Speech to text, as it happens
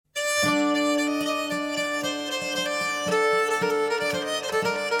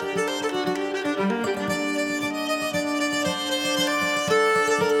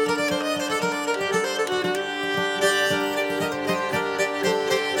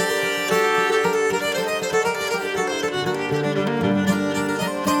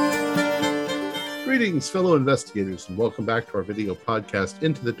Greetings, fellow investigators, and welcome back to our video podcast,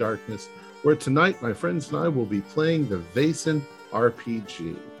 Into the Darkness, where tonight my friends and I will be playing the Vaesen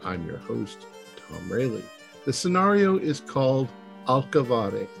RPG. I'm your host, Tom Rayleigh. The scenario is called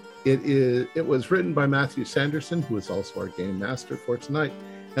Alkevare. It was written by Matthew Sanderson, who is also our game master for tonight,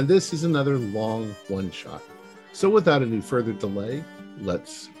 and this is another long one-shot. So without any further delay,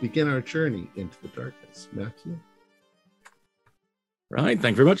 let's begin our journey into the darkness. Matthew? Right,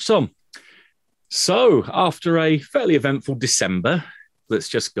 thank you very much, Tom. So, after a fairly eventful December that's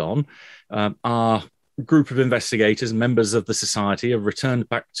just gone, our group of investigators and members of the society have returned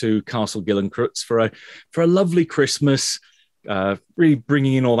back to Castle Gillencrutz for a lovely Christmas, really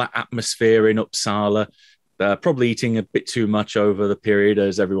bringing in all that atmosphere in Uppsala, probably eating a bit too much over the period,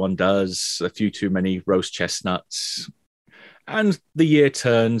 as everyone does, a few too many roast chestnuts. And the year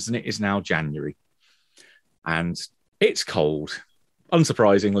turns, and it is now January. And it's cold.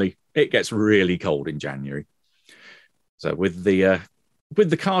 Unsurprisingly, it gets really cold in January. So with the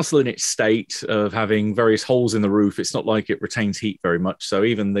castle in its state of having various holes in the roof, it's not like it retains heat very much. So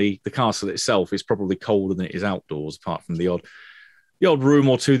even the castle itself is probably colder than it is outdoors, apart from the odd room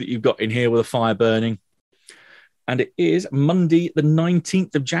or two that you've got in here with a fire burning. And it is Monday, the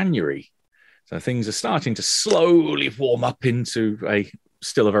 19th of January. So things are starting to slowly warm up into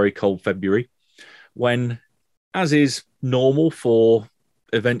still a very cold February, when, as is normal for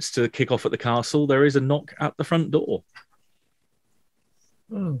events to kick off at the castle, there is a knock at the front door.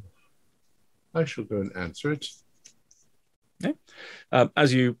 Oh, I shall go and answer it. Okay.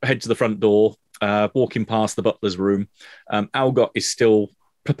 As you head to the front door, walking past the butler's room, Algot is still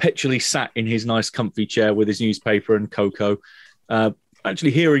perpetually sat in his nice comfy chair with his newspaper and cocoa.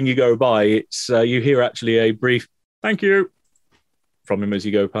 Actually hearing you go by, it's you hear actually a brief "thank you" from him as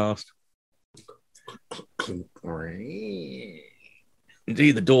you go past.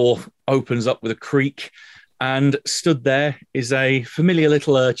 Indeed, the door opens up with a creak, and stood there is a familiar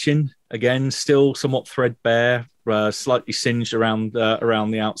little urchin, again, still somewhat threadbare, slightly singed around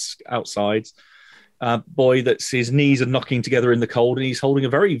the outsides. Boy that's his knees are knocking together in the cold, and he's holding a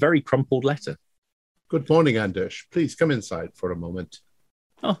very, very crumpled letter. Good morning, Anders. Please come inside for a moment.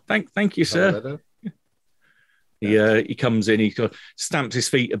 Oh, thank you, sir. He comes in, he stamps his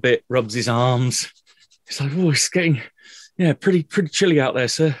feet a bit, rubs his arms. It's like, oh, it's getting, pretty chilly out there,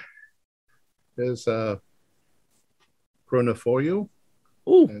 sir. There's Corona for you.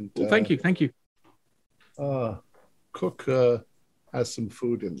 Oh, thank you. Cook has some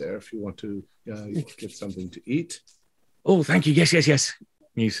food in there if you want to get something to eat. Oh, thank you. Yes.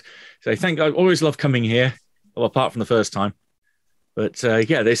 He's say thank. I always love coming here. Well, apart from the first time, but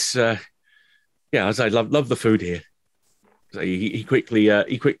as I love the food here. So he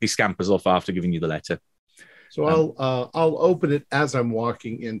quickly scampers off after giving you the letter. So I'll open it as I'm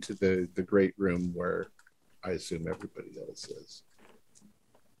walking into the great room where I assume everybody else is.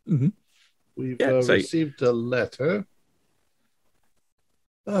 Mm-hmm. We've received a letter.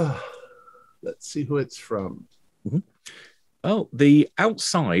 Let's see who it's from. Mm-hmm. Oh, the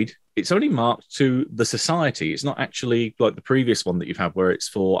outside, it's only marked to the society. It's not actually like the previous one that you've had where it's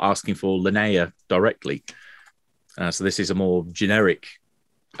for asking for Linnea directly. So this is a more generic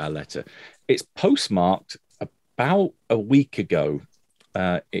letter. It's postmarked about a week ago.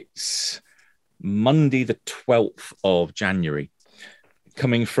 It's Monday, the 12th of January.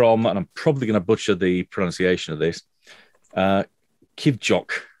 Coming from, and I'm probably going to butcher the pronunciation of this,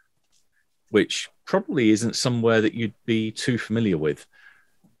 Kivjok, which probably isn't somewhere that you'd be too familiar with.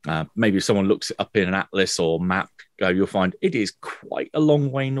 Maybe if someone looks it up in an atlas or map, you'll find it is quite a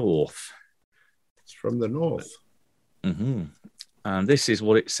long way north. It's from the north. Mm-hmm. And this is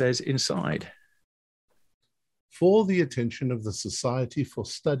what it says inside. For the attention of the Society for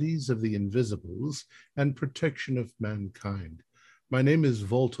Studies of the Invisibles and Protection of Mankind. My name is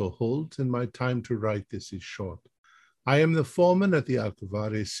Volta Holt, and my time to write this is short. I am the foreman at the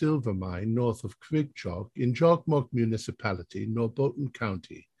Alkevare silver mine north of Kvigjok in Jokkmokk Municipality, Norrbotten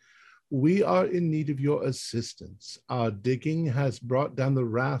County. We are in need of your assistance. Our digging has brought down the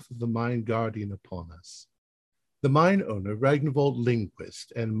wrath of the mine guardian upon us. The mine owner, Ragnvald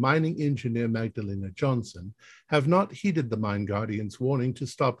Lindquist, and mining engineer Magdalena Johnson have not heeded the mine guardian's warning to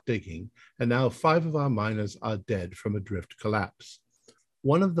stop digging, and now 5 of our miners are dead from a drift collapse.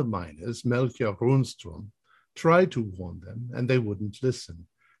 One of the miners, Melchior Runstrom, tried to warn them, and they wouldn't listen.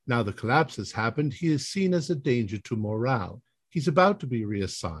 Now the collapse has happened, he is seen as a danger to morale. He's about to be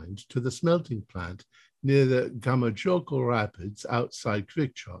reassigned to the smelting plant near the Gamajoko Rapids outside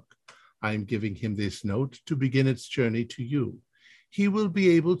Kvigjok. I am giving him this note to begin its journey to you. He will be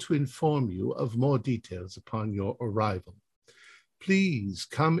able to inform you of more details upon your arrival. Please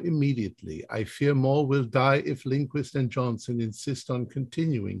come immediately. I fear more will die if Lindquist and Johnson insist on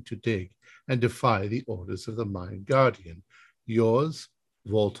continuing to dig and defy the orders of the Mine Guardian. Yours,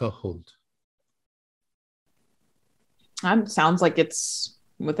 Walter Holt. Sounds like it's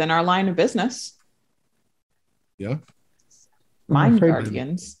within our line of business. Yeah. Mine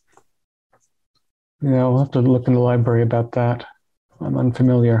Guardians. Yeah, we'll have to look in the library about that. I'm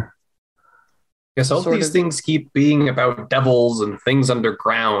unfamiliar. Yes, all these things keep being about devils and things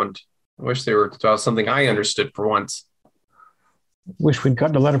underground. I wish they were about something I understood for once. Wish we'd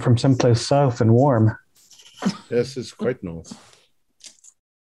gotten a letter from someplace south and warm. Yes, it's quite north.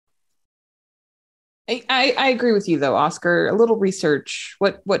 I agree with you though, Oscar. A little research.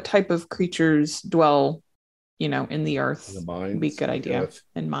 What type of creatures dwell, in the earth? In the mines. Would be a good idea. Earth.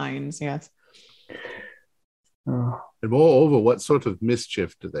 In mines, yes. And moreover, what sort of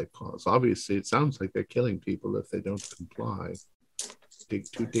mischief do they cause? Obviously, it sounds like they're killing people if they don't comply. Dig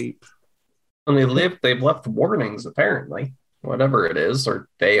too deep. When they've left warnings, apparently. Whatever it is, or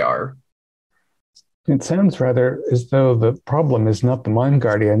they are. It sounds rather as though the problem is not the Mine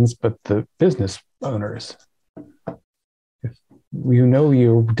Guardians, but the business owners. If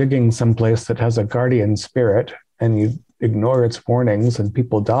you're digging someplace that has a guardian spirit and you ignore its warnings and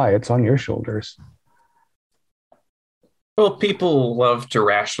people die, it's on your shoulders. Well, people love to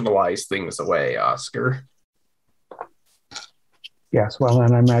rationalize things away, Oscar. Yes, well,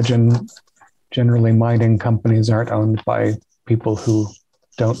 and I imagine generally mining companies aren't owned by people who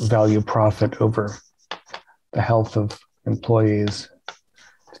don't value profit over the health of employees.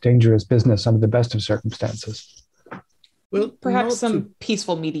 It's dangerous business under the best of circumstances. Well, perhaps some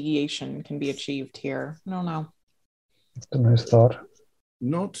peaceful mediation can be achieved here. I don't know. That's a nice thought.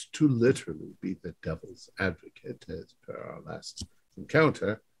 Not to literally be the devil's advocate, as per our last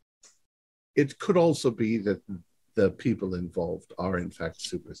encounter, it could also be that the people involved are in fact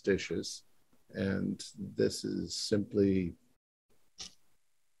superstitious, and this is simply,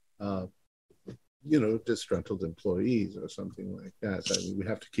 disgruntled employees or something like that. I mean, we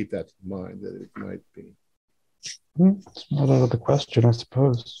have to keep that in mind that it might be. It's not out of the question, I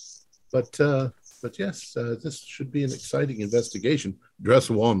suppose. But yes, this should be an exciting investigation. Dress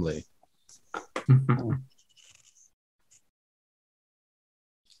warmly.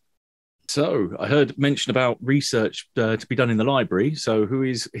 So I heard mention about research to be done in the library. So who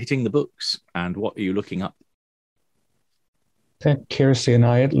is hitting the books and what are you looking up? I think Kiersey and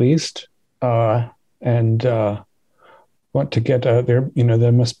I, at least, and want to get there.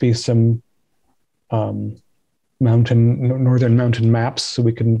 There must be some northern mountain maps, so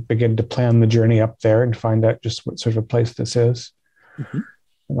we can begin to plan the journey up there and find out just what sort of a place this is,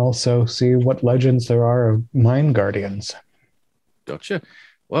 and also see what legends there are of mine guardians. Gotcha.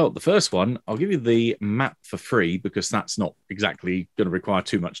 Well, the first one, I'll give you the map for free because that's not exactly going to require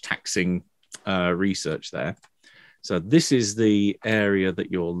too much taxing research there. So this is the area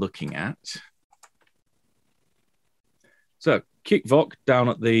that you're looking at. So Kikvok down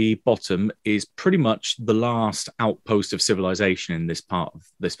at the bottom is pretty much the last outpost of civilization in this part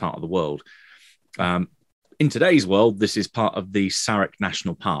of the world. In today's world, this is part of the Sarek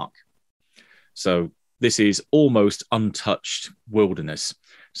National Park. So this is almost untouched wilderness.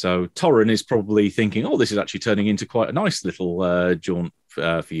 So Torren is probably thinking, oh, this is actually turning into quite a nice little jaunt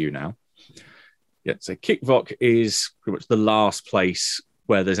for you now. Yeah, so Kikvok is pretty much the last place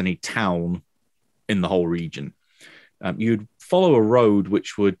where there's any town in the whole region. You'd follow a road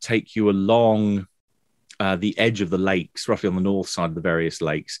which would take you along the edge of the lakes, roughly on the north side of the various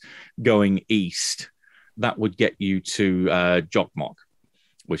lakes, going east. That would get you to Jokmok,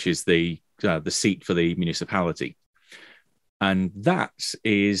 which is the seat for the municipality. And that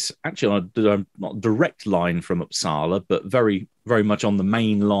is actually not a direct line from Uppsala, but very, very much on the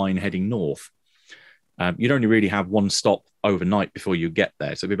main line heading north. You'd only really have one stop overnight before you get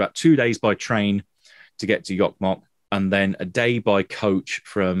there. So it'd be about 2 days by train to get to Jokmok, and then a day by coach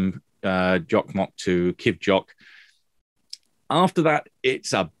from Jokmok to Kivjok. After that,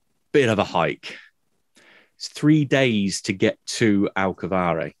 it's a bit of a hike. It's 3 days to get to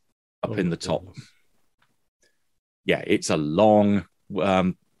Alkevare up in the top. Yeah, it's a long,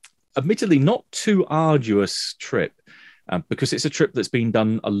 admittedly not too arduous trip because it's a trip that's been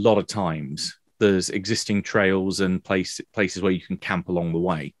done a lot of times. There's existing trails and places where you can camp along the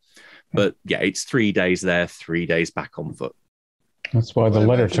way. But yeah, it's 3 days there, 3 days back on foot. That's why the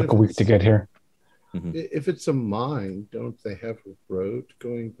letter took a week to get here. Mm-hmm. If it's a mine, don't they have a road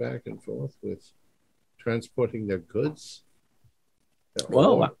going back and forth with transporting their goods?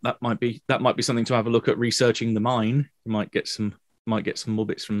 Well, that might be something to have a look at researching the mine. You might get some more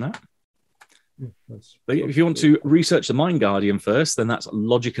bits from that. But if you want to research the Mind Guardian first, then that's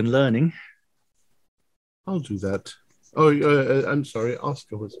logic and learning. I'll do that. Oh, I'm sorry.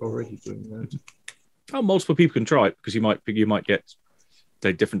 Oscar was already doing that. Oh, multiple people can try it because you might get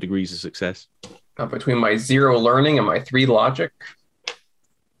different degrees of success. Between my 0 learning and my 3 logic.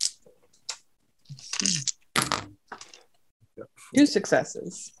 2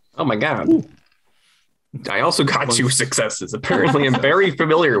 successes. Oh my god. Ooh. I also got 2 successes. Apparently, I'm very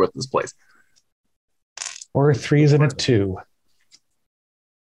familiar with this place. 4 3s and a 2.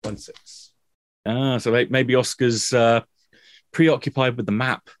 1 6. So maybe Oscar's preoccupied with the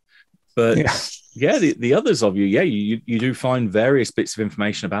map. But the others of you, you do find various bits of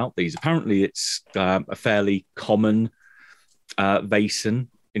information about these. Apparently, it's a fairly common Vaesen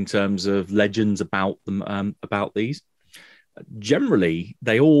in terms of legends about them, about these. Generally,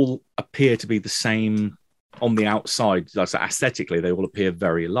 they all appear to be the same on the outside. So aesthetically, they all appear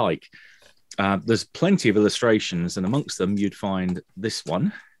very alike. There's plenty of illustrations, and amongst them, you'd find this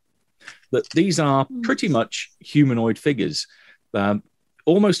one. That these are pretty much humanoid figures.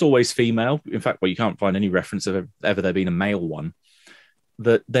 Almost always female. In fact, you can't find any reference of ever there being a male one.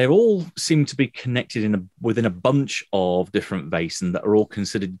 That they all seem to be connected within a bunch of different Vaesen that are all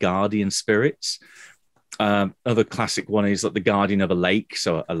considered guardian spirits. Another classic one is like the guardian of a lake,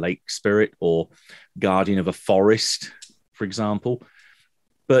 so a lake spirit, or guardian of a forest, for example.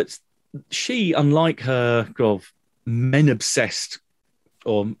 But she, unlike her kind of men-obsessed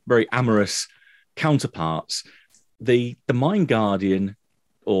or very amorous counterparts, the Mind Guardian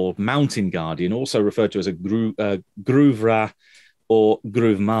or Mountain Guardian, also referred to as a Gruvra or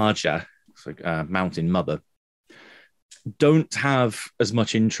Gruvmarja, like Mountain Mother, don't have as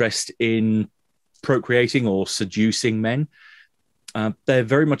much interest in procreating or seducing men. They're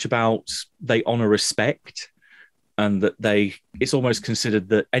very much about they honor respect, and that it's almost considered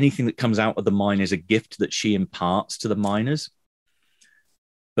that anything that comes out of the mine is a gift that she imparts to the miners.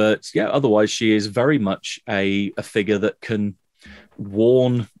 But otherwise she is very much a figure that can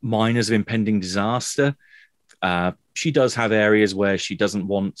warn miners of impending disaster. She does have areas where she doesn't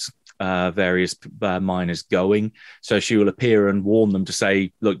want various miners going. So she will appear and warn them to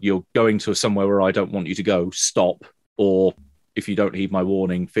say, look, you're going to somewhere where I don't want you to go, stop. Or if you don't heed my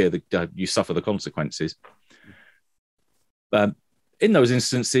warning, fear that you suffer the consequences. In those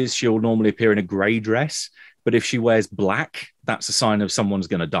instances, she'll normally appear in a grey dress. But if she wears black, that's a sign of someone's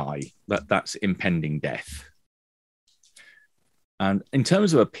going to die. That's impending death. And in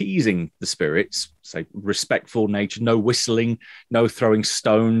terms of appeasing the spirits, say respectful nature, no whistling, no throwing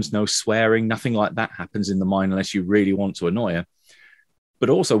stones, no swearing, nothing like that happens in the mine unless you really want to annoy her.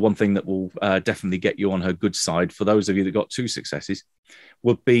 But also one thing that will definitely get you on her good side, for those of you that got 2 successes,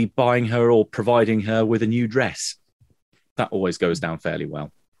 would be buying her or providing her with a new dress. That always goes down fairly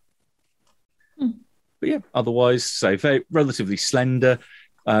well. But otherwise, say very relatively slender,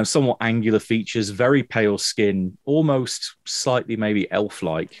 somewhat angular features, very pale skin, almost slightly maybe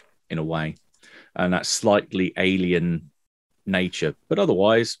elf-like in a way, and that slightly alien nature. But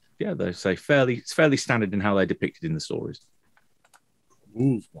otherwise, they say it's fairly standard in how they're depicted in the stories.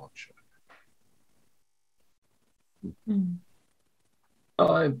 Move watcher.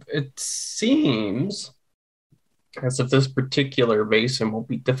 It seems as if this particular Vaesen will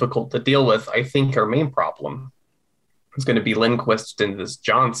be difficult to deal with. I think our main problem is going to be Lindquist and this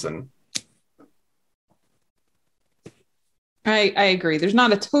Johnson. I agree. There's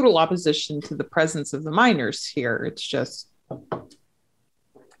not a total opposition to the presence of the miners here. It's just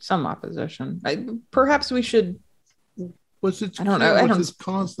some opposition. Perhaps we should. I don't know. What has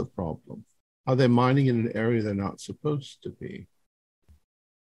caused the problem? Are they mining in an area they're not supposed to be?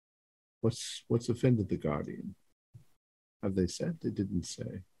 What's offended the Guardian? Have they said? They didn't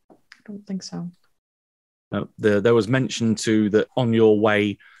say. I don't think so. There was mention too that on your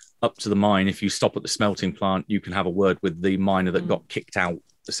way up to the mine, if you stop at the smelting plant, you can have a word with the miner that got kicked out,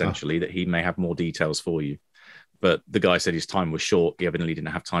 essentially, that he may have more details for you. But the guy said his time was short. He evidently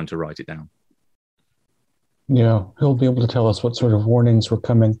didn't have time to write it down. Yeah, he'll be able to tell us what sort of warnings were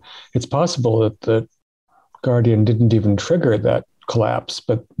coming. It's possible that the Guardian didn't even trigger that collapse,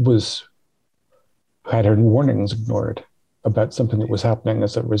 but had her warnings ignored about something that was happening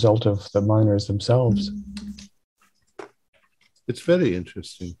as a result of the miners themselves. It's very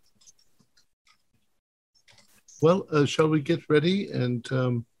interesting. Well, shall we get ready and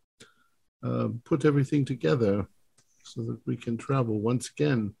put everything together so that we can travel once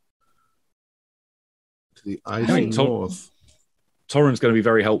again to the icy north? Torrent's going to be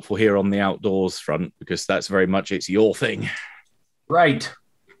very helpful here on the outdoors front, because that's very much, it's your thing. Right.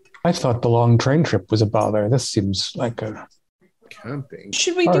 I thought the long train trip was a bother. This seems like a Camping.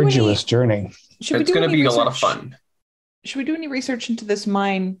 Should we do Arduous journey. Should It's we do going to any be a lot of research- fun. Should we do any research into this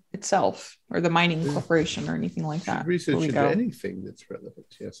mine itself, or the mining corporation, or anything like that? Should research before we into go? anything that's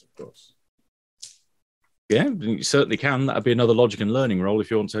relevant. Yes, of course. Yeah, you certainly can. That'd be another logic and learning role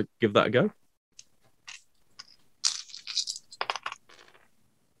if you want to give that a go.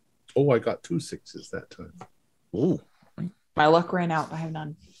 Oh, I got 2 6s that time. Oh, My luck ran out. I have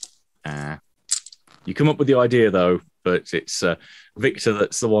none. you come up with the idea though, but it's Victor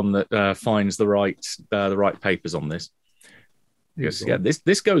that's the one that finds the right papers on this. Yes, yeah,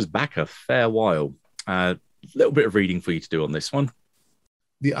 this goes back a fair while. A little bit of reading for you to do on this one.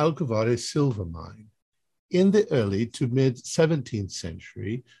 The Alkevare silver mine. In the early to mid-17th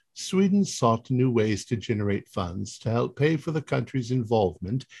century, Sweden sought new ways to generate funds to help pay for the country's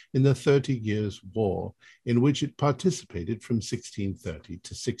involvement in the 30 Years' War, in which it participated from 1630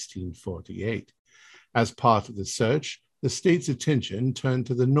 to 1648. As part of the search, the state's attention turned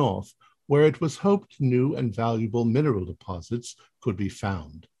to the north, where it was hoped new and valuable mineral deposits could be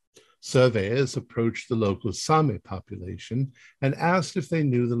found. Surveyors approached the local Sami population and asked if they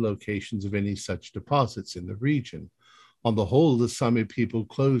knew the locations of any such deposits in the region. On the whole, the Sami people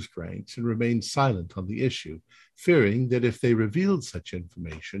closed ranks and remained silent on the issue, fearing that if they revealed such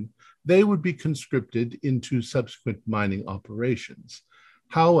information, they would be conscripted into subsequent mining operations.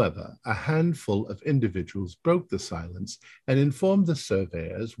 However, a handful of individuals broke the silence and informed the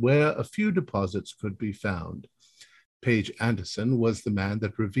surveyors where a few deposits could be found. Page Anderson was the man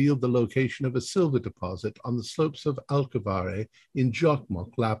that revealed the location of a silver deposit on the slopes of Alkevare in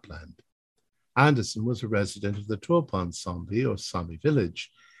Jokkmokk, Lapland. Anderson was a resident of the Turpan Sami or Sami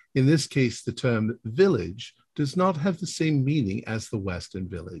village. In this case, the term village does not have the same meaning as the Western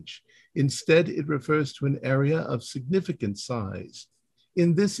village. Instead, it refers to an area of significant size.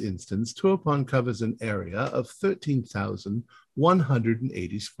 In this instance, Turpan covers an area of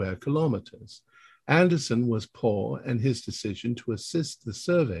 13,180 square kilometers. Anderson was poor, and his decision to assist the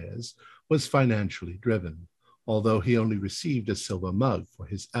surveyors was financially driven, although he only received a silver mug for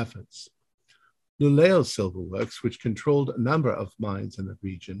his efforts. Luleå Silver Works, which controlled a number of mines in the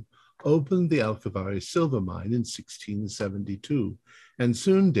region, opened the Alkevare silver mine in 1672, and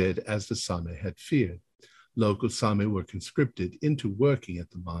soon did as the Sami had feared. Local Sami were conscripted into working at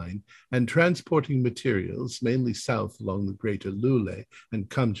the mine and transporting materials, mainly south along the greater Lule and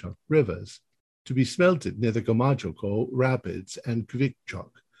Kamjok rivers, to be smelted near the Gamajoko Rapids and Kvikchok,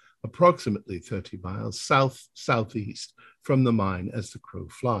 approximately 30 miles southeast from the mine as the crow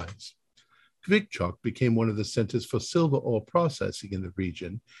flies. Kvikchok became one of the centers for silver ore processing in the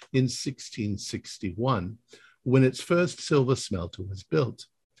region in 1661, when its first silver smelter was built.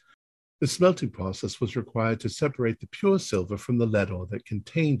 The smelting process was required to separate the pure silver from the lead ore that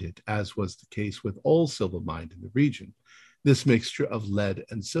contained it, as was the case with all silver mined in the region. This mixture of lead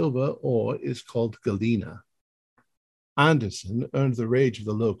and silver ore is called galena. Anderson earned the rage of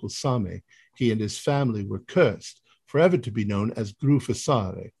the local Sami. He and his family were cursed, forever to be known as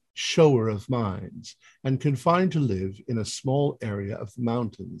Grufasare, shower of mines, and confined to live in a small area of the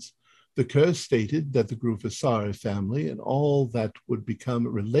mountains. The curse stated that the Grufasare family and all that would become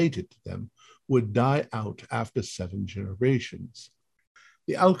related to them would die out after 7 generations.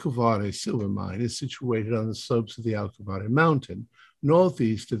 The Alkevare silver mine is situated on the slopes of the Alkevare mountain,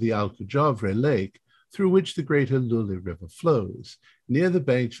 northeast of the Alkejavre lake, through which the greater Lule River flows, near the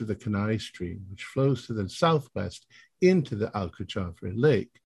banks of the Kenai stream, which flows to the southwest into the Alkejavre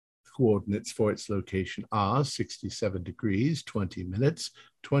lake. The coordinates for its location are 67 degrees, 20 minutes,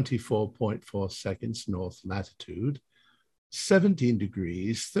 24.4 seconds north latitude, 17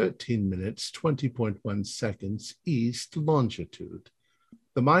 degrees, 13 minutes, 20.1 seconds east longitude.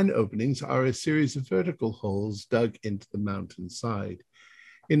 The mine openings are a series of vertical holes dug into the mountainside.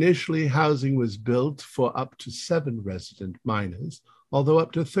 Initially, housing was built for up to 7 resident miners, although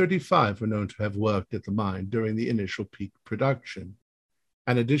up to 35 were known to have worked at the mine during the initial peak production.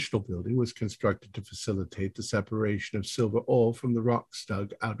 An additional building was constructed to facilitate the separation of silver ore from the rocks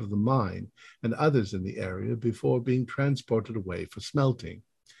dug out of the mine and others in the area before being transported away for smelting.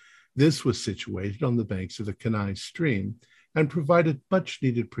 This was situated on the banks of the Kenai stream and provided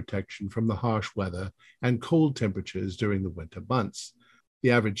much-needed protection from the harsh weather and cold temperatures during the winter months.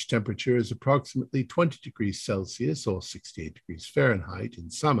 The average temperature is approximately 20 degrees Celsius or 68 degrees Fahrenheit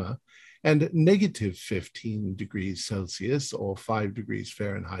in summer, and negative 15 degrees Celsius or 5 degrees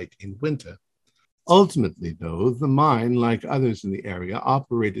Fahrenheit in winter. Ultimately, though, the mine, like others in the area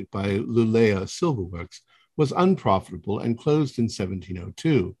operated by Luleå Silver Works, was unprofitable and closed in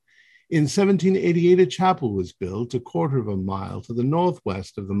 1702. In 1788, a chapel was built a quarter of a mile to the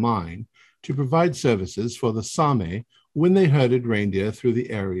northwest of the mine to provide services for the Sami when they herded reindeer through the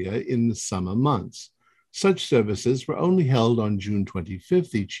area in the summer months. Such services were only held on June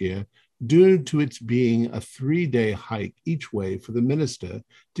 25th each year due to its being a 3-day hike each way for the minister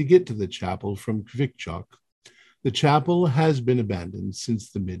to get to the chapel from Kvikchok. The chapel has been abandoned since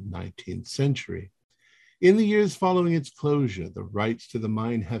the mid-19th century. In the years following its closure, the rights to the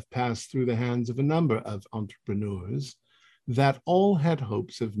mine have passed through the hands of a number of entrepreneurs that all had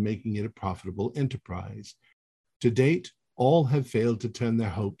hopes of making it a profitable enterprise. To date, all have failed to turn their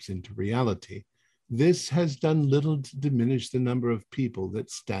hopes into reality. This has done little to diminish the number of people that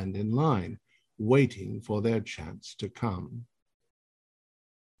stand in line, waiting for their chance to come.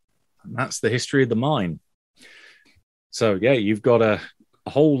 And that's the history of the mine. So, yeah, you've got a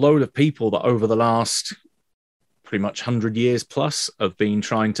whole load of people that over the last pretty much 100 years plus have been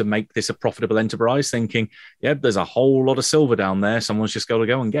trying to make this a profitable enterprise, thinking, yeah, there's a whole lot of silver down there. Someone's just got to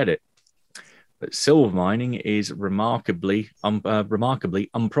go and get it. But silver mining is remarkably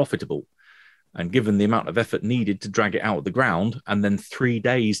unprofitable. And given the amount of effort needed to drag it out of the ground and then 3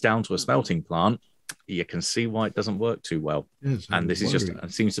 days down to a smelting plant, you can see why it doesn't work too well. Yes, and this is just,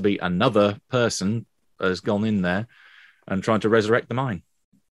 it seems to be another person has gone in there and trying to resurrect the mine.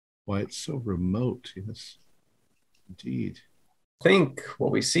 Why it's so remote, yes. Indeed. I think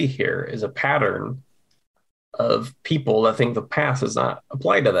what we see here is a pattern of people that think the past does not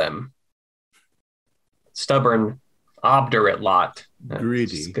apply to them. Stubborn, obdurate lot.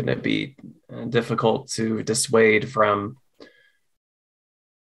 Greedy. It's going to be difficult to dissuade from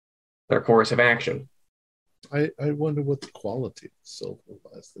their course of action. I wonder what the quality of the silver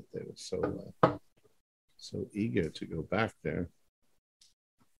was that they were so eager to go back there.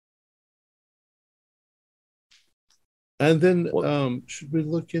 And then should we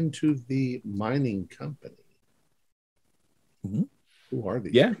look into the mining company? Mm-hmm. Who are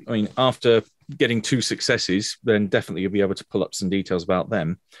these? Yeah, people? I mean, after getting 2 successes, then definitely you'll be able to pull up some details about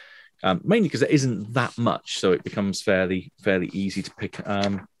them. Mainly because there isn't that much, so it becomes fairly easy to pick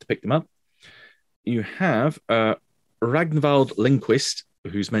them up. You have Ragnvald Lindquist,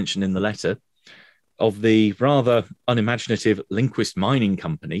 who's mentioned in the letter, of the rather unimaginative Lindquist Mining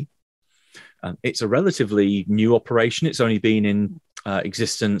Company. It's a relatively new operation. It's only been in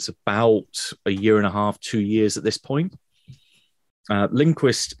existence about 1.5 years, 2 years at this point.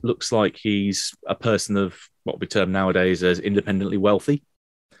 Lindquist looks like he's a person of what we term nowadays as independently wealthy,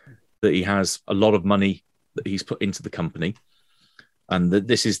 that he has a lot of money that he's put into the company, and that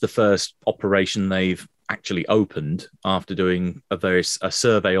this is the first operation they've actually opened after doing a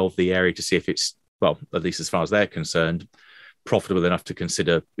survey of the area to see if it's, well, at least as far as they're concerned, profitable enough to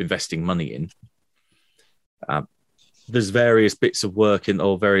consider investing money in. There's various bits of work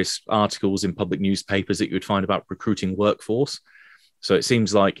or various articles in public newspapers that you would find about recruiting workforce. So it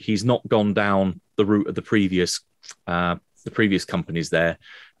seems like he's not gone down the route of the previous companies there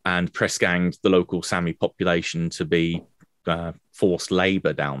and press ganged the local Sami population to be forced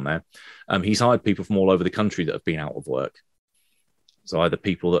labor down there. He's hired people from all over the country that have been out of work. So either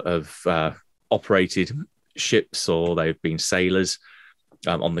people that have operated ships or they've been sailors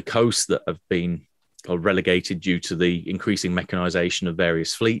on the coast that have been relegated due to the increasing mechanization of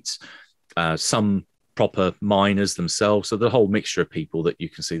various fleets, some proper miners themselves. So the whole mixture of people that you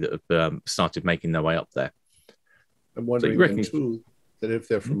can see that have started making their way up there. I'm wondering too that if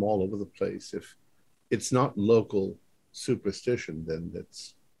they're from all over the place, if it's not local superstition, then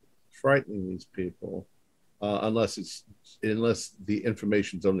that's frightening these people, unless the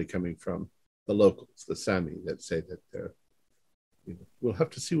information's only coming from the locals, the Sami, that say that they're, we'll have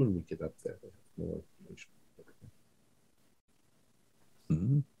to see when we get up there. More information.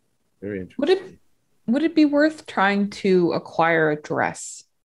 Mm-hmm. Very interesting. Would it be worth trying to acquire a dress?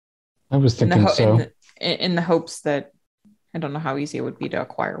 I was thinking so. In the hopes that, I don't know how easy it would be to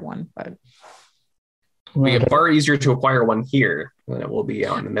acquire one, but it would be far easier to acquire one here than it will be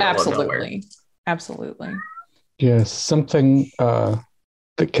out in the middle of nowhere. Absolutely. Yes, something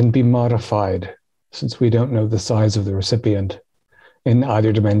that can be modified, since we don't know the size of the recipient in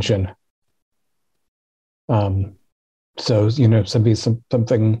either dimension. So,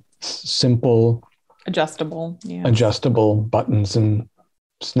 something simple, adjustable buttons and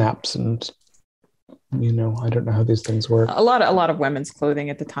snaps, and I don't know how these things work. A lot of women's clothing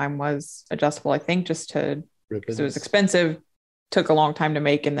at the time was adjustable, I think, just because it was expensive, took a long time to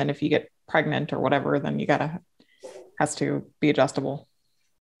make, and then if you get pregnant or whatever, then has to be adjustable.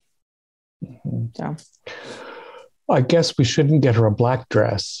 Mm-hmm. So I guess we shouldn't get her a black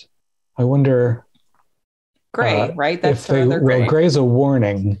dress. I wonder. Gray, right? That's gray. Gray's a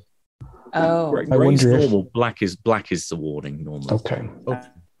warning. Oh, gray's normal. Black is the warning normally. Okay.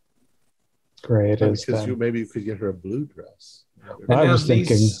 Gray it is. Because maybe you could get her a blue dress. I was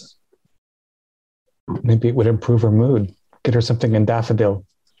thinking maybe it would improve her mood. Get her something in daffodil.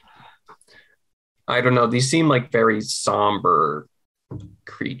 I don't know. These seem like very somber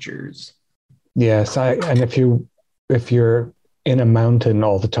creatures. Yes, and if you're in a mountain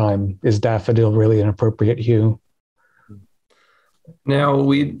all the time, is daffodil really an appropriate hue? Now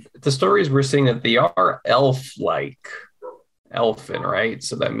the stories we're seeing that they are elfin, right?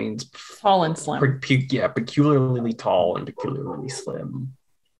 So that means tall and slim. Peculiarly tall and peculiarly slim.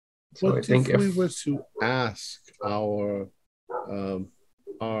 So I think if we were to ask our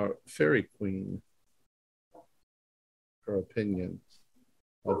fairy queen her opinion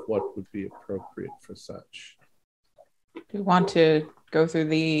of what would be appropriate for such. Do you want to go through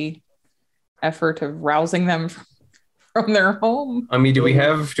the effort of rousing them from their home? I mean, do we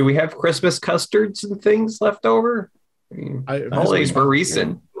have Christmas custards and things left over? I mean, holidays were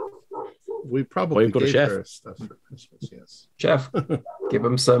recent. We probably gave her stuff for Christmas. Yes, chef, give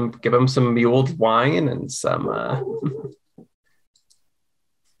him some mulled wine and some.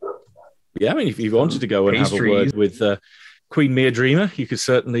 Yeah, I mean, if you wanted to go and have a word with Queen Mia Dreamer, you could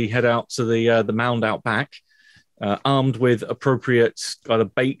certainly head out to the mound out back, armed with appropriate kind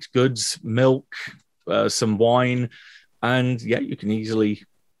of baked goods, milk, some wine, and you can easily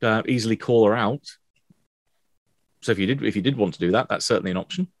call her out. So if you did want to do that, that's certainly an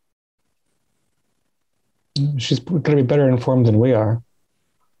option. She's going to be better informed than we are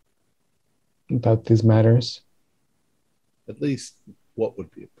about these matters. At least what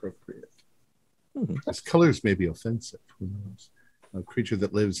would be appropriate. His colors may be offensive. Who knows? A creature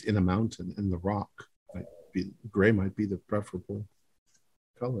that lives in a mountain in the rock gray might be the preferable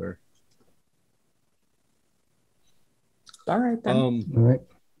color. All right then. All right.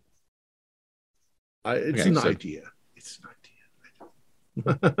 It's an idea. It's an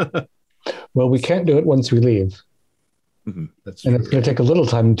idea. Well, we can't do it once we leave. Mm-hmm. It's going to take a little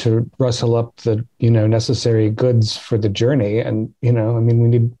time to rustle up the, necessary goods for the journey. And, we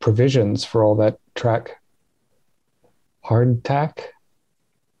need provisions for all that track. Hardtack,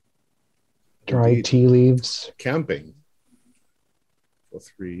 dry tea leaves. Camping for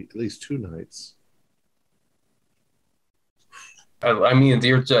at least 2 nights. I mean,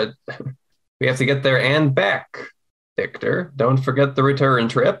 we have to get there and back, Victor. Don't forget the return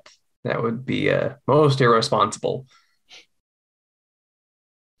trip. That would be most irresponsible.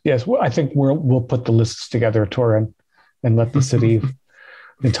 Yes, well, I think we'll put the lists together, Torin, and let the city,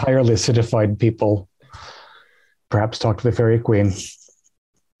 entirely citified people, perhaps talk to the fairy queen.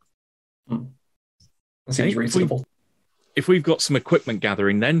 That seems reasonable. If we've got some equipment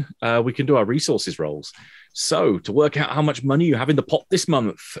gathering, then we can do our resources rolls. So to work out how much money you have in the pot this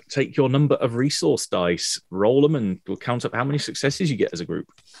month, take your number of resource dice, roll them, and we'll count up how many successes you get as a group.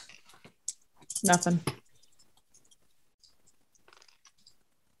 Nothing.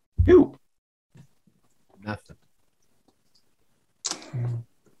 2. Nothing.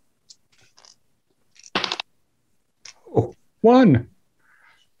 Oh, 1.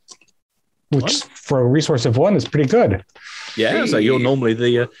 Which for a resource of 1 is pretty good. Yeah, so you're normally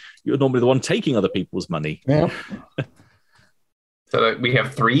the one taking other people's money. Yeah. So we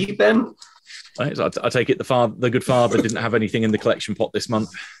have 3 then? Right, so I take it the good father didn't have anything in the collection pot this month.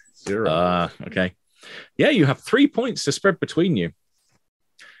 0. Okay. Yeah, you have 3 points to spread between you.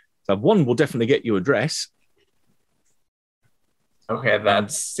 So 1 will definitely get you a dress. Okay,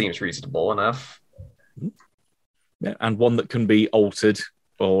 that seems reasonable enough. Yeah, and 1 that can be altered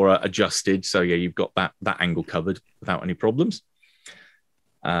or adjusted. So you've got that angle covered without any problems.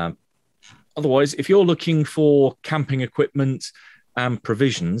 Otherwise, if you're looking for camping equipment and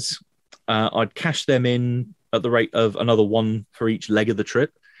provisions, I'd cash them in at the rate of another 1 for each leg of the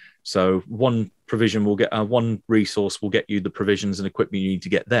trip. So 1 provision will get 1 resource will get you the provisions and equipment you need to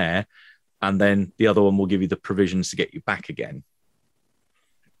get there, and then the other one will give you the provisions to get you back again.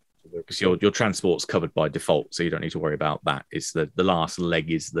 Because your transport's covered by default, so you don't need to worry about that. It's the last leg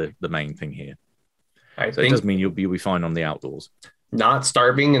is the main thing here. It does mean you'll be fine on the outdoors. Not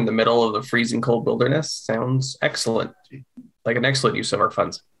starving in the middle of the freezing cold wilderness sounds excellent. Like an excellent use of our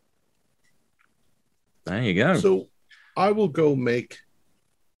funds. There you go. So I will go make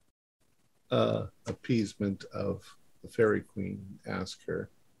appeasement of the fairy queen, ask her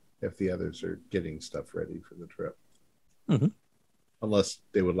if the others are getting stuff ready for the trip. Mm-hmm. Unless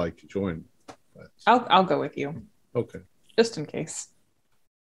they would like to join. But... I'll go with you. Okay. Just in case.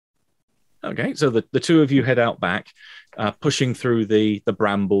 Okay, so the 2 of you head out back, pushing through the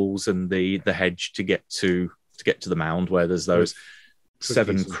brambles and the hedge to get to the mound where there's those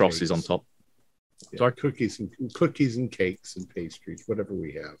 7 crosses cakes. on top. Yeah, cookies and cakes and pastries, whatever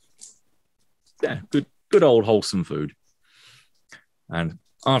we have. Yeah, good old wholesome food. And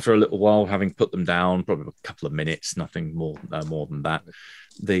after a little while, having put them down, probably a couple of minutes, nothing more than that,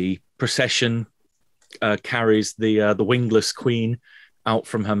 the procession carries the wingless queen out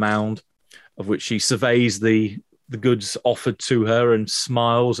from her mound, of which she surveys the goods offered to her and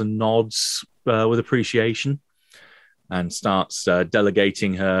smiles and nods with appreciation, and starts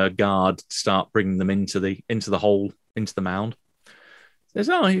delegating her guard to start bringing them into the mound. Says,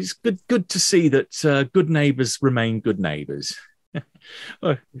 "Oh, it's good to see that good neighbours remain good neighbours."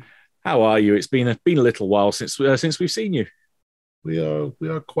 How are you? It's been a little while since we've seen you. We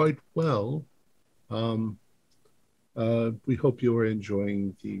are quite well. We hope you are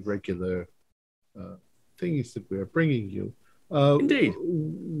enjoying the regular things that we are bringing you. Indeed.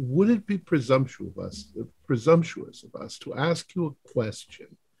 Would it be presumptuous of us to ask you a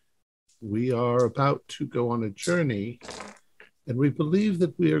question? We are about to go on a journey, and we believe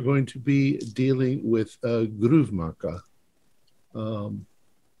that we are going to be dealing with a groovemaker.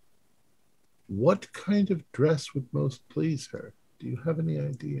 What kind of dress would most please her? Do you have any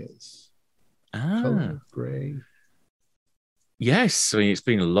ideas? Color, gray? Yes, I mean, it's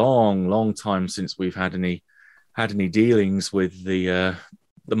been a long time since we've had any dealings with the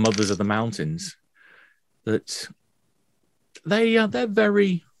mothers of the mountains. That they're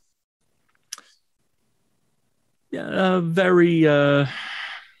very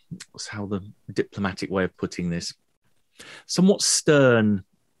what's how the diplomatic way of putting this? Somewhat stern,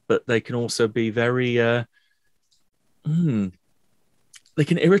 but they can also be very they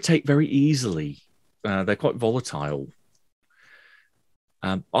can irritate very easily. They're quite volatile.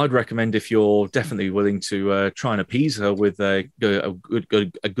 I'd recommend, if you're definitely willing to try and appease her with a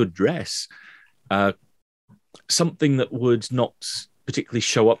good dress, something that would not particularly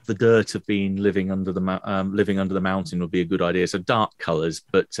show up the dirt of being living under the mountain would be a good idea. So dark colours,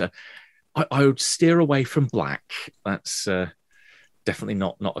 but I would steer away from black. That's definitely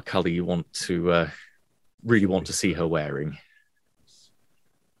not a colour you want to really want to see her wearing.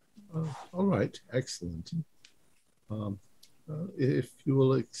 All right, excellent. If you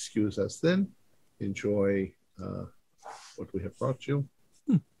will excuse us, then enjoy what we have brought you.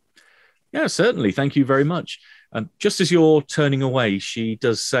 Yeah, certainly. Thank you very much. Just as you're turning away, she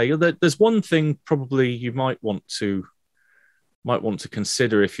does say that there's one thing probably you might want to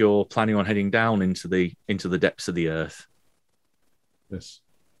consider if you're planning on heading down into the depths of the earth. Yes.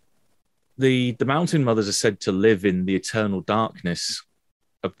 The mountain mothers are said to live in the eternal darkness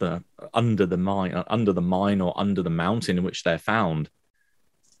of under the mine or under the mountain in which they're found.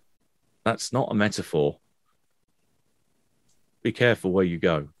 That's not a metaphor. Be careful where you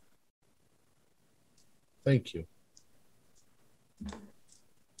go. Thank you.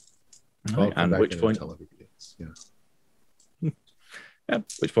 Right, and at which point, yeah. At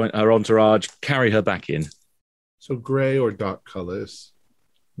which point her entourage carry her back in. So gray or dark colors?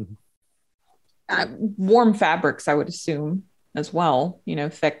 Warm fabrics, I would assume, as well.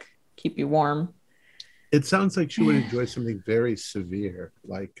 Thick, keep you warm. It sounds like she would enjoy something very severe,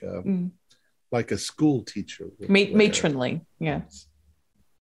 like a school teacher. Matronly, yes.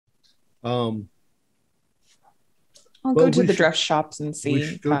 I'll go to the dress shops and see. We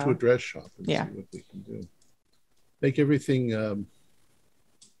should go to a dress shop and see what we can do. Make everything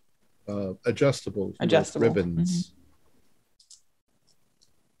adjustable with ribbons.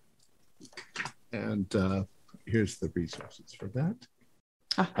 And here's the resources for that.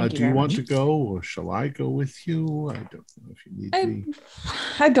 Do you want to go, or shall I go with you? I don't know if you need me.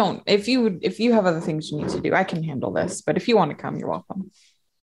 I don't. If you have other things you need to do, I can handle this. But if you want to come, you're welcome.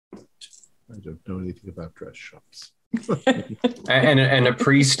 I don't know anything about dress shops. and a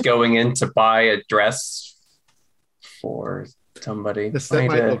priest going in to buy a dress for somebody. Yes, that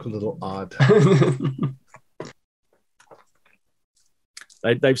might look a little odd.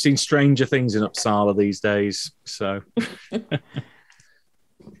 They've seen stranger things in Uppsala these days, so. All right,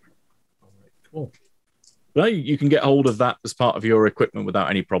 cool. Well, you can get hold of that as part of your equipment without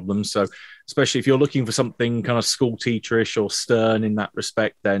any problems. So, especially if you're looking for something kind of school teacherish or stern in that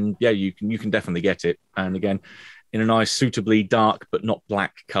respect, then yeah, you can definitely get it. And again, in a nice, suitably dark but not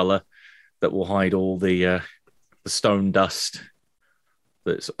black color that will hide all the stone dust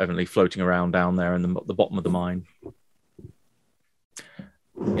that's evidently floating around down there in the bottom of the mine.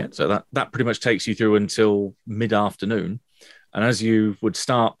 Yeah, so that pretty much takes you through until mid-afternoon. And as you would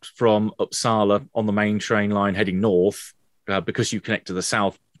start from Uppsala on the main train line heading north, because you connect to the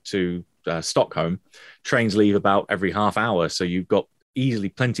south to Stockholm, trains leave about every half hour. So you've got easily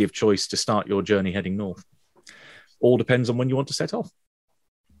plenty of choice to start your journey heading north. All depends on when you want to set off.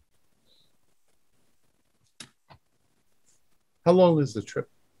 How long is the trip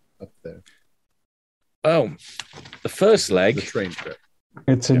up there? Oh, the first leg. The train trip.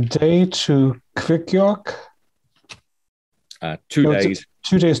 It's a day to Kvikjok. 2 days.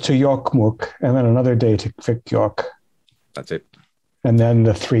 2 days to Jokmuk, and then another day to Kvikjok. That's it. And then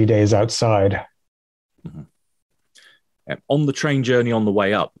the 3 days outside. Mm-hmm. On the train journey on the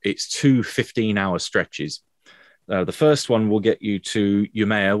way up, it's 2 15-hour stretches. The first one will get you to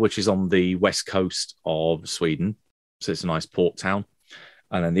Umeå, which is on the west coast of Sweden. So it's a nice port town.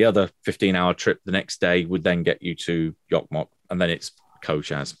 And then the other 15-hour trip the next day would then get you to Jokkmokk. And then it's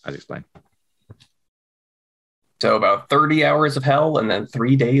coach as explained. So about 30 hours of hell and then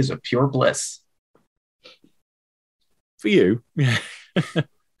 3 days of pure bliss. For you. Yeah.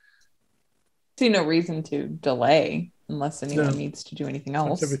 See no reason to delay unless anyone needs to do anything else.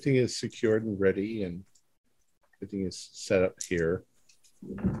 Once everything is secured and ready and everything is set up here.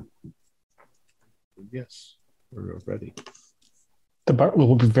 Yes, we're ready. The butler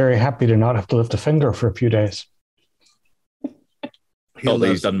will be very happy to not have to lift a finger for a few days.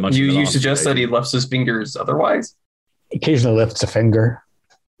 He's done much. You suggest that he lifts his fingers otherwise? Occasionally lifts a finger.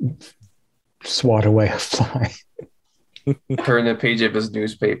 Swat away a fly. Turn the page of his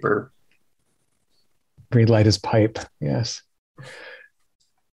newspaper. Relight his pipe. Yes.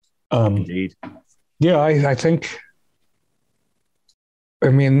 Indeed. Yeah, I think. I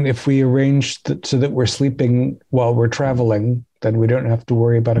mean, if we arrange so that we're sleeping while we're traveling, then we don't have to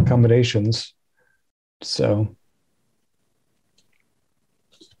worry about accommodations. So,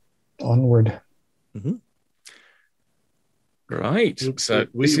 onward. Mm-hmm. Right. So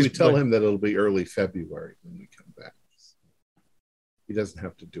we tell him that it'll be early February when we come back. He doesn't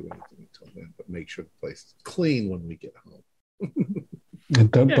have to do anything until then, but make sure the place is clean when we get home. And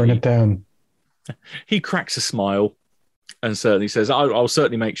don't burn it down. He cracks a smile and certainly says, I'll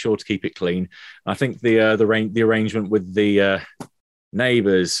certainly make sure to keep it clean. I think the arrangement with the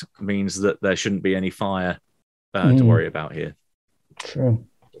neighbours means that there shouldn't be any fire to worry about here. True.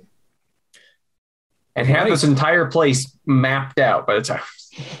 And have this entire place mapped out by the time.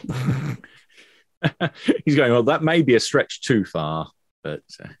 He's going, well, that may be a stretch too far, but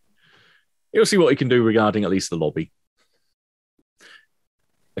he'll see what he can do regarding at least the lobby.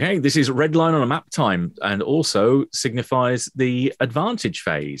 Okay, this is red line on a map time and also signifies the advantage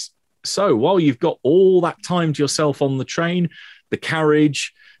phase. So while you've got all that time to yourself on the train, the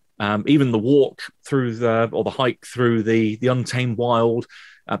carriage, even the walk through the hike through the untamed wild,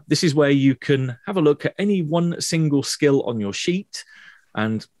 this is where you can have a look at any one single skill on your sheet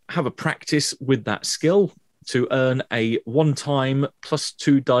and have a practice with that skill to earn a one-time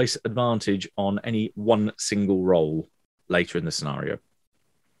 +2 dice advantage on any one single roll later in the scenario.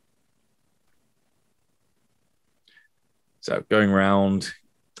 So going around,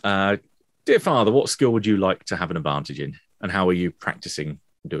 dear Father, what skill would you like to have an advantage in? And how are you practicing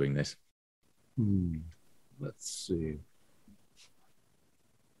doing this? Let's see.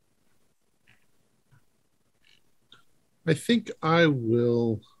 I think I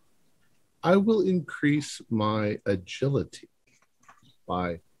will increase my agility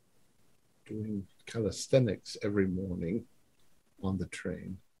by doing calisthenics every morning on the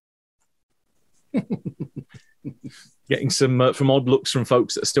train. Getting some from odd looks from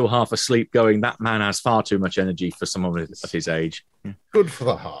folks that are still half asleep going, that man has far too much energy for someone of his age. Good for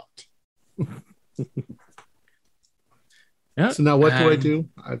the heart. Yeah. So now what do I do?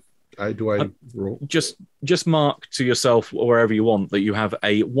 Do I roll? Just mark to yourself wherever you want that you have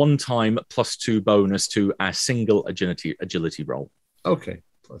a one-time +2 bonus to a single agility roll. Okay,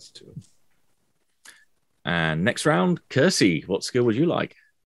 +2. And next round, Kirsty, what skill would you like?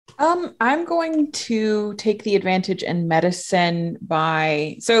 I'm going to take the advantage in medicine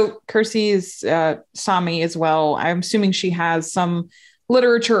so Kirsty is Sami as well. I'm assuming she has some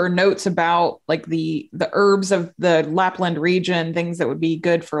literature or notes about like the herbs of the Lapland region, things that would be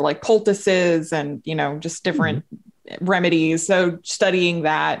good for like poultices and, just different remedies. So studying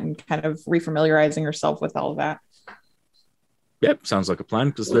that and kind of refamiliarizing herself with all of that. Yep, sounds like a plan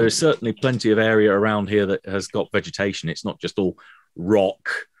because there is certainly plenty of area around here that has got vegetation. It's not just all rock.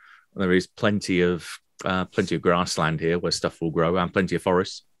 There is plenty of grassland here where stuff will grow and plenty of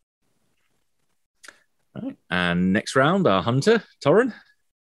forests. Right. And next round, our hunter, Torrin.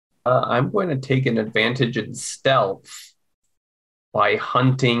 I'm going to take an advantage in stealth by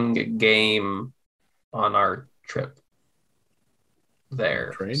hunting game on our trip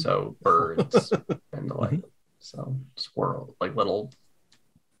there. Train? So birds and the like. So squirrel, like little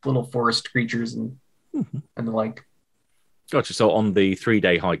forest creatures and the like. Gotcha. So on the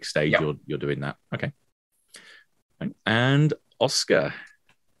 3-day hike stage, you're doing that. Okay. And Oscar.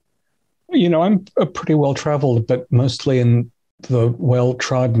 I'm pretty well traveled, but mostly in the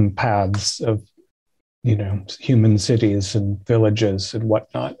well-trodden paths of human cities and villages and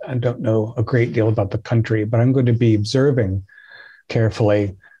whatnot. I don't know a great deal about the country, but I'm going to be observing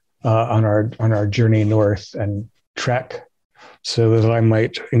carefully on our journey north and trek, so that I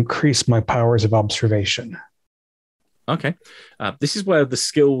might increase my powers of observation. Okay. This is where the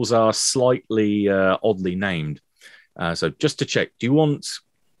skills are slightly oddly named. So just to check, do you want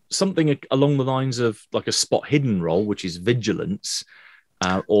something along the lines of like a spot hidden roll, which is vigilance,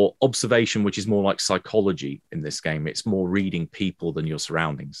 or observation, which is more like psychology in this game? It's more reading people than your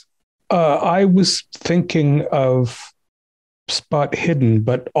surroundings. I was thinking of spot hidden,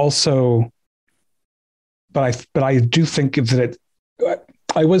 but I do think that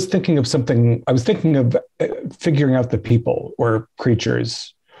I was thinking of something. I was thinking of figuring out the people or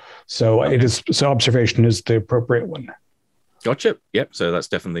creatures. So okay. So observation is the appropriate one. Gotcha. Yep. So that's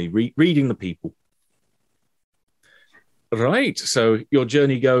definitely reading the people. Right. So your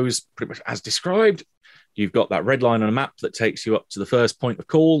journey goes pretty much as described. You've got that red line on a map that takes you up to the first point of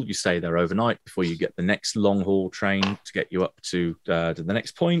call. You stay there overnight before you get the next long haul train to get you up to the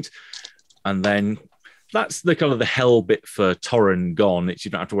next point. And then that's the kind of the hell bit for Torren gone.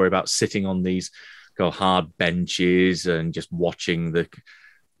 You don't have to worry about sitting on these hard benches and just watching the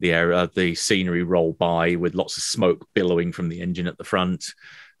scenery roll by with lots of smoke billowing from the engine at the front.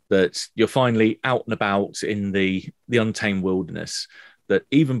 That you're finally out and about in the untamed wilderness. That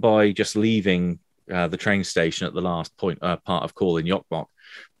even by just leaving the train station at the last part of call in Yokmok,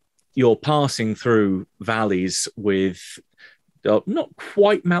 you're passing through valleys with not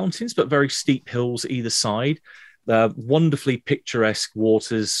quite mountains, but very steep hills either side. Wonderfully picturesque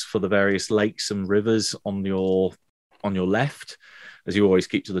waters for the various lakes and rivers on your left, as you always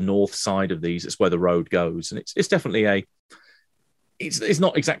keep to the north side of these. It's where the road goes, and it's definitely it's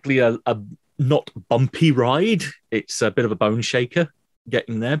not exactly a not bumpy ride. It's a bit of a bone shaker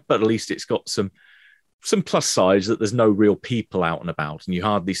getting there, but at least it's got some plus sides that there's no real people out and about, and you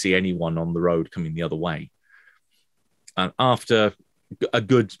hardly see anyone on the road coming the other way. And after a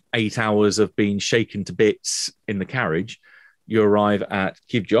good 8 hours of being shaken to bits in the carriage, you arrive at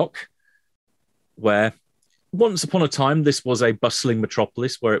Kivjok, where once upon a time this was a bustling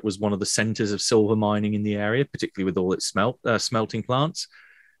metropolis where it was one of the centers of silver mining in the area, particularly with all its smelting plants.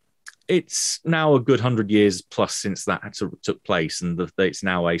 It's now a good 100 years plus since that took place, and it's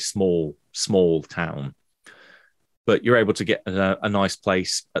now a small town. But you're able to get a nice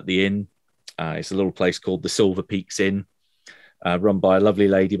place at the inn. It's a little place called the Silver Peaks Inn, run by a lovely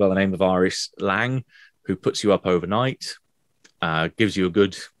lady by the name of Iris Lang, who puts you up overnight, gives you a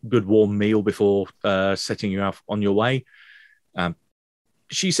good warm meal before setting you off on your way.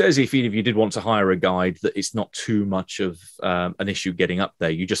 She says if you did want to hire a guide, that it's not too much of an issue getting up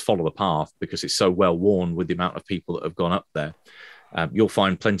there. You just follow the path because it's so well worn with the amount of people that have gone up there. You'll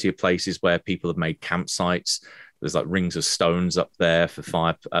find plenty of places where people have made campsites. There's like rings of stones up there for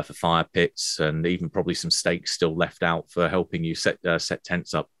fire pits, and even probably some stakes still left out for helping you set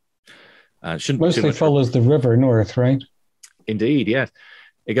tents up. Mostly follows the river north, right? Indeed, yeah.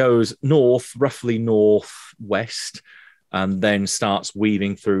 It goes north, roughly northwest, and then starts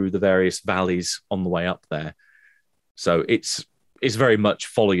weaving through the various valleys on the way up there. So it's very much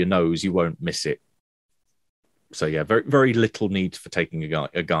follow your nose. You won't miss it. So yeah, very, very little need for taking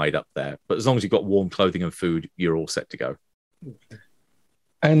a guide up there. But as long as you've got warm clothing and food, you're all set to go.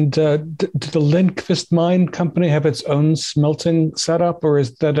 And did the Lindqvist Mine Company have its own smelting setup, or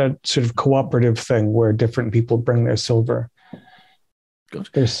is that a sort of cooperative thing where different people bring their silver? Good.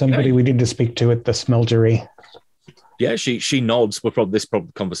 There's somebody we need to speak to at the smeltery. Yeah, she nods. This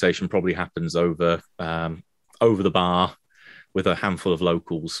conversation probably happens over the bar with a handful of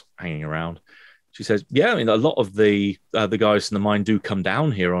locals hanging around. She says, yeah, I mean, a lot of the guys in the mine do come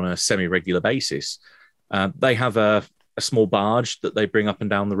down here on a semi-regular basis. They have a small barge that they bring up and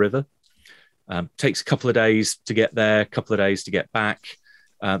down the river. Takes a couple of days to get there, a couple of days to get back.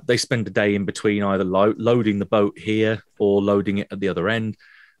 They spend a day in between either loading the boat here or loading it at the other end.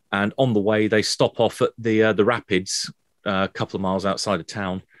 And on the way, they stop off at the rapids a couple of miles outside of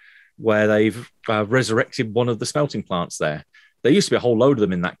town, where they've resurrected one of the smelting plants there. There used to be a whole load of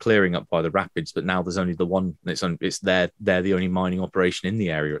them in that clearing up by the rapids, but now there's only the one. They're the only mining operation in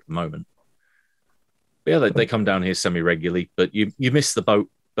the area at the moment. But yeah, they come down here semi-regularly, but you missed the boat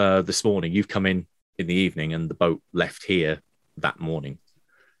this morning. You've come in the evening, and the boat left here that morning.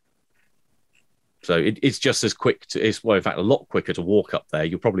 So it's just as quick in fact, a lot quicker to walk up there.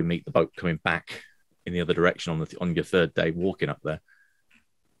 You'll probably meet the boat coming back in the other direction on your third day walking up there.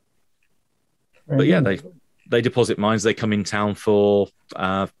 But yeah, they deposit mines. They come in town for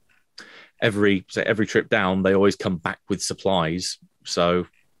every trip down. They always come back with supplies. So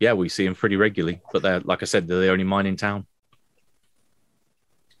yeah, we see them pretty regularly. But they're, like I said, they're the only mine in town.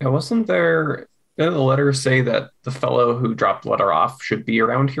 Yeah, wasn't there? Didn't the letter say that the fellow who dropped the letter off should be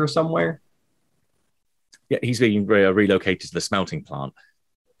around here somewhere? Yeah, he's being relocated to the smelting plant.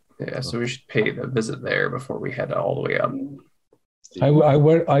 Yeah, so we should pay the visit there before we head all the way up.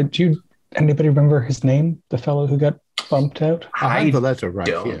 Do anybody remember his name? The fellow who got bumped out? I have the letter right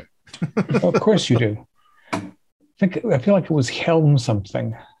here. Of course you do. I feel like it was Helm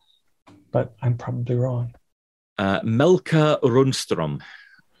something, but I'm probably wrong. Melka Rundstrom.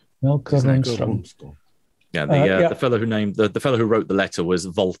 Melka Rundstrom. Yeah, the fellow who named the fellow who wrote the letter was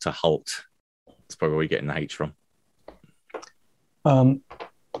Volta Halt. That's probably where you're getting the H from.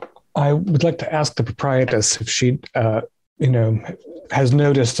 I would like to ask the proprietress if she, has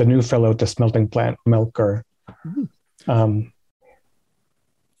noticed a new fellow at the smelting plant, Melker. Yeah,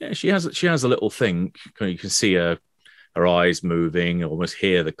 she has a little think. You can see her eyes moving, almost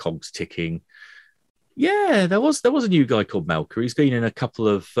hear the cogs ticking. Yeah, there was a new guy called Melker. He's been in a couple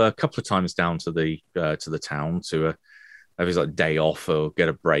of times down to the town to have his day off or get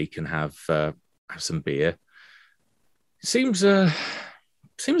a break and have some beer. Seems a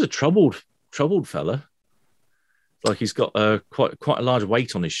troubled fella. Like he's got quite a large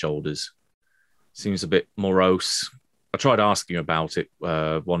weight on his shoulders. Seems a bit morose. I tried asking him about it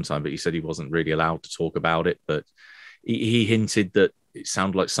one time, but he said he wasn't really allowed to talk about it. But he hinted that it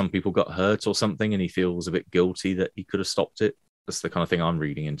sounded like some people got hurt or something, and he feels a bit guilty that he could have stopped it. That's the kind of thing I'm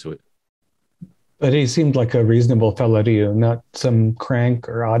reading into it. But he seemed like a reasonable fellow to you, not some crank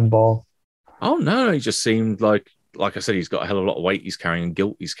or oddball. Oh, no, he just seemed like I said, he's got a hell of a lot of weight he's carrying and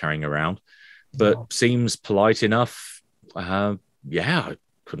guilt he's carrying around, but seems polite enough. I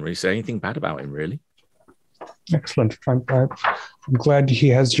couldn't really say anything bad about him, really. Excellent. I'm glad he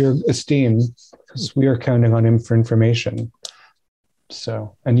has your esteem, because we are counting on him for information.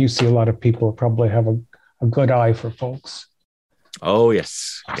 So, and you see a lot of people probably have a good eye for folks. Oh,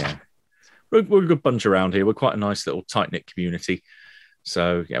 yes. Yeah. We're a good bunch around here. We're quite a nice little tight-knit community.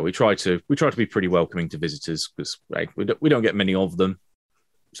 So, yeah, we try to be pretty welcoming to visitors because we don't get many of them.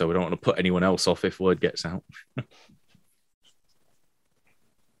 So we don't want to put anyone else off if word gets out.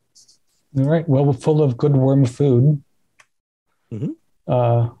 All right. Well, we're full of good warm food.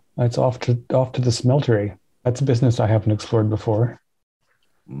 Mm-hmm. It's off to the smeltery. That's a business I haven't explored before.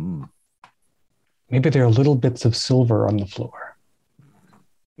 Mm. Maybe there are little bits of silver on the floor.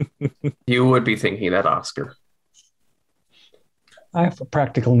 You would be thinking that, Oscar. I have a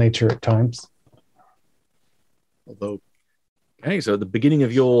practical nature at times. Okay, so at the beginning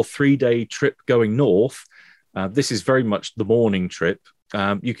of your 3-day trip going north, this is very much the morning trip.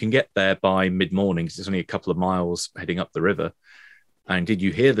 You can get there by mid-morning because it's only a couple of miles heading up the river. And did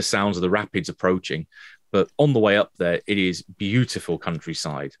you hear the sounds of the rapids approaching? But on the way up there, it is beautiful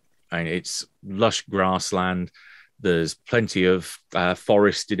countryside. And it's lush grassland. There's plenty of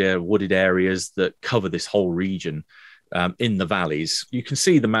forested, wooded areas that cover this whole region. In the valleys, you can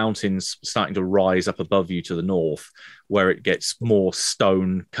see the mountains starting to rise up above you to the north, where it gets more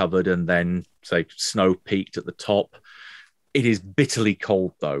stone covered and then, say, snow peaked at the top. It is bitterly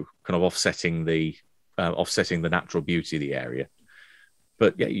cold, though, kind of offsetting the natural beauty of the area.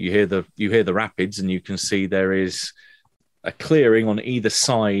 But yeah, you hear the rapids, and you can see there is a clearing on either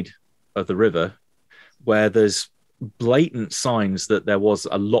side of the river where there's blatant signs that there was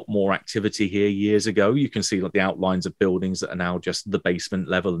a lot more activity here years ago. You can see like the outlines of buildings that are now just the basement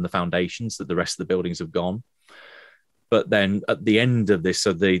level and the foundations, that the rest of the buildings have gone. But then at the end of this,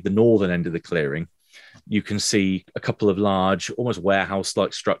 so the northern end of the clearing, you can see a couple of large, almost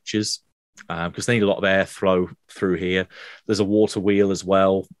warehouse-like structures because they need a lot of airflow through here. There's a water wheel as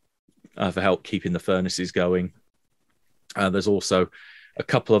well for help keeping the furnaces going. There's also a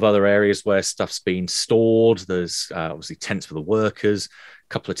couple of other areas where stuff's been stored. There's obviously tents for the workers,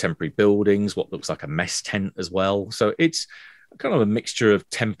 a couple of temporary buildings, what looks like a mess tent as well. So it's kind of a mixture of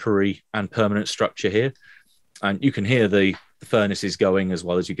temporary and permanent structure here. And you can hear the furnaces going as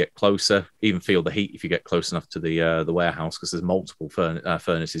well as you get closer, even feel the heat if you get close enough to the warehouse because there's multiple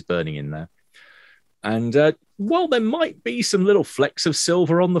furnaces burning in there. And while there might be some little flecks of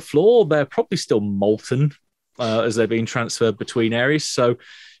silver on the floor, they're probably still molten as they're being transferred between areas. So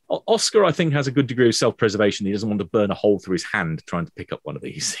Oscar, I think, has a good degree of self-preservation. He doesn't want to burn a hole through his hand trying to pick up one of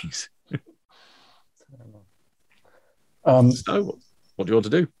these things. So what do you want to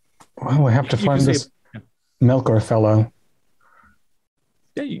do? Well, we have to find this Melkor fellow.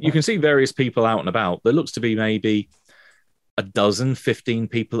 Yeah, you can see various people out and about. There looks to be maybe 12, 15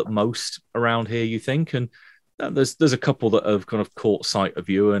 people at most around here, you think. And there's a couple that have kind of caught sight of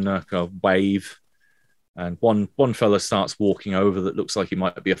you and kind of wave. And one fella starts walking over that looks like he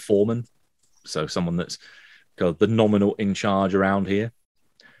might be a foreman, so someone that's got the nominal in charge around here.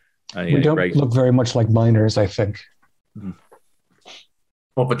 We don't look very much like miners, I think. Mm-hmm.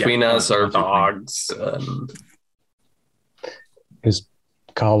 Well, between us, our dogs, his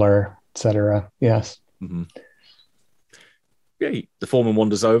collar, etc. Yes. Mm-hmm. Yeah, the foreman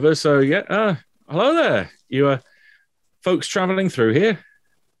wanders over. So yeah, hello there. You folks traveling through here?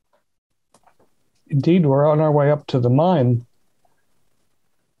 Indeed, we're on our way up to the mine.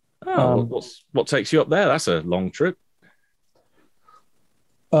 Oh, what takes you up there? That's a long trip.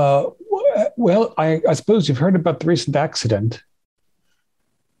 Well, I suppose you've heard about the recent accident.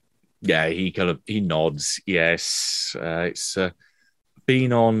 Yeah, he nods. Yes, it's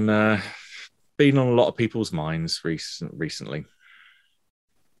been on a lot of people's minds recently.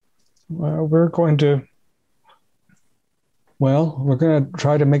 Well, we're going to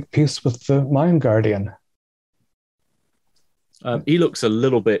try to make peace with the Mine Guardian. He looks a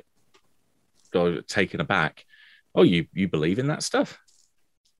little bit taken aback. Oh, you believe in that stuff?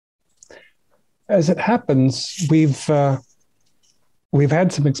 As it happens, we've had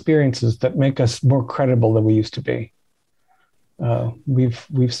some experiences that make us more credible than we used to be.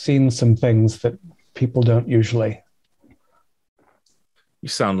 We've seen some things that people don't usually. You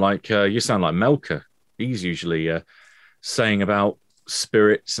sound like Melker. He's usually saying about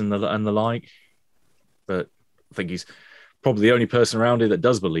spirits and the like, but I think he's probably the only person around here that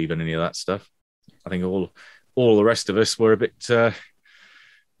does believe in any of that stuff. I think all the rest of us were a bit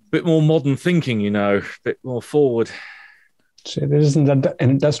more modern thinking, a bit more forward. See, it isn't an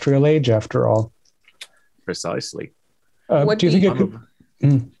industrial age after all. Precisely. What do you think?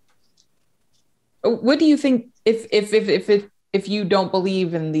 What do you think if you don't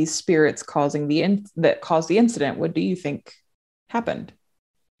believe in these spirits causing that caused the incident? What do you think happened?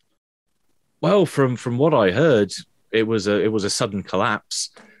 Well, from what I heard, it was a sudden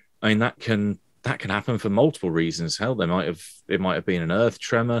collapse. I mean, that can happen for multiple reasons. Hell, it might have been an earth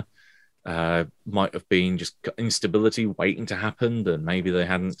tremor, might have been just instability waiting to happen, and maybe they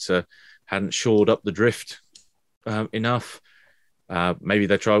hadn't shored up the drift enough. Maybe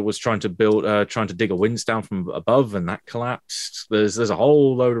they was trying to dig a winds down from above, and that collapsed. There's a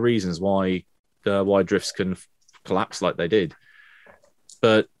whole load of reasons why drifts can collapse like they did,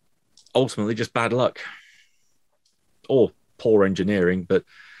 but ultimately just bad luck or poor engineering. But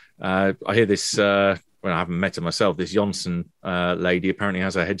I hear this. Well, I haven't met her myself. This Johnson lady apparently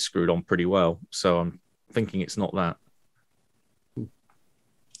has her head screwed on pretty well, so I'm thinking it's not that.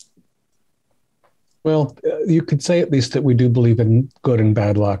 Well, you could say at least that we do believe in good and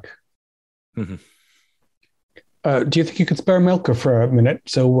bad luck. Mm-hmm. Do you think you could spare Melker for a minute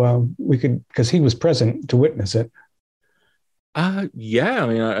so we could, because he was present to witness it? Yeah, I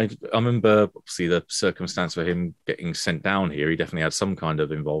mean, I remember obviously the circumstance for him getting sent down here. He definitely had some kind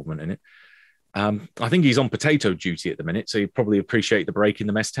of involvement in it. I think he's on potato duty at the minute, so he'd probably appreciate the break in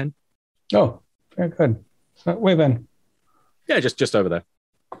the mess tent. Oh, very good. Where then? Yeah, just over there.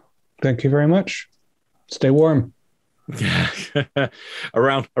 Thank you very much. Stay warm. Yeah,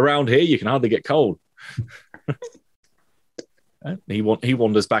 around here you can hardly get cold. He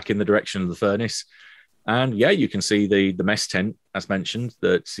wanders back in the direction of the furnace, and yeah, you can see the mess tent as mentioned.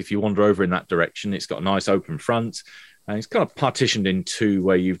 That if you wander over in that direction, it's got a nice open front. And it's kind of partitioned in two,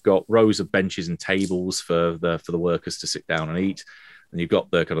 where you've got rows of benches and tables for the workers to sit down and eat, and you've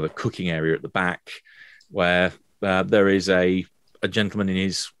got the kind of the cooking area at the back, where there is a gentleman in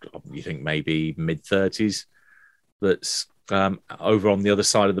his, you think maybe mid-30s, that's over on the other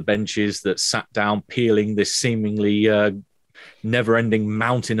side of the benches, that sat down peeling this seemingly never-ending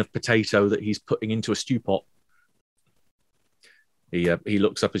mountain of potato that he's putting into a stew pot. He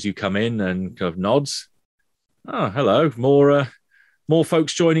looks up as you come in and kind of nods. Oh, hello. More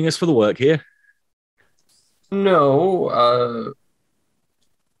folks joining us for the work here. No,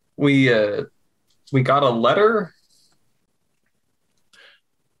 we got a letter.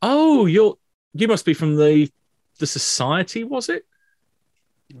 Oh, you must be from the society, was it?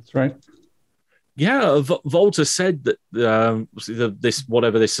 That's right. Yeah, Volta said that this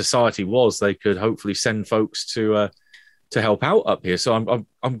whatever this society was, they could hopefully send folks to help out up here. So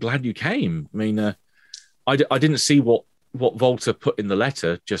I'm glad you came. I mean, I didn't see what Volta put in the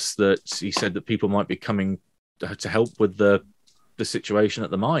letter, just that he said that people might be coming to help with the situation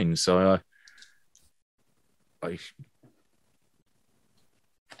at the mine. So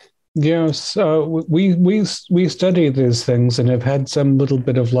Yes, we study these things and have had some little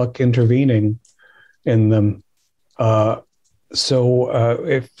bit of luck intervening in them. So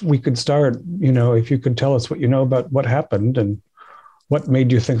if we could start, if you could tell us what you know about what happened, and what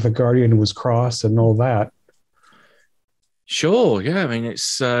made you think the Guardian was cross and all that? Sure, yeah. I mean,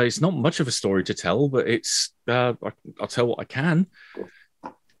 it's not much of a story to tell, but I'll tell what I can.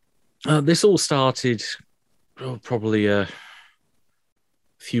 This all started probably a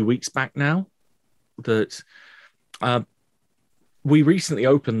few weeks back now. That we recently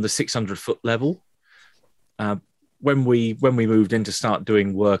opened the 600-foot level. When we moved in to start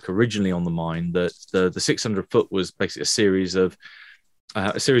doing work originally on the mine, the 600-foot was basically a series of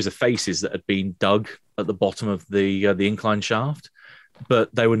faces that had been dug at the bottom of the incline shaft,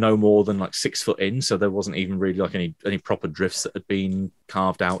 but they were no more than like 6 foot in, so there wasn't even really like any proper drifts that had been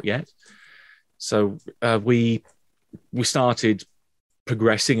carved out yet. So we started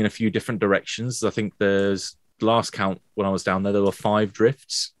progressing in a few different directions. I think there's last count when I was down there were 5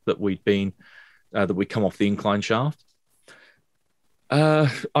 drifts that we'd come off the incline shaft.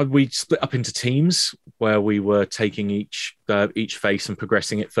 We split up into teams where we were taking each face and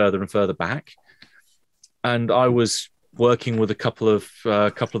progressing it further and further back. And I was working with a couple of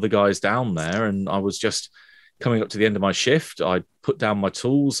the guys down there, and I was just coming up to the end of my shift. I put down my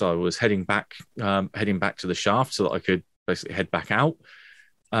tools. I was heading back to the shaft so that I could basically head back out.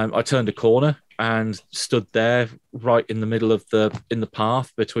 I turned a corner and stood there right in the middle of the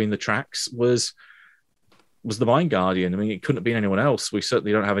path between the tracks was the Mine Guardian. I mean, it couldn't have been anyone else. We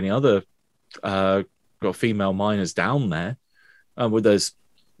certainly don't have any other female miners down there.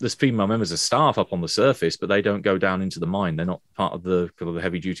 There's female members of staff up on the surface, but they don't go down into the mine. They're not part of the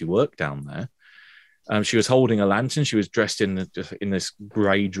heavy duty work down there. She was holding a lantern. She was dressed in this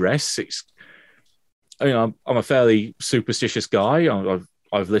grey dress. I'm a fairly superstitious guy.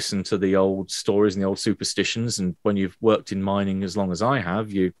 I've listened to the old stories and the old superstitions, and when you've worked in mining as long as I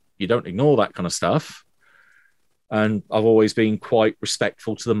have, you don't ignore that kind of stuff. And I've always been quite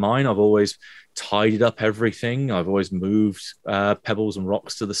respectful to the mine. I've always tidied up everything. I've always moved pebbles and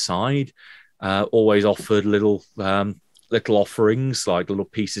rocks to the side. Always offered little offerings, like little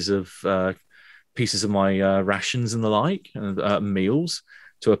pieces of my rations and the like, and meals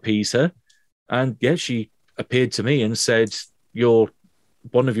to appease her. And yeah, she appeared to me and said,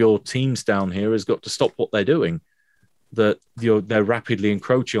 one of your teams down here has got to stop what they're doing. That they're rapidly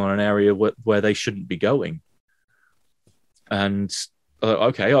encroaching on an area where they shouldn't be going. And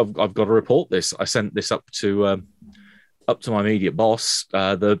okay, I've got to report this. I sent this up to my immediate boss,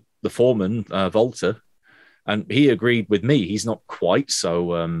 the foreman, Volta, and he agreed with me. He's not quite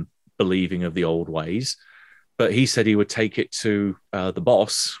so believing of the old ways, but he said he would take it to the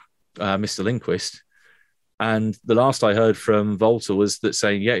boss, Mr. Lindquist. And the last I heard from Volta was that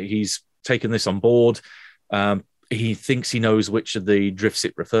saying, yeah, he's taken this on board. He thinks he knows which of the drifts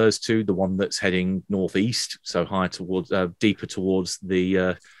it refers to, the one that's heading northeast, so higher towards, deeper towards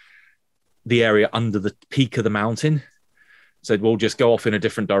the area under the peak of the mountain. Said we'll just go off in a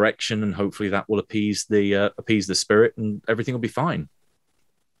different direction, and hopefully that will appease the spirit, and everything will be fine.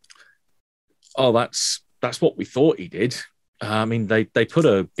 Oh, that's what we thought he did. I mean, they put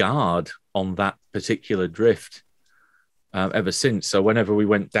a guard on that particular drift ever since. So whenever we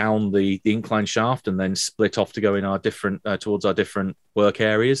went down the incline shaft and then split off to go in our different towards our different work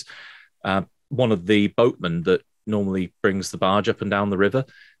areas, one of the boatmen that normally brings the barge up and down the river,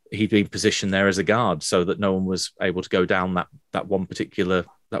 he'd been positioned there as a guard so that no one was able to go down that one particular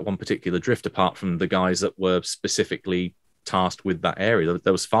drift, apart from the guys that were specifically tasked with that area.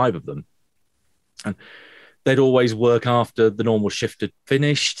 There was 5 of them, and they'd always work after the normal shift had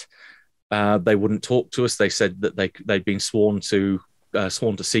finished. They wouldn't talk to us. They said that they'd been sworn to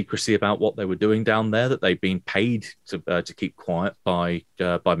secrecy about what they were doing down there, that they'd been paid to keep quiet by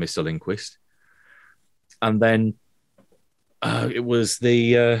Mr. Lindquist. And then it was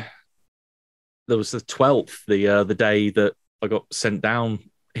the 12th, the day that I got sent down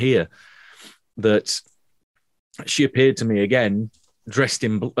here, that she appeared to me again, dressed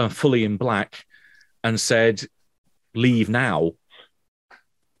in fully in black, and said, "Leave now."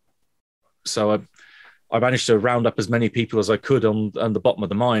 So I managed to round up as many people as I could on the bottom of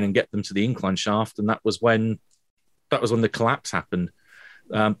the mine and get them to the incline shaft, and that was when the collapse happened.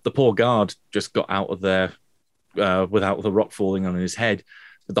 The poor guard just got out of there without the rock falling on his head,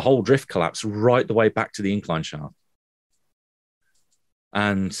 but the whole drift collapsed right the way back to the incline shaft.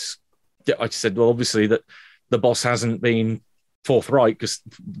 And I said, well, obviously that the boss hasn't been forthright, because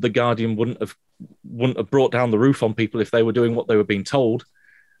the Guardian wouldn't have brought down the roof on people if they were doing what they were being told,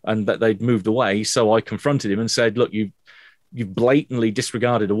 and that they'd moved away. So I confronted him and said, look, you've blatantly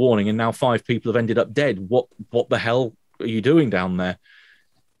disregarded a warning, and now 5 people have ended up dead. What the hell are you doing down there?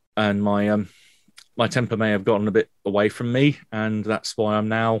 And my temper may have gotten a bit away from me, and that's why I'm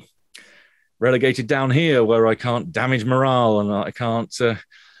now relegated down here where I can't damage morale and I can't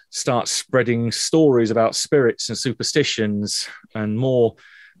start spreading stories about spirits and superstitions and more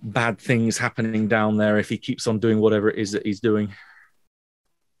bad things happening down there if he keeps on doing whatever it is that he's doing.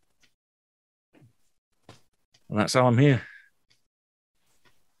 And that's how I'm here.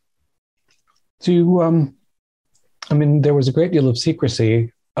 Do you, I mean, there was a great deal of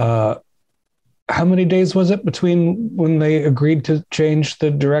secrecy. How many days was it between when they agreed to change the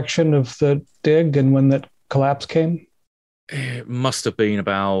direction of the dig and when that collapse came? It must have been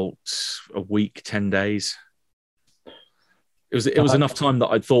about a week, 10 days. It was enough time that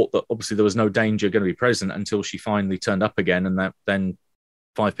I'd thought that obviously there was no danger going to be present until she finally turned up again, and then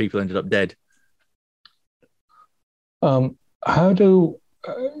 5 people ended up dead.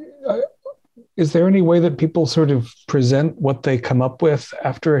 Is there any way that people sort of present what they come up with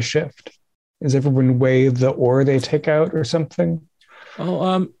after a shift? Is everyone weigh the ore they take out or something?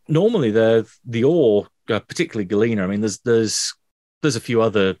 Oh, normally the ore, particularly galena. I mean, there's a few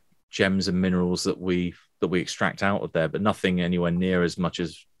other gems and minerals that we extract out of there, but nothing anywhere near as much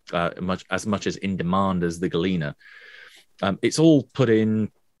as in demand as the galena. It's all put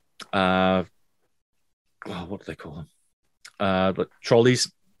in. What do they call them?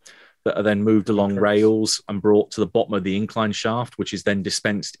 Trolleys that are then moved along rails and brought to the bottom of the incline shaft, which is then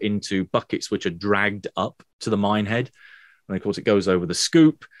dispensed into buckets, which are dragged up to the mine head. And of course, it goes over the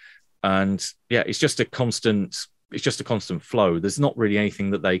scoop. And yeah, it's just a constant flow. There's not really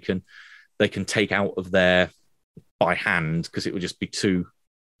anything that they can take out of there by hand because it would just be too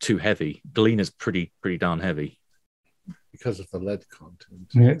heavy. Galena's pretty darn heavy. Because of the lead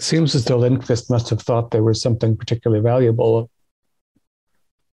content. I mean, it seems as though Lindqvist must have thought there was something particularly valuable.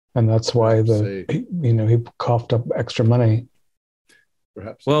 And that's why he coughed up extra money.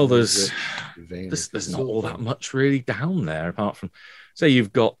 Perhaps. Well, there's not all that much really down there apart from, say,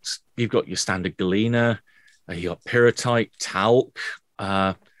 you've got your standard galena, you got pyrrhotite, talc,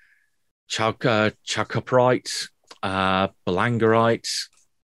 chalcopyrite, belangerite.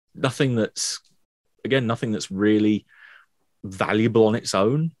 Nothing that's really valuable on its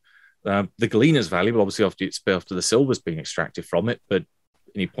own. The galena's valuable, obviously, after the silver's being extracted from it, but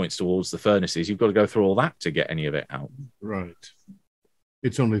and he points towards the furnaces. You've got to go through all that to get any of it out. Right.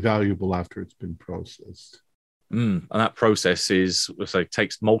 It's only valuable after it's been processed. And that process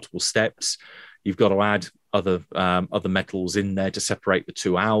takes multiple steps. You've got to add other metals in there to separate the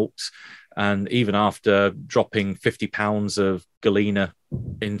two out. And even after dropping 50 pounds of galena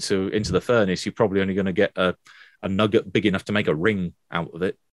into the furnace, you're probably only going to get a nugget big enough to make a ring out of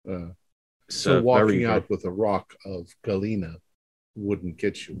it. So walking out with a rock of galena wouldn't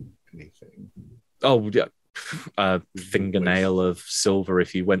get you anything. Oh yeah, a fingernail of silver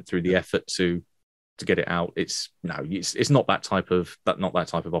if you went through the effort to get it out. It's not that type of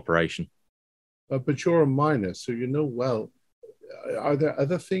operation. But you're a miner, so you know well. Are there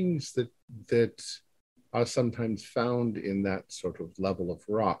other things that are sometimes found in that sort of level of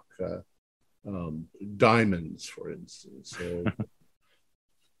rock? Diamonds, for instance.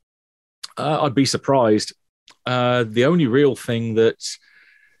 I'd be surprised. The only real thing that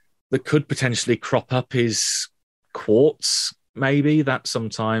could potentially crop up is quartz, maybe that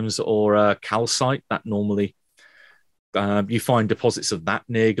sometimes, or calcite. That normally you find deposits of that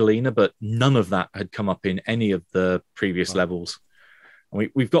near galena, but none of that had come up in any of the previous levels. And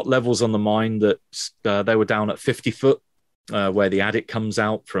we've got levels on the mine that they were down at 50 foot, where the adit comes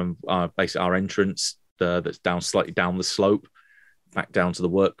out from basically our entrance. That's down slightly down the slope, back down to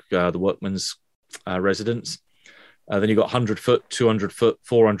the workman's residence. Then you've got 100 foot, 200 foot,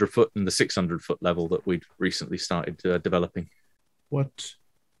 400 foot, and the 600 foot level that we'd recently started developing. What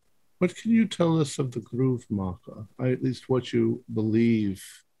can you tell us of the groove marker? At least what you believe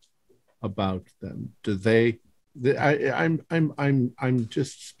about them? Do they? I'm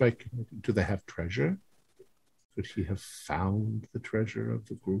just speculating. Do they have treasure? Could he have found the treasure of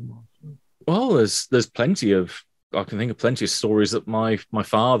the groove marker? Well, there's plenty of. I can think of plenty of stories that my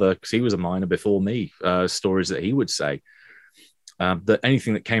father, because he was a miner before me, stories that he would say that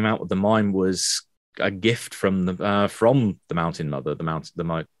anything that came out of the mine was a gift from the Mountain Mother,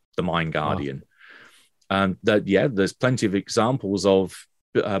 the Mine Guardian. And there's plenty of examples of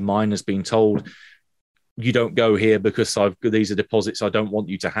miners being told, "You don't go here because these are deposits I don't want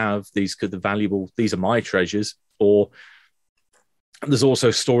you to have. These are my treasures." Or there's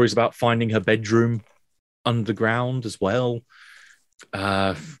also stories about finding her bedroom underground as well.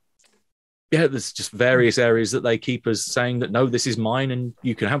 There's just various areas that they keep as saying that no, this is mine and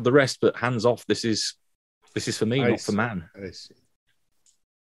you can have the rest, but hands off. This is for me, not for man. I see.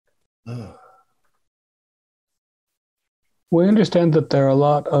 We understand that there are a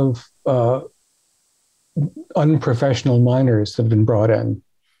lot of unprofessional miners that have been brought in.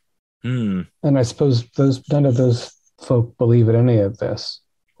 And I suppose none of those folk believe in any of this,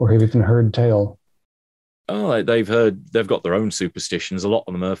 or have even heard tale. Oh, they've got their own superstitions. A lot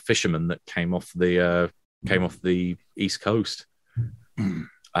of them are fishermen that came off the East Coast.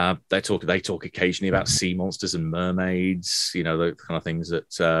 They talk occasionally about sea monsters and mermaids, the kind of things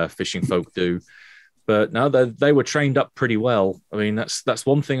that fishing folk do. But no, they were trained up pretty well. I mean, that's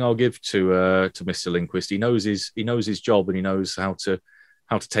one thing I'll give to Mr. Lindquist. He knows his job, and he knows how to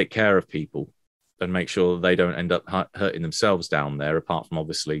take care of people and make sure they don't end up hurting themselves down there. Apart from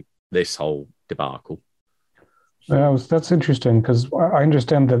obviously this whole debacle. That's interesting, because I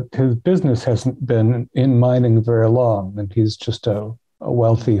understand that his business hasn't been in mining very long, and he's just a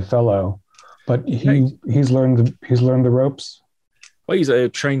wealthy fellow. But he's learned the ropes. Well, he's a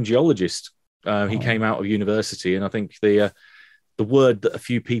trained geologist. He came out of university, and I think the word that a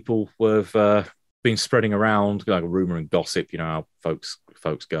few people have been spreading around, like a rumor and gossip, how folks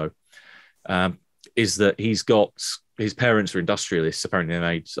go, is that his parents are industrialists. Apparently, they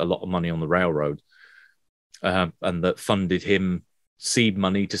made a lot of money on the railroad, and that funded him seed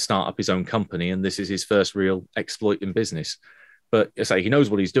money to start up his own company. And this is his first real exploit in business. But I say he knows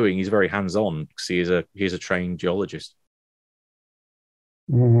what he's doing. He's very hands-on because he is a trained geologist.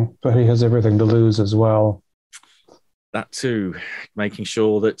 But he has everything to lose as well. That too, making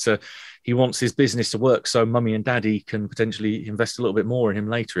sure that he wants his business to work so Mummy and Daddy can potentially invest a little bit more in him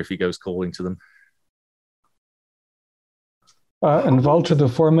later if he goes calling to them. And Walter, the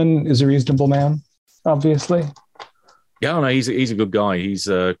foreman, is a reasonable man, obviously. Yeah, no, he's a good guy. He's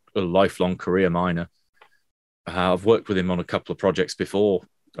a lifelong career miner. I've worked with him on a couple of projects before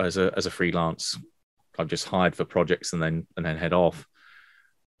as a freelance. I've just hired for projects and then head off.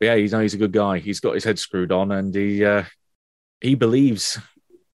 But yeah, he's a good guy. He's got his head screwed on, and he believes.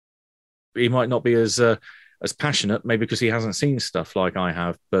 He might not be as passionate, maybe because he hasn't seen stuff like I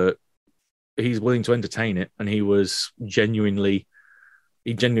have, but he's willing to entertain it. And he genuinely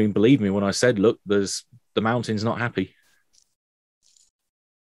believed me when I said, "Look, the mountain's not happy."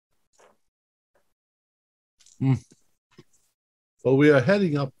 Well, we are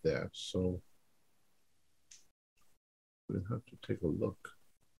heading up there, so we'll have to take a look.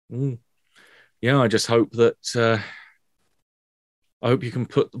 Yeah, I just hope that I hope you can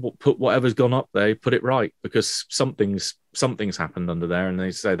put whatever's gone up there, put it right, because something's happened under there, and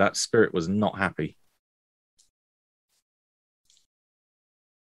they say that spirit was not happy.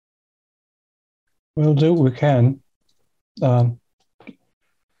 We'll do what we can.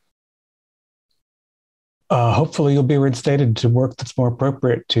 Hopefully you'll be reinstated to work that's more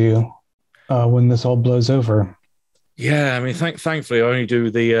appropriate to you when this all blows over. Yeah, I mean, thankfully, I only do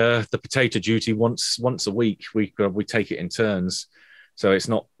the potato duty once a week. We take it in turns, so it's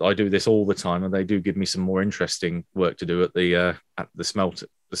not I do this all the time, and they do give me some more interesting work to do at the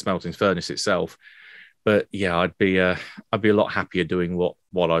smelting furnace itself. But yeah, I'd be a lot happier doing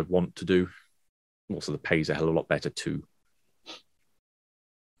what I want to do. Also, the pay's a hell of a lot better too.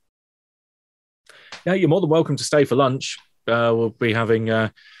 Yeah, you're more than welcome to stay for lunch. We'll be having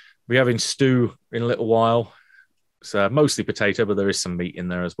stew in a little while. It's mostly potato, but there is some meat in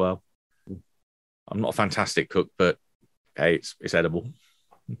there as well. I'm not a fantastic cook, but hey, it's edible.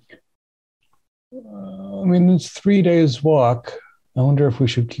 I mean, it's 3 days walk. I wonder if we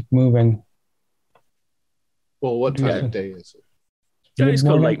should keep moving. Well, what time of day is it? Yeah, it's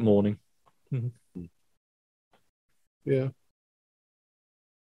got late morning. Mm-hmm. Yeah.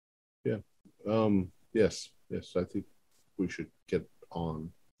 Yes. I think we should get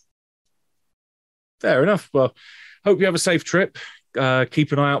on. Fair enough. Well, hope you have a safe trip.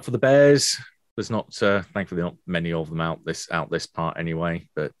 Keep an eye out for the bears. There's not, thankfully, not many of them out this part anyway.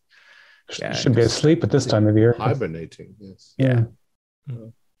 But yeah, should be asleep at this time of year. Hibernating. Yes. Yeah.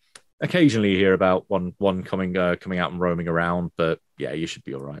 Occasionally you hear about one coming out and roaming around, but yeah, you should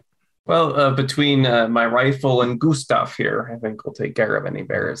be all right. Well, between my rifle and Gustav here, I think we'll take care of any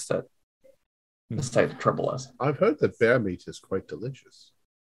bears that decide to trouble us. I've heard that bear meat is quite delicious.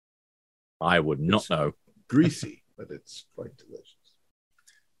 I would not know. Greasy, but it's quite delicious.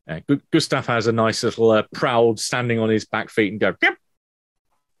 Gustav has a nice little proud standing on his back feet and go, yep.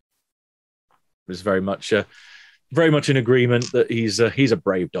 It's very much in agreement that he's a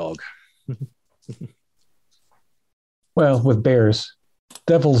brave dog. Well, with bears,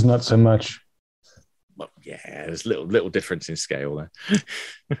 devils not so much. Well, yeah, there's little difference in scale there.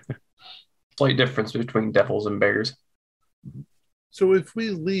 Slight difference between devils and bears. So if we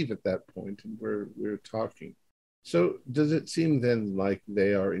leave at that point and we're talking, so does it seem then like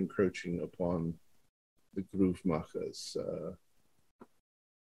they are encroaching upon the Groovemacher's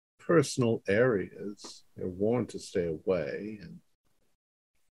personal areas. They're warned to stay away. And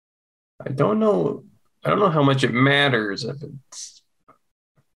I don't know how much it matters if it's.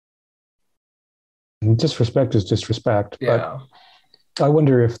 Disrespect is disrespect. Yeah. But I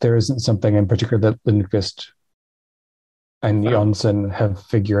wonder if there isn't something in particular that Lindqvist and Janssen have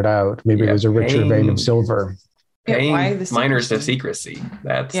figured out. Maybe there's a richer vein of silver. Paying why the minors to secrecy? secrecy.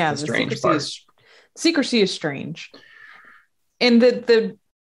 That's the strange part. Secrecy is strange. And the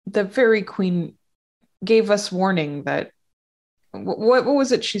Fairy Queen gave us warning that what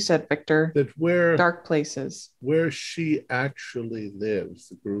was it she said, Victor? that where Dark places. where she actually lives,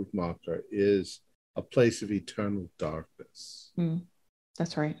 the Groovemacher, is a place of eternal darkness.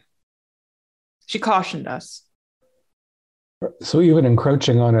 That's right. She cautioned us. So even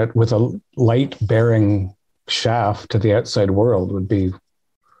encroaching on it with a light-bearing shaft to the outside world would be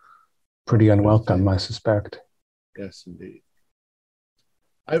pretty unwelcome, I suspect. Yes, indeed.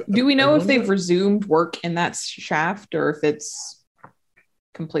 Do we know if they've resumed work in that shaft or if it's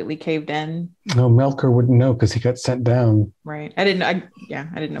completely caved in? No, Melker wouldn't know because he got sent down. Right. I didn't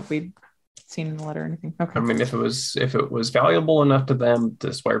know if we'd seen in the letter or anything. Okay. I mean, if it was valuable enough to them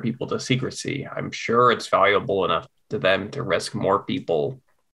to swear people to secrecy, I'm sure it's valuable enough to them to risk more people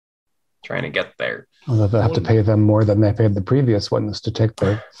trying to get there. Although they have to pay them more than they paid the previous ones to take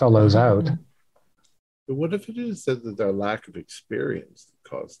the fellows out. But what if it is that their lack of experience that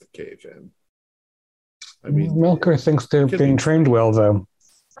caused the cave in? I mean, Melker thinks they're being trained well, though.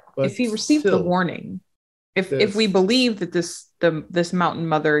 If he received the warning, if we believe that this mountain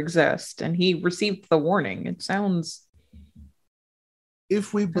mother exists and he received the warning, it sounds.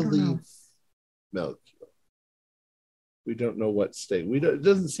 If we believe Melchior, we don't know what stake. It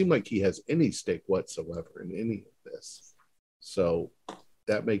doesn't seem like he has any stake whatsoever in any of this. So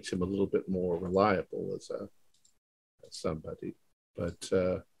that makes him a little bit more reliable as somebody.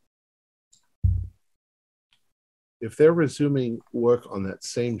 But if they're resuming work on that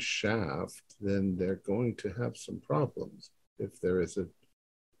same shaft, then they're going to have some problems if there is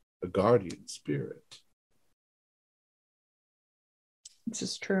a guardian spirit. This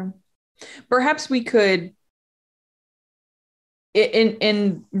is true. Perhaps we could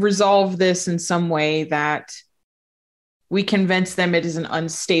in resolve this in some way that we convince them it is an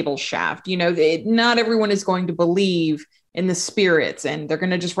unstable shaft. Not everyone is going to believe in the spirits and they're going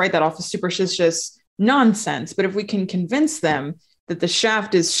to just write that off as superstitious nonsense. But if we can convince them that the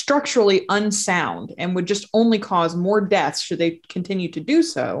shaft is structurally unsound and would just only cause more deaths should they continue to do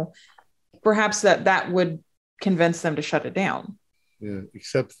so, perhaps that would convince them to shut it down. Yeah,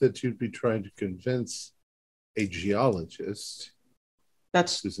 except that you'd be trying to convince a geologist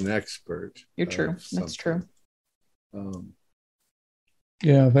who's an expert. You're true. That's true.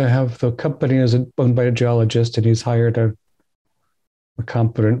 Yeah, they have the company is owned by a geologist and he's hired a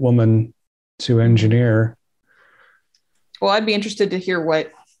competent woman to engineer. Well, I'd be interested to hear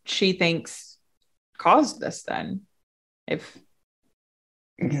what she thinks caused this then.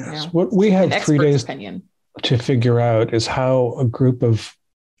 What we have 3 days to figure out is how a group of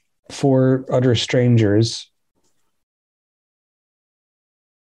 4 utter strangers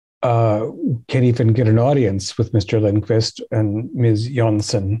can even get an audience with Mr. Lindqvist and Ms.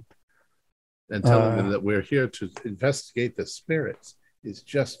 Janssen. And tell them that we're here to investigate the spirits is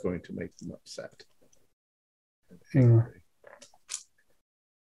just going to make them upset.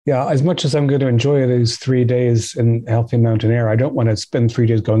 Yeah, as much as I'm going to enjoy these 3 days in healthy mountain air, I don't want to spend 3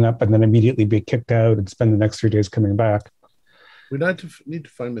 days going up and then immediately be kicked out and spend the next 3 days coming back. We need to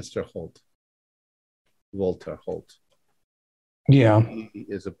find Mr. Walter Holt. Yeah. He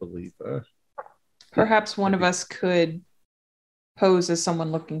is a believer. Perhaps one of us could pose as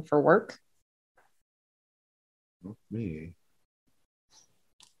someone looking for work. Not me.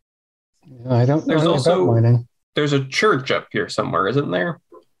 I don't know about mining. There's a church up here somewhere, isn't there?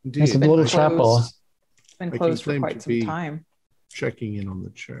 Indeed. There's a little chapel. It's been closed for quite some time. Checking in on the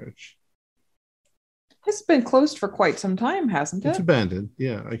church. It's been closed for quite some time, hasn't it? It's abandoned.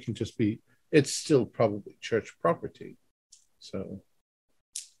 Yeah, I can just be. It's still probably church property. So,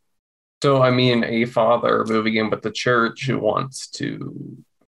 I mean, a father moving in with the church who wants to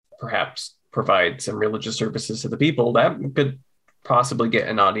perhaps provide some religious services to the people, that could possibly get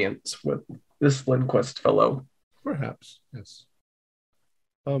an audience with this Lindqvist fellow. Perhaps, yes.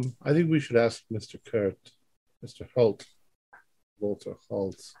 I think we should ask Mr. Holt, Walter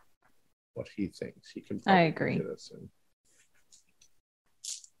Holt, what he thinks. He can probably I agree. get us in.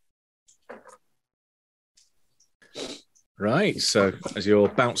 Right. So as you're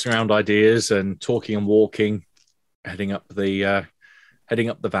bouncing around ideas and talking and walking, heading up the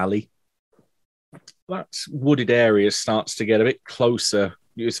valley, that wooded area starts to get a bit closer.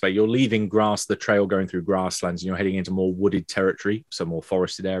 You're leaving the trail going through grasslands, and you're heading into more wooded territory, so more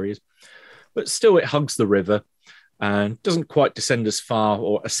forested areas. But still, it hugs the river and doesn't quite descend as far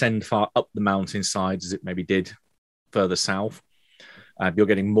or ascend far up the mountainside as it maybe did further south. You're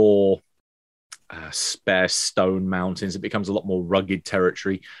getting more spare stone mountains. It becomes a lot more rugged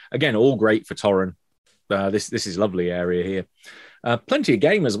territory. Again, all great for Torren. This is lovely area here. Plenty of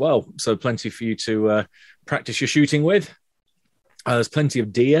game as well, so plenty for you to practice your shooting with. There's plenty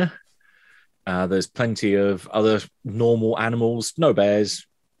of deer. There's plenty of other normal animals. No bears,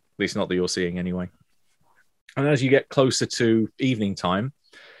 at least not that you're seeing anyway. And as you get closer to evening time,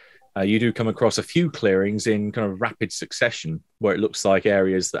 you do come across a few clearings in kind of rapid succession where it looks like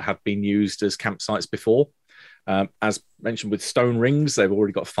areas that have been used as campsites before. As mentioned with stone rings, they've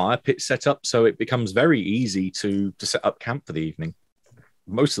already got fire pits set up, so it becomes very easy to set up camp for the evening.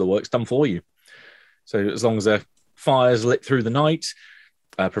 Most of the work's done for you. So as long as a fire's lit through the night,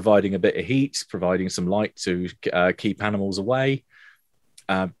 providing a bit of heat, providing some light to keep animals away,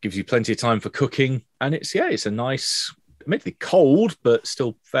 gives you plenty of time for cooking, and it's a nice, admittedly cold, but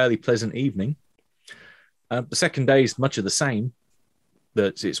still fairly pleasant evening. The second day is much of the same,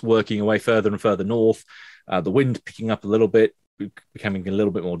 that it's working away further and further north, the wind picking up a little bit, becoming a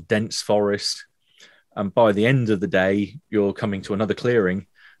little bit more dense forest. And by the end of the day, you're coming to another clearing.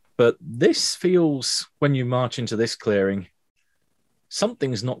 But this feels, when you march into this clearing,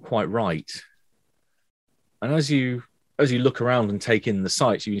 something's not quite right. And as you look around and take in the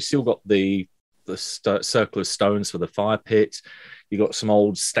sights, you've still got the circle of stones for the fire pit. You've got some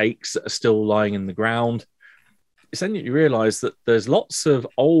old stakes that are still lying in the ground. It's then you realise that there's lots of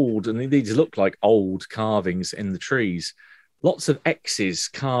old, and these look like old carvings in the trees, lots of X's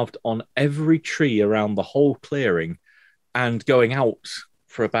carved on every tree around the whole clearing and going out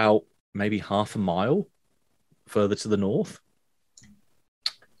for about maybe half a mile further to the north.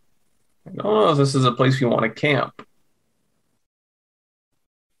 I don't know if this is a place we want to camp.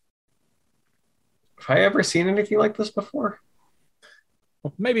 Have I ever seen anything like this before?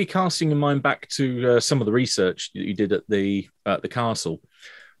 Well, maybe casting your mind back to some of the research that you did at the castle.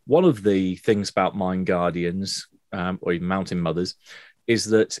 One of the things about mine guardians, or even mountain mothers, is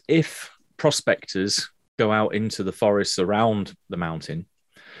that if prospectors go out into the forests around the mountain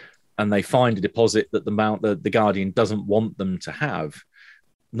and they find a deposit that the guardian doesn't want them to have,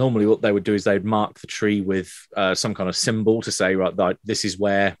 normally what they would do is they'd mark the tree with some kind of symbol to say, right, this is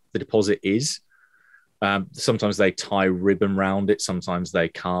where the deposit is. Sometimes they tie ribbon around it, sometimes they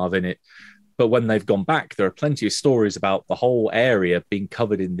carve in it. But when they've gone back, there are plenty of stories about the whole area being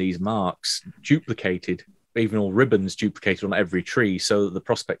covered in these marks, duplicated, even all ribbons duplicated on every tree, so that the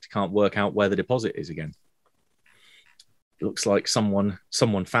prospector can't work out where the deposit is again. It looks like someone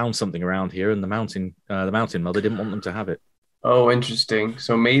found something around here, and the mountain mother didn't want them to have it. Oh, interesting.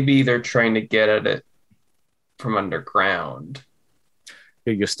 So maybe they're trying to get at it from underground.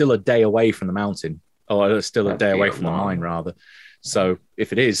 You're still a day away from the mountain. Or still a day away from the mine, rather. So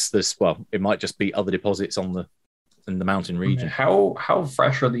if it is this, it might just be other deposits in the mountain region. How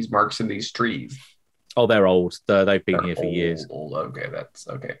fresh are these marks in these trees? Oh, they're old. They've been here for years. Okay, that's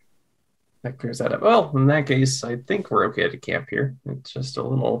okay. That clears that up. Well, in that case, I think we're okay to camp here. It's just a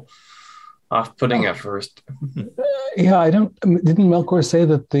little off-putting at first. Yeah, didn't Melkor say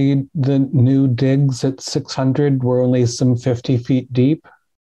that the new digs at 600 were only some 50 feet deep?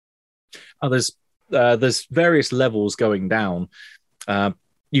 Oh, there's various levels going down.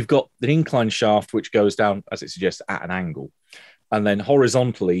 You've got the incline shaft, which goes down, as it suggests, at an angle. And then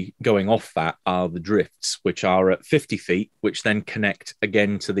horizontally going off that are the drifts, which are at 50 feet, which then connect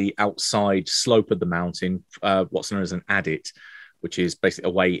again to the outside slope of the mountain, what's known as an adit, which is basically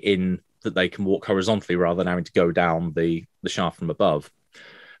a way in that they can walk horizontally rather than having to go down the shaft from above.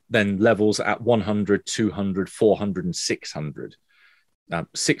 Then levels at 100, 200, 400, and 600.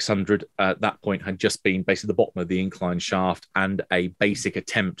 600 at that point had just been basically the bottom of the incline shaft and a basic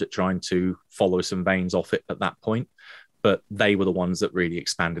attempt at trying to follow some veins off it at that point. But they were the ones that really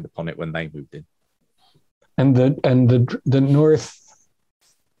expanded upon it when they moved in. And the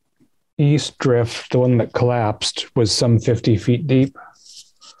northeast drift, the one that collapsed, was some 50 feet deep.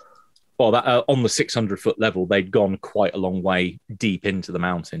 Well, on the 600-foot level, they'd gone quite a long way deep into the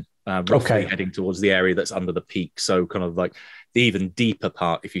mountain, roughly heading towards the area that's under the peak. So kind of like the even deeper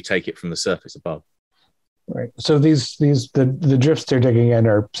part if you take it from the surface above. Right. So the drifts they're digging in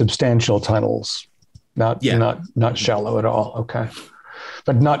are substantial tunnels, not shallow at all. Okay.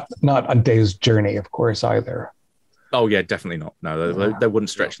 But not a day's journey, of course, either. Oh yeah, definitely not. No, they wouldn't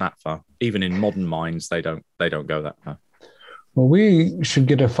stretch that far. Even in modern mines, they don't go that far. Well, we should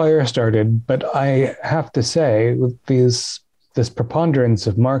get a fire started, but I have to say, with this preponderance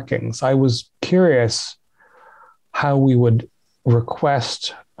of markings, I was curious how we would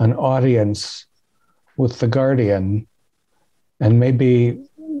request an audience with the Guardian, and maybe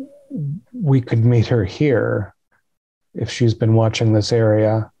we could meet her here if she's been watching this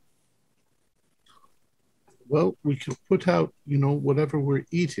area. Well, we could put out, whatever we're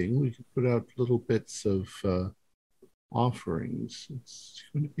eating, we could put out little bits of offerings. It's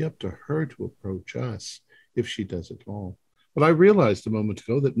going to be up to her to approach us if she does at all. But I realized a moment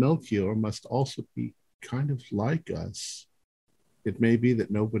ago that Melchior must also be kind of like us. It may be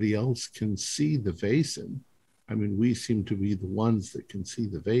that nobody else can see the Vaesen. I mean, we seem to be the ones that can see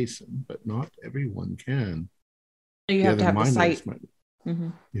the Vaesen, but not everyone can. You have to have the sight.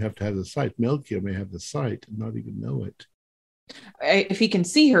 You have to have the sight. Melchior may have the sight and not even know it. If he can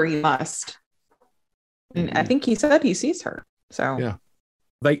see her, he must. And I think he said he sees her. So yeah,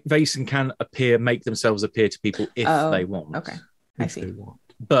 Vaesen can make themselves appear to people if they want. Okay, I see. They want.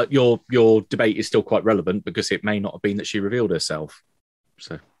 But your debate is still quite relevant because it may not have been that she revealed herself.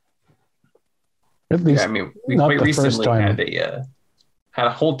 So, at least, I mean, we quite recently had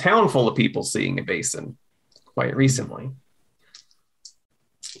a whole town full of people seeing a Vaesen. Quite recently.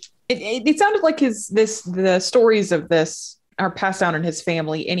 It sounded like the stories of this are passed down in his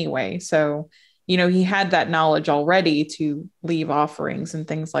family anyway. So, he had that knowledge already to leave offerings and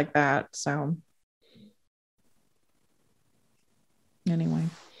things like that. So anyway.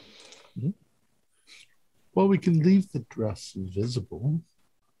 Well, we can leave the dress invisible.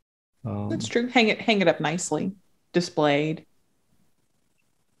 That's true. Hang it up nicely, displayed.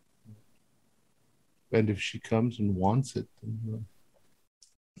 And if she comes and wants it, then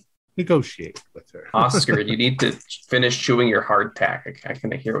negotiate with her. Oscar, you need to finish chewing your hardtack. I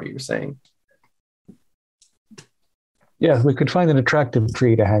can hear what you're saying. Yeah, we could find an attractive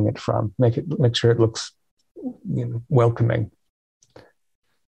tree to hang it from. Make sure it looks, welcoming.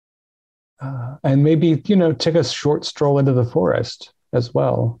 And maybe, take a short stroll into the forest as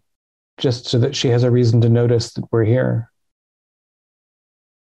well, just so that she has a reason to notice that we're here.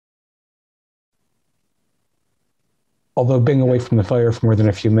 Although being away from the fire for more than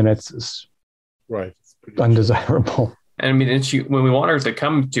a few minutes is right, undesirable. And I mean, when we want her to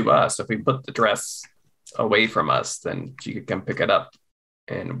come to us, if we put the dress away from us, then she could come pick it up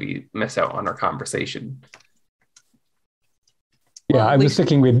and we miss out on our conversation. Yeah, I was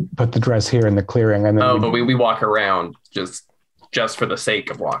thinking we'd put the dress here in the clearing. And then but we walk around just for the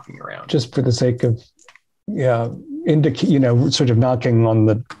sake of walking around. Just for the sake of, sort of knocking on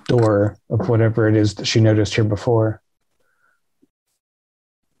the door of whatever it is that she noticed here before.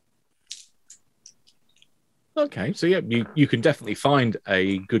 Okay, so yeah, you can definitely find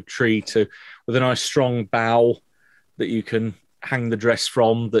a good tree with a nice strong bough that you can hang the dress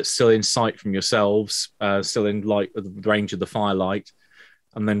from, that's still in sight from yourselves, still in light of the range of the firelight,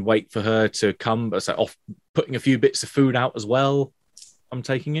 and then wait for her to come. So off putting a few bits of food out as well. I'm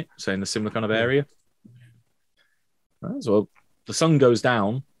taking it, so in a similar kind of area. So the sun goes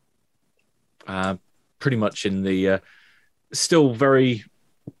down, pretty much in the still very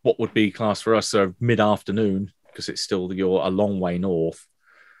what would be classed for us mid-afternoon, because it's still you're a long way north.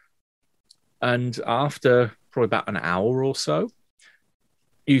 And after probably about an hour or so,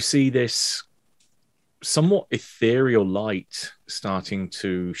 you see this somewhat ethereal light starting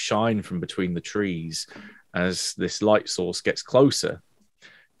to shine from between the trees. As this light source gets closer,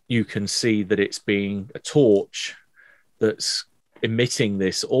 you can see that it's being a torch that's emitting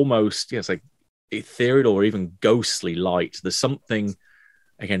this almost, like ethereal or even ghostly light. There's something,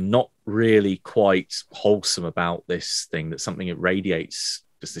 again, not really quite wholesome about this thing. That something it radiates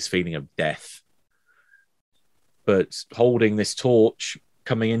just this feeling of death. But holding this torch,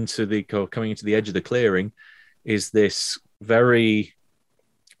 coming into the edge of the clearing, is this very,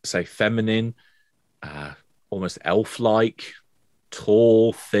 say, feminine, almost elf-like,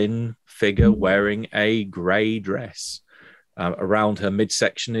 tall, thin figure wearing a grey dress. Around her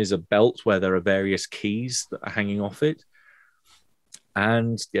midsection is a belt where there are various keys that are hanging off it.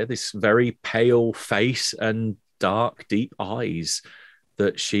 And this very pale face and dark, deep eyes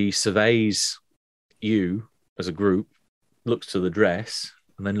that she surveys you as a group, looks to the dress,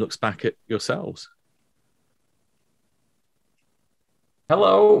 and then looks back at yourselves.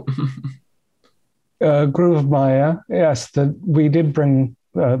 Hello. Groove Maya, yes, we did bring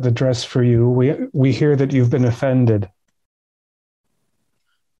the dress for you. We hear that you've been offended.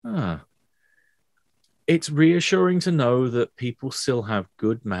 It's reassuring to know that people still have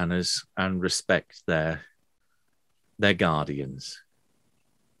good manners and respect their guardians.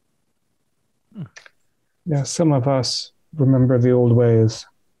 Yeah, some of us. remember the old ways.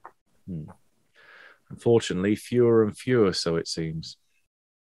 Unfortunately, fewer and fewer, so it seems.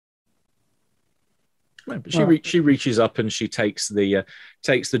 But she reaches up and she takes the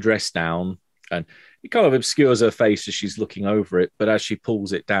dress down, and it kind of obscures her face as she's looking over it. But as she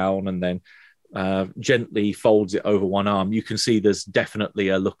pulls it down and then gently folds it over one arm, you can see there's definitely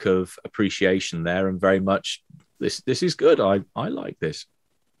a look of appreciation there, and very much this is good. I like this.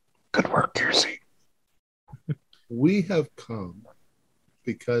 Good work, Kiersey. We have come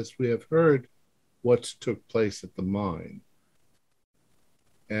because we have heard what took place at the mine,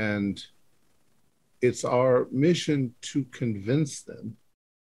 and it's our mission to convince them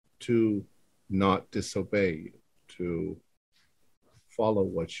to not disobey you, to follow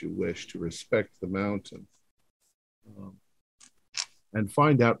what you wish, to respect the mountain, and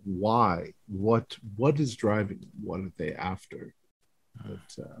find out why. What is driving them? What are they after?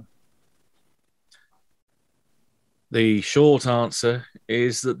 But, the short answer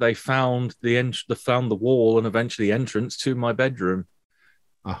is that they found the wall and eventually the entrance to my bedroom.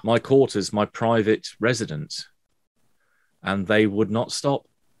 My quarters, my private residence, and they would not stop.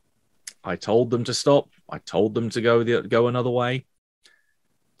 I told them to stop. I told them to go another way.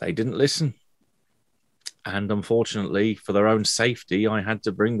 They didn't listen. And unfortunately, for their own safety, I had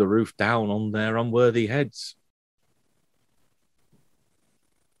to bring the roof down on their unworthy heads.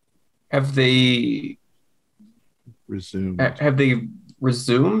 Have they resumed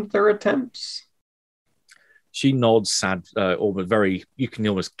their attempts? She nods, sad, you can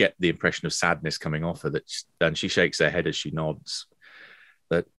almost get the impression of sadness coming off her, and she shakes her head as she nods.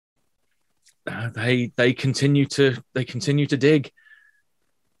 That they continue to dig.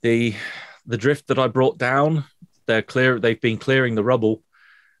 The drift that I brought down, they've been clearing the rubble,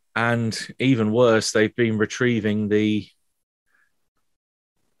 and even worse, they've been retrieving the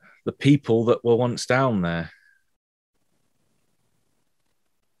people that were once down there.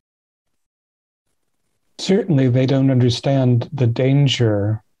 Certainly they don't understand the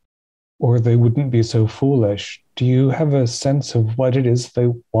danger, or they wouldn't be so foolish. Do you have a sense of what it is they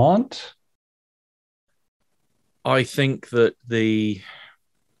want? I think that the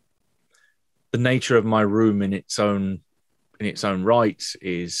nature of my room in its own right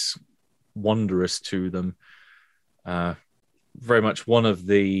is wondrous to them. Very much one of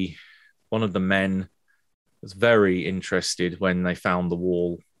the men was very interested when they found the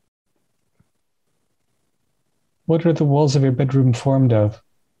wall. What are the walls of your bedroom formed of?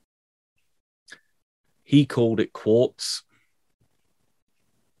 He called it quartz.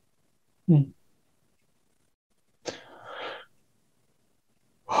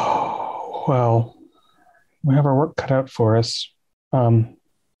 Oh, well, we have our work cut out for us. How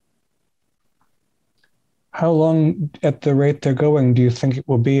long, at the rate they're going, do you think it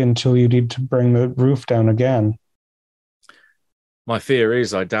will be until you need to bring the roof down again? My fear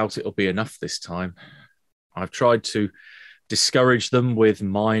is I doubt it'll be enough this time. I've tried to discourage them with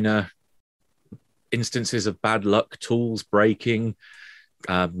minor instances of bad luck, tools breaking,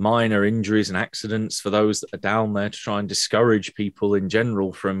 minor injuries and accidents for those that are down there, to try and discourage people in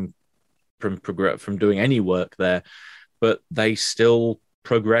general from doing any work there. But they still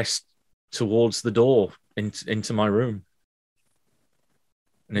progress towards the door into my room.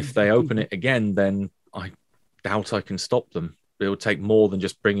 And if they open it again, then I doubt I can stop them. It would take more than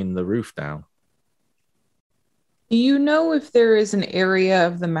just bringing the roof down. Do you know if there is an area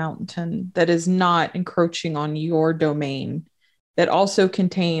of the mountain that is not encroaching on your domain that also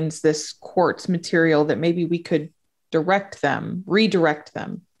contains this quartz material that maybe we could redirect them?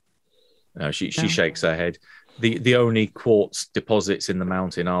 No, she shakes her head. The only quartz deposits in the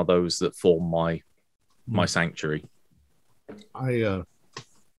mountain are those that form my sanctuary.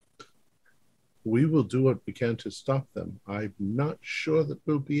 We will do what we can to stop them. I'm not sure that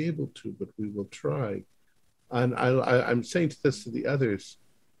we'll be able to, but we will try. And I'm saying to the others,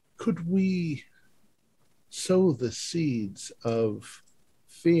 could we sow the seeds of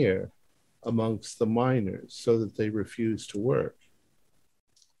fear amongst the miners so that they refuse to work?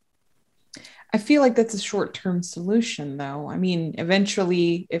 I feel like that's a short-term solution, though. I mean,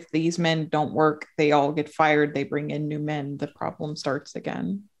 eventually, if these men don't work, they all get fired, they bring in new men, the problem starts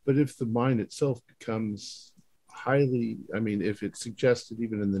again. But if the mine itself becomes if it's suggested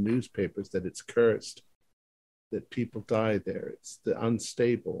even in the newspapers that it's cursed, that people die there, it's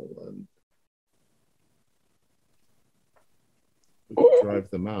unstable, and we could drive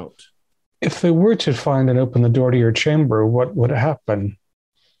them out. If they were to find and open the door to your chamber, what would happen?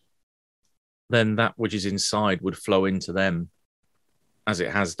 Then that which is inside would flow into them, as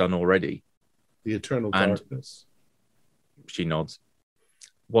it has done already. The eternal darkness. She nods.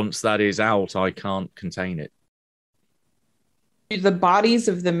 Once that is out, I can't contain it. Do the bodies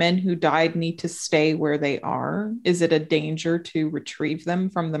of the men who died need to stay where they are? Is it a danger to retrieve them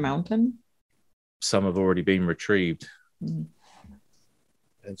from the mountain? Some have already been retrieved. Mm.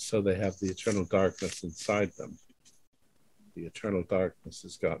 And so they have the eternal darkness inside them. The eternal darkness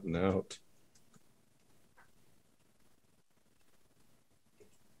has gotten out.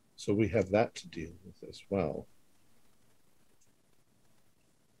 So we have that to deal with as well.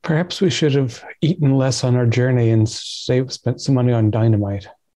 Perhaps we should have eaten less on our journey and spent some money on dynamite.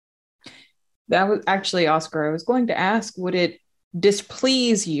 That was actually, Oscar, I was going to ask, would it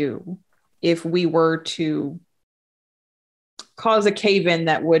displease you if we were to cause a cave-in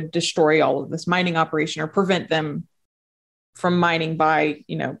that would destroy all of this mining operation or prevent them from mining by,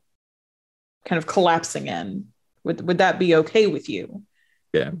 kind of collapsing in? Would that be okay with you?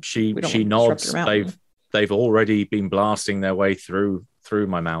 Yeah, she nods. They've already been blasting their way through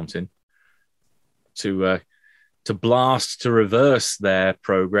my mountain to blast to reverse their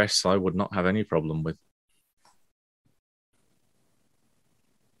progress. I would not have any problem with.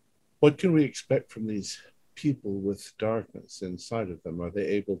 What can we expect from these people with darkness inside of them? Are they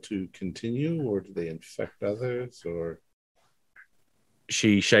able to continue, or do they infect others? Or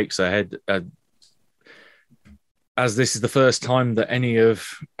she shakes her head. As this is the first time that any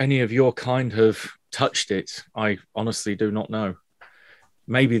of your kind have touched it, I honestly do not know.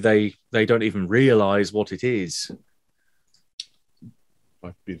 Maybe they don't even realize what it is.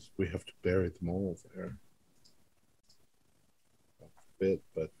 Might be we have to bury them all there. A bit,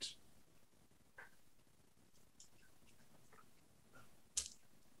 but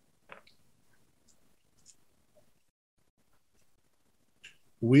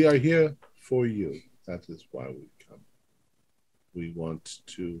we are here for you. That is why we come. We want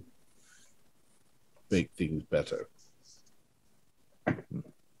to make things better.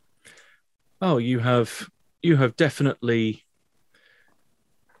 Oh, you have definitely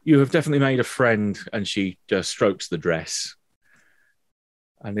made a friend. And she just strokes the dress.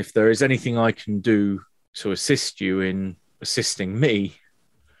 And if there is anything I can do to assist you in assisting me,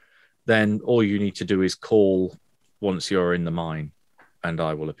 then all you need to do is call once you're in the mine, and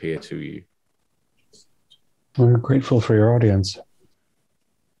I will appear to you. We're grateful for your audience.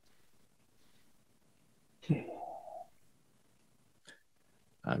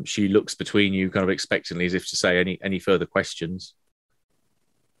 She looks between you kind of expectantly as if to say any further questions.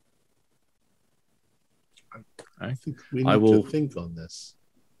 I think we need to think on this.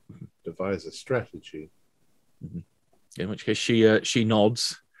 Devise a strategy. In which case she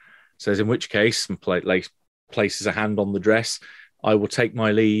nods, says, in which case, and places a hand on the dress, I will take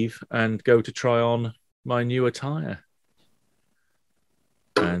my leave and go to try on my new attire.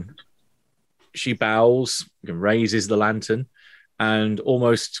 And she bows and raises the lantern, and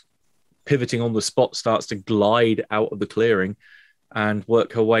almost pivoting on the spot starts to glide out of the clearing and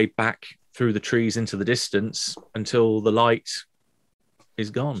work her way back through the trees into the distance until the light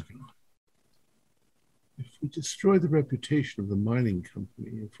is gone. If we destroy the reputation of the mining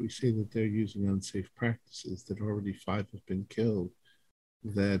company, if we say that they're using unsafe practices, that already 5 have been killed,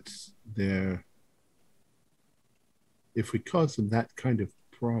 that if we cause them that kind of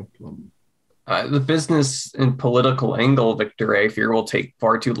problem. The business and political angle, Victor, I fear will take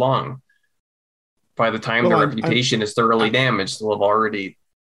far too long. By the time their reputation is thoroughly damaged, they'll have already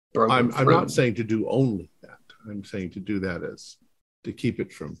broken through. I'm not saying to do only that. I'm saying to do that as to keep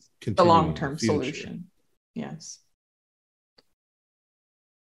it from continuing. The long-term solution. Yes.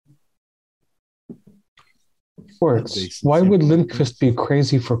 Quartz. Why would Lindquist be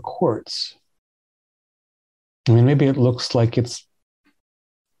crazy for quartz? I mean, maybe it looks like it's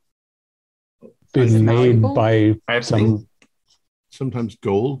been made by some. Sometimes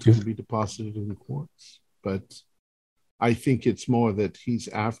gold can be deposited in quartz, but I think it's more that he's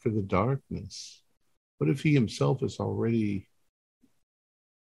after the darkness. What if he himself is already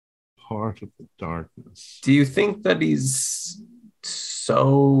part of the darkness? Do you think that he's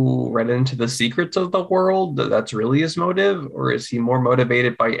so read into the secrets of the world that that's really his motive, or is he more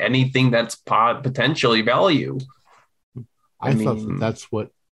motivated by anything that's potentially value? I thought that's what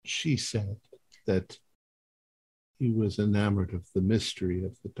she said, that he was enamored of the mystery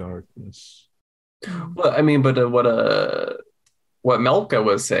of the darkness. Well, I mean, but what Melka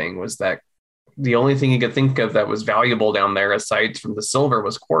was saying was that the only thing he could think of that was valuable down there, aside from the silver,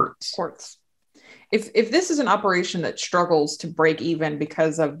 was quartz. Quartz. If this is an operation that struggles to break even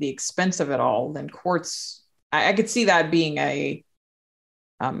because of the expense of it all, then quartz, I could see that being a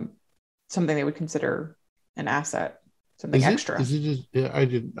something they would consider an asset, something extra. Is it just,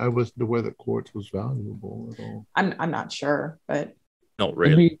 I wasn't aware that quartz was valuable at all. I'm not sure, but not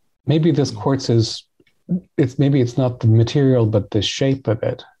really. Maybe this quartz is it's not the material, but the shape of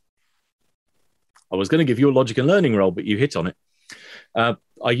it. I was going to give you a logic and learning roll, but you hit on it.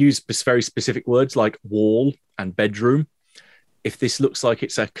 I use very specific words like wall and bedroom. If this looks like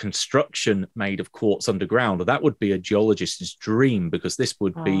it's a construction made of quartz underground, that would be a geologist's dream, because this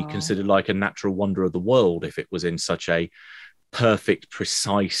would be considered like a natural wonder of the world if it was in such a perfect,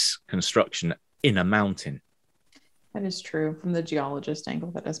 precise construction in a mountain. That is true. From the geologist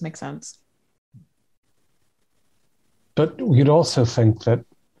angle, that does make sense. But you'd also think that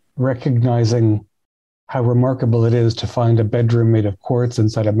recognizing how remarkable it is to find a bedroom made of quartz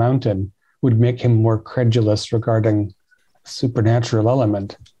inside a mountain would make him more credulous regarding supernatural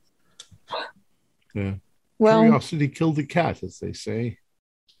element. Yeah. Well, curiosity killed the cat, as they say.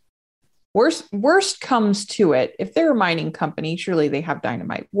 Worst comes to it. If they're a mining company, surely they have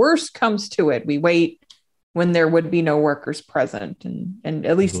dynamite. Worst comes to it, we wait when there would be no workers present and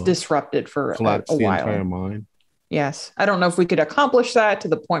at least disrupt it for a while. The entire mine. Yes. I don't know if we could accomplish that to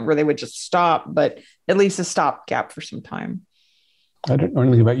the point where they would just stop, but at least a stopgap for some time. I don't know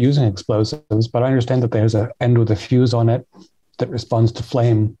anything about using explosives, but I understand that there's an end with a fuse on it that responds to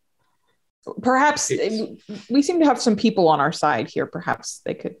flame. Perhaps we seem to have some people on our side here. Perhaps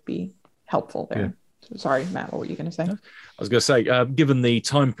they could be helpful there. Yeah. So, sorry, Matt, what were you going to say? I was going to say, given the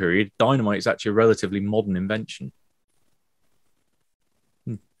time period, dynamite is actually a relatively modern invention.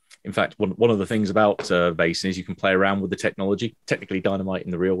 In fact, one of the things about Vaesen is you can play around with the technology. Technically, dynamite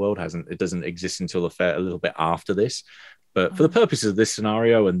in the real world doesn't exist until a little bit after this. But for the purposes of this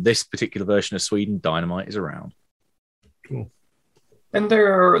scenario and this particular version of Sweden, dynamite is around. Cool. And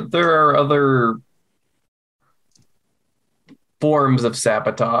there are other forms of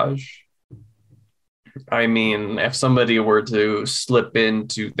sabotage. I mean, if somebody were to slip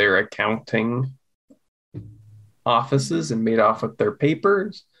into their accounting offices and made off with their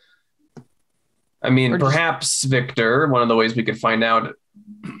papers, I mean, perhaps, Victor, one of the ways we could find out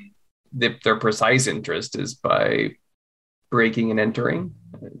if their precise interest is by breaking and entering.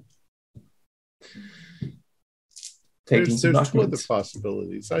 There's two other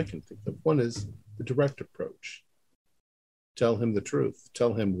possibilities I can think of. One is the direct approach. Tell him the truth.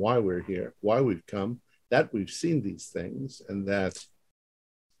 Tell him why we're here, why we've come, that we've seen these things, and that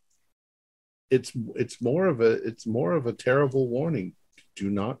it's more of a terrible warning. Do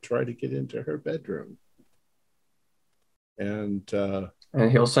not try to get into her bedroom. And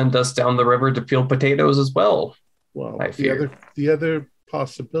he'll send us down the river to peel potatoes as well. Well, the other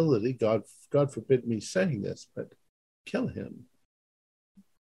possibility, God forbid me saying this, but kill him.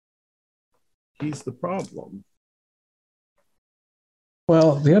 He's the problem.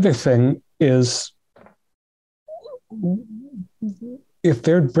 Well, the other thing is, if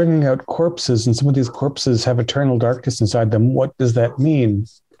they're bringing out corpses and some of these corpses have eternal darkness inside them, what does that mean?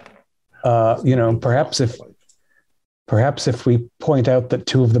 Perhaps if we point out that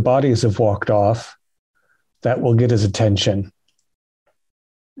two of the bodies have walked off, that will get his attention.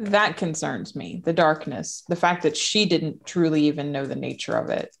 That concerns me. The darkness, the fact that she didn't truly even know the nature of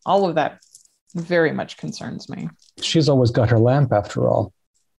it. All of that very much concerns me. She's always got her lamp, after all.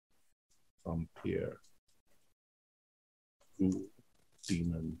 Pierre. Ooh,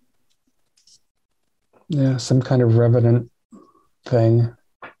 demon. Yeah, some kind of revenant thing.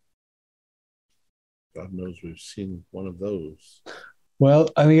 God knows we've seen one of those. Well,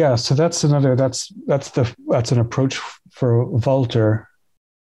 so that's an approach for Walter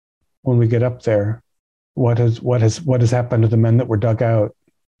when we get up there. What has happened to the men that were dug out?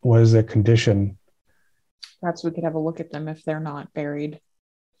 What is their condition? Perhaps we could have a look at them if they're not buried.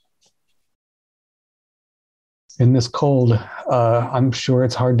 In this cold, I'm sure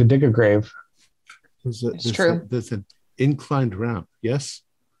it's hard to dig a grave. It's true. There's an inclined ramp, yes?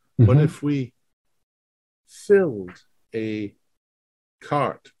 Mm-hmm. What if we filled a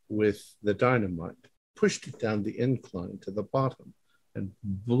cart with the dynamite, pushed it down the incline to the bottom, and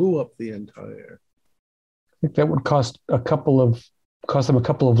blew up the entire? I think that would cost them a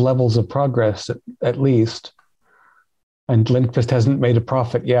couple of levels of progress at least. And Lindqvist hasn't made a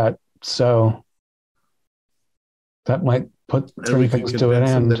profit yet, so that might bring things to an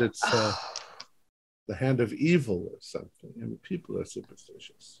end. That it's the hand of evil or something. I mean, people are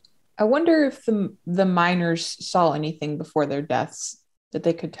superstitious. I wonder if the miners saw anything before their deaths that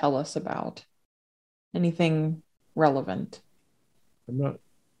they could tell us about. Anything relevant.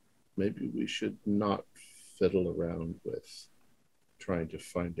 Maybe we should not fiddle around with trying to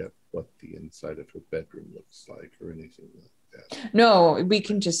find out what the inside of her bedroom looks like or anything like that. No, we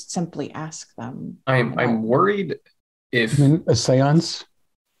can just simply ask them. I'm worried if a seance.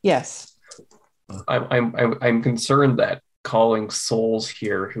 Yes. I'm concerned that calling souls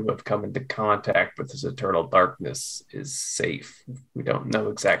here who have come into contact with this eternal darkness is safe. We don't know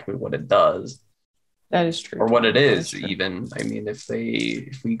exactly what it does. That is true. Or what it is even. I mean, if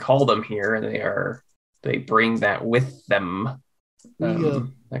we call them here and they bring that with them,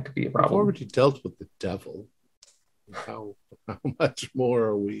 that could be a problem. We've already dealt with the devil. How much more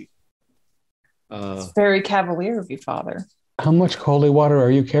are we? It's very cavalier of you, Father. How much holy water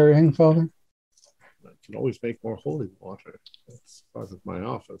are you carrying, Father? I can always make more holy water. That's part of my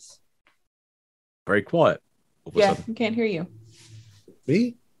office. Very quiet. Yeah, we can't hear you.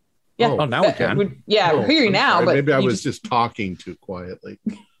 Me? Yeah. Oh, now we can. We hear you now, sorry. but maybe I was just talking too quietly.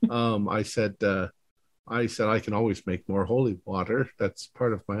 I said I can always make more holy water. That's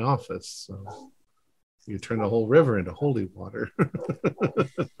part of my office. So you turn the whole river into holy water.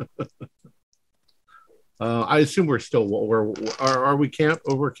 I assume we're still are we camped?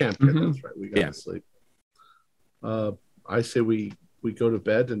 Oh, we're camped. Mm-hmm. That's right. We got to sleep. I say we go to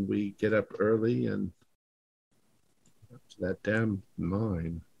bed and we get up early and up to that damn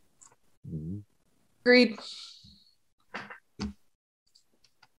mine. Mm-hmm. Agreed.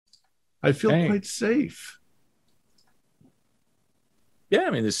 I feel quite safe. Yeah,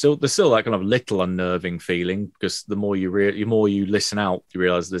 I mean, there's still that kind of little unnerving feeling because the more you more you listen out, you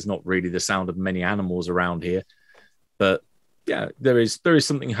realize there's not really the sound of many animals around here. But yeah, there is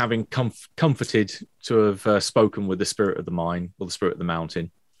something having comforted to have spoken with the spirit of the mine or the spirit of the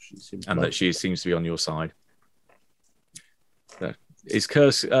mountain, and that she seems to be on your side. Is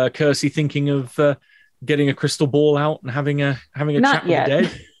Kersey thinking of getting a crystal ball out and having a chat with the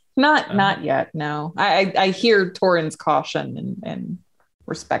dead? Not yet. No, I hear Torin's caution and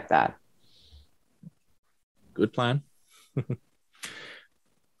respect that. Good plan.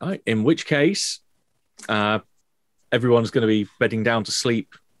 All right, in which case, everyone's going to be bedding down to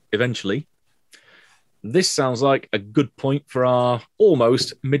sleep eventually. This sounds like a good point for our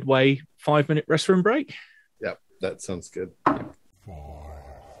almost midway 5-minute rest room break. Yep, that sounds good. 5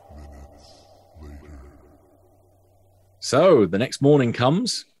 minutes later. So the next morning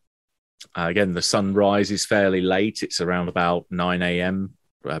comes. Again, the sun rises fairly late. It's around about 9 a.m.,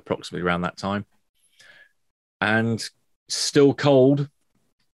 approximately around that time. And still cold.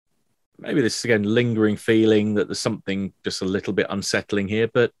 Maybe this, again, lingering feeling that there's something just a little bit unsettling here,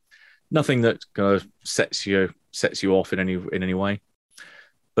 but nothing that kind of sets you off in any way.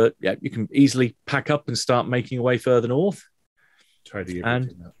 But yeah, you can easily pack up and start making your way further north. Tidy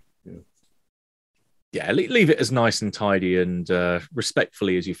everything up. Yeah, leave it as nice and tidy and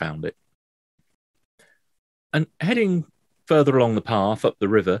respectfully as you found it. And heading further along the path up the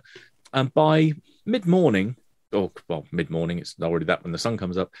river, and by mid-morning, mid-morning, it's already that when the sun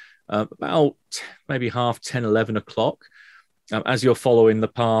comes up, about maybe 10:30, 11 o'clock, as you're following the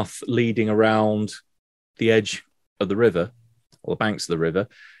path leading around the edge of the river, or the banks of the river.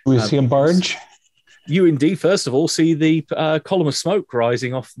 We see a barge? You indeed, first of all, see the column of smoke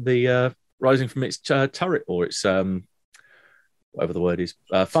rising from its turret, or its, whatever the word is,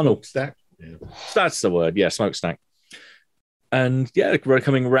 funnel. Smokestack. Yeah. That's the word, yeah, smokestack. And yeah, we're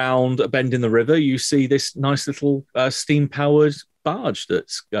coming around a bend in the river. You see this nice little steam-powered barge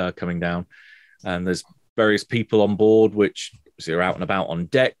that's coming down. And there's various people on board, which as you're out and about on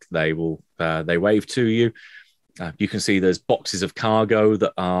deck, they wave to you. You can see there's boxes of cargo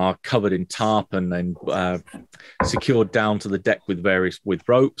that are covered in tarp and then secured down to the deck with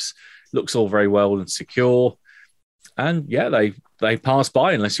ropes. Looks all very well and secure. And yeah, they pass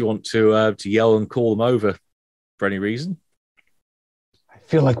by unless you want to yell and call them over for any reason. I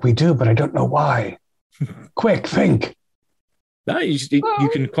feel like we do, but I don't know why. Quick, think. No, you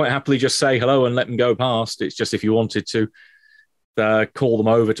can quite happily just say hello and let them go past. It's just if you wanted to call them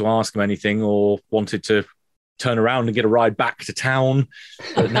over to ask them anything or wanted to turn around and get a ride back to town,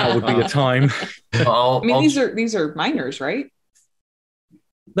 now would be the time. I mean, these are miners, right?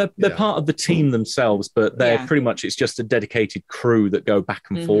 They're part of the team themselves, but they're pretty much, it's just a dedicated crew that go back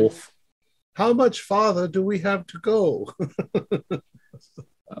and forth. How much farther do we have to go?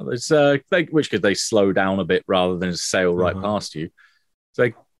 Which could they slow down a bit rather than sail right past you? It's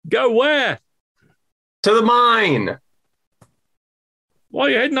like, go where? To the mine. Why are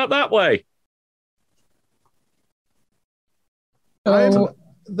you heading up that way? I'm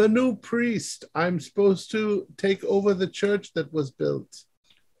the new priest. I'm supposed to take over the church that was built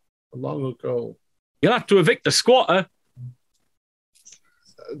long ago. You'll have to evict the squatter.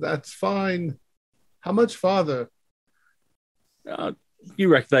 That's fine. How much farther? You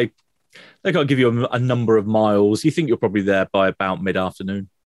reckon they can't give you a number of miles. You think you're probably there by about mid-afternoon.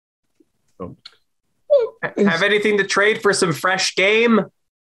 Oh. Have anything to trade for some fresh game?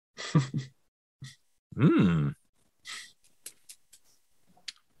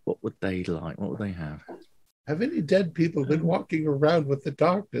 What would they like? What would they have? Have any dead people been walking around with the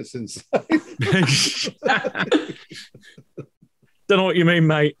darkness inside? Don't know what you mean,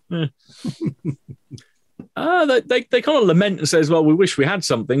 mate. They kind of lament and says, well, we wish we had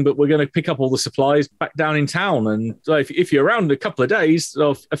something, but we're going to pick up all the supplies back down in town. And so if you're around a couple of days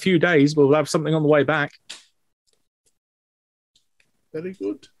or a few days, we'll have something on the way back. Very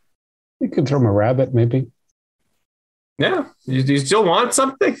good. You could throw him a rabbit, maybe. Yeah. You still want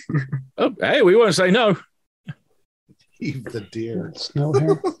something? Oh, hey, we won't say no. Heave the deer. Snow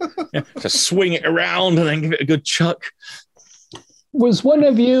hare. Yeah, just swing it around and then give it a good chuck. Was one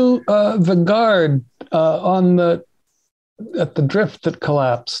of you the guard at the drift that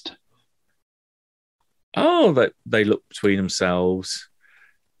collapsed? Oh, they look between themselves.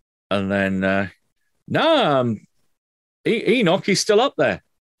 And then, no, Enoch, he's still up there.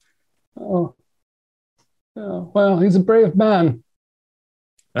 Oh, well, he's a brave man.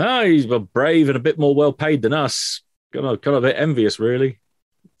 He's brave and a bit more well paid than us. Kind of a bit envious, really.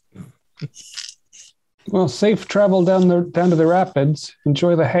 Well, safe travel down to the rapids.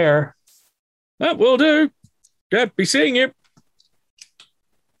 Enjoy the hare. That will do. Yeah, be seeing you.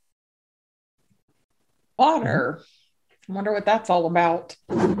 Water. I wonder what that's all about.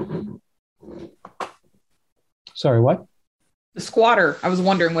 Sorry, what? The squatter. I was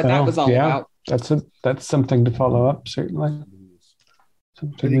wondering what that was all about. That's something to follow up, certainly.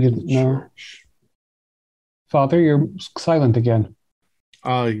 Something we didn't know. Father, you're silent again.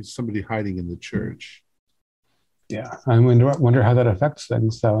 Somebody hiding in the church. Yeah, I wonder how that affects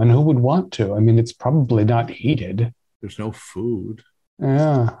things, though. And who would want to? I mean, it's probably not heated. There's no food.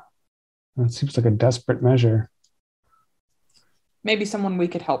 Yeah, that seems like a desperate measure. Maybe someone we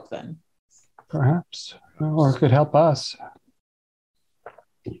could help then. Perhaps. Or could help us.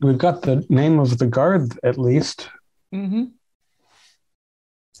 We've got the name of the guard, at least. Mm-hmm.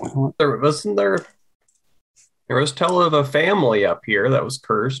 There was tell of a family up here that was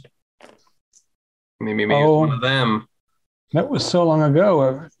cursed. Maybe it's one of them. That was so long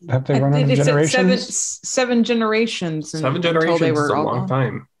ago. Have they run out of generations? Seven generations. 7 generations they were is a long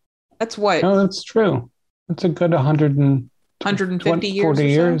time. That's what? No, that's true. That's a good 150 years. 40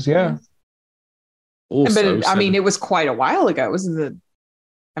 years, yeah. Also, but it was quite a while ago. It was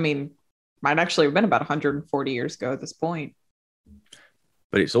might actually have been about 140 years ago at this point.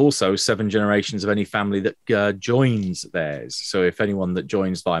 But it's also 7 generations of any family that joins theirs. So if anyone that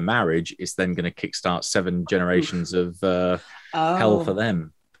joins via marriage, it's then going to kickstart 7 generations of hell for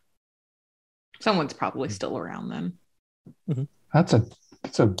them. Someone's probably still around then. Mm-hmm. That's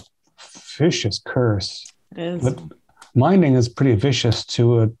a vicious curse. It is. But mining is pretty vicious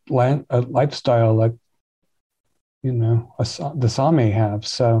to a lifestyle like, the Sami have.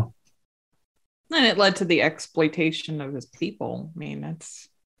 So. And it led to the exploitation of his people. I mean, that's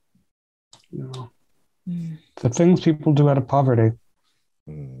the things people do out of poverty.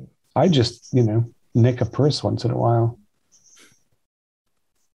 I just, nick a purse once in a while.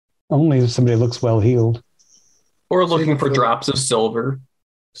 Only if somebody looks well heeled. Or looking for drops of silver.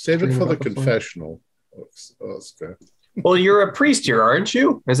 Save it for the confessional. Oscar. Well, you're a priest here, aren't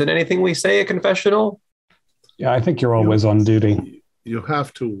you? Is it anything we say a confessional? Yeah, I think you're always on duty. You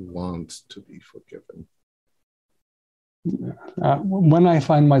have to want to be forgiven. When I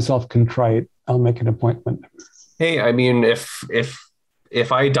find myself contrite, I'll make an appointment. Hey,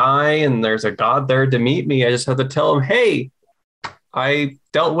 if I die and there's a god there to meet me, I just have to tell him, hey, I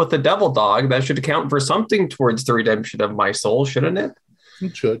dealt with the devil dog. That should account for something towards the redemption of my soul, shouldn't it?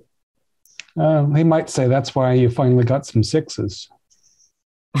 It should. He might say that's why you finally got some 6s.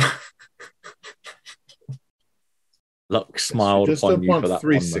 Luck smiled upon you for that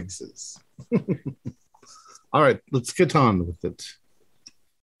 3 one. 6s. All right, let's get on with it.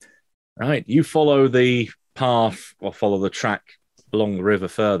 Right, you follow the path or follow the track along the river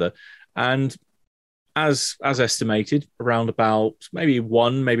further, and as estimated, around about maybe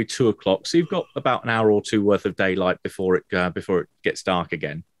 1, maybe 2 o'clock. So you've got about an hour or 2 worth of daylight before it gets dark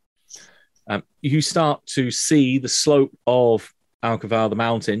again. You start to see the slope of Alkevare, the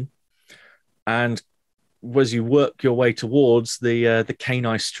mountain, and as you work your way towards the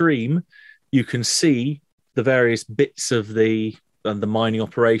Kenai stream, you can see the various bits of the mining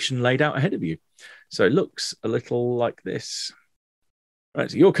operation laid out ahead of you. So it looks a little like this.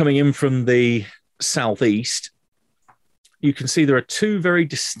 Right, so you're coming in from the southeast. You can see there are 2 very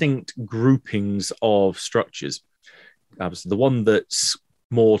distinct groupings of structures. The one that's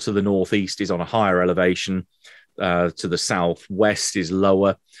more to the northeast is on a higher elevation. To the southwest is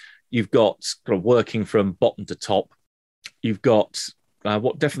lower. You've got working from bottom to top. You've got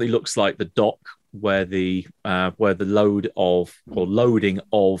what definitely looks like the dock where the loading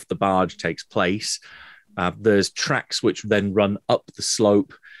of the barge takes place. There's tracks which then run up the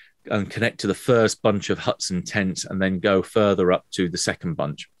slope and connect to the first bunch of huts and tents, and then go further up to the second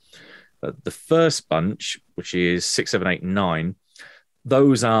bunch. The first bunch, which is 6, 7, 8, and 9,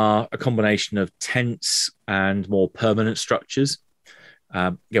 those are a combination of tents and more permanent structures.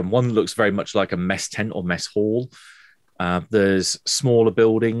 Again, one looks very much like a mess tent or mess hall. There's smaller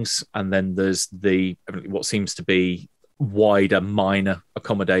buildings, and then there's what seems to be wider minor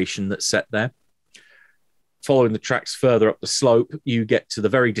accommodation that's set there. Following the tracks further up the slope, you get to the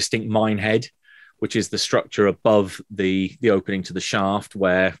very distinct mine head, which is the structure above the opening to the shaft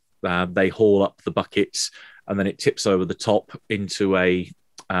where they haul up the buckets, and then it tips over the top into a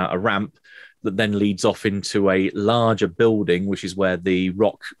ramp that then leads off into a larger building, which is where the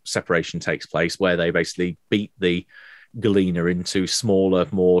rock separation takes place, where they basically beat the galena into smaller,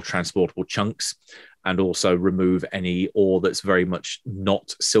 more transportable chunks, and also remove any ore that's very much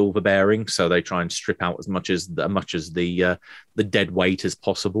not silver bearing. So they try and strip out as much as the dead weight as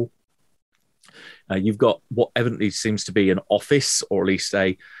possible. You've got what evidently seems to be an office, or at least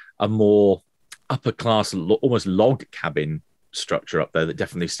a more upper class, almost log cabin structure up there that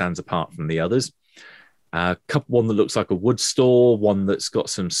definitely stands apart from the others. One that looks like a wood store, one that's got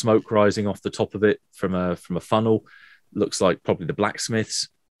some smoke rising off the top of it from a funnel. Looks like probably the blacksmiths.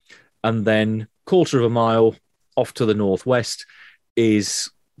 And then 1/4 mile off to the northwest is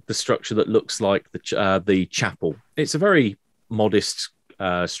the structure that looks like the chapel. It's a very modest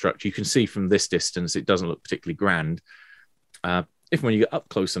structure. You can see from this distance it doesn't look particularly grand. If when you get up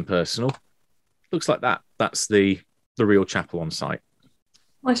close and personal, looks like that. That's the real chapel on site.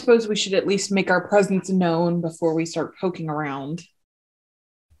 I suppose we should at least make our presence known before we start poking around.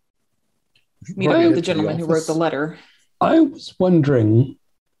 Meet up with the gentleman who wrote the letter. I was wondering,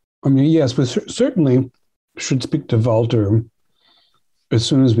 I mean, yes, we certainly should speak to Walter as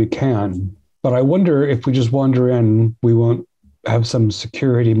soon as we can, but I wonder if we just wander in, we won't have some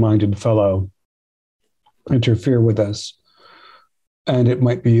security-minded fellow interfere with us. And it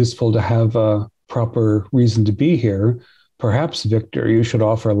might be useful to have a proper reason to be here. Perhaps, Victor, you should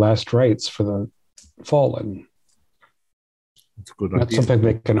offer last rites for the fallen. That's a good That's idea. something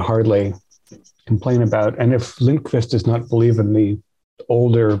they can hardly complain about. And if Lindqvist does not believe in the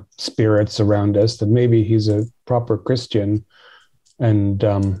older spirits around us, then maybe he's a proper Christian, and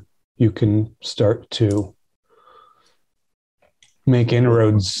you can start to make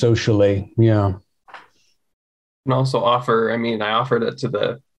inroads socially. Yeah. And also offer, I offered it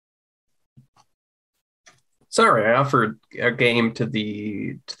to I offered a game to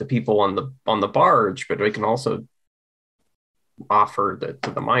the people on the barge, but we can also offer to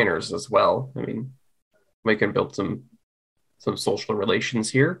the miners as well. I mean, we can build some social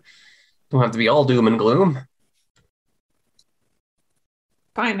relations here. Don't have to be all doom and gloom.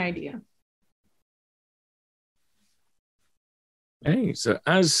 Fine idea. Hey, so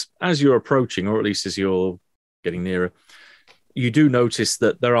as you're approaching, or at least as you're getting nearer, you do notice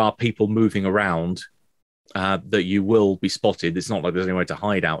that there are people moving around, that you will be spotted. It's not like there's anywhere to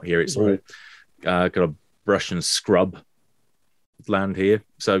hide out here. It's all got a brush and scrub land here.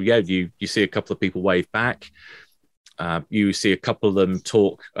 So yeah, you see a couple of people wave back. You see a couple of them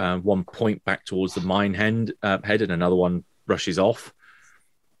talk. One point back towards the mine head, and another one rushes off.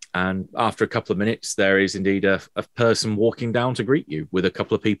 And after a couple of minutes, there is indeed a person walking down to greet you, with a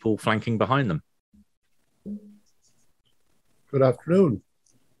couple of people flanking behind them. Good afternoon.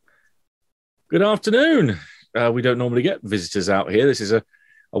 Good afternoon. We don't normally get visitors out here. This is a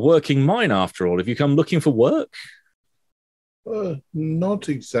working mine, after all. Have you come looking for work? Not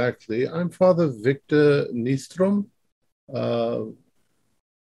exactly. I'm Father Victor Nystrom. I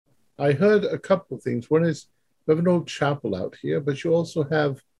heard a couple of things. One is we have an old chapel out here, but you also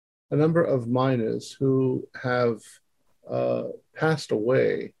have a number of miners who have passed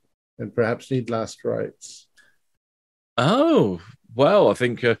away and perhaps need last rites. Oh, well, I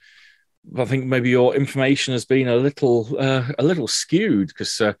think maybe your information has been a little skewed,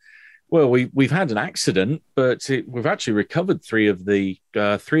 because we've had an accident, but we've actually recovered three of the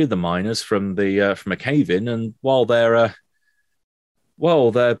miners from a cave-in, and while they're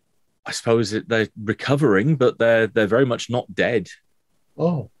I suppose they're recovering, but they're very much not dead.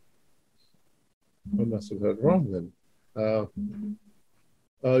 Oh, I must have heard wrong then.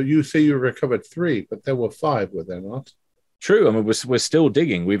 You say you recovered 3, but there were 5, were there not? True. I mean, we're still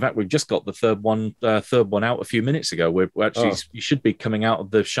digging. We've just got the third one out a few minutes ago. We're actually you should be coming out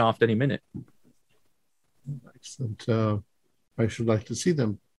of the shaft any minute. Excellent. I should like to see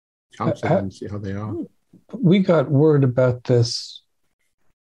them. Counsel them, see how they are. We got word about this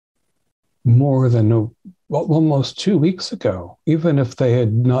more than almost 2 weeks ago. Even if they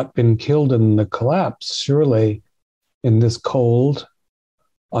had not been killed in the collapse, surely in this cold,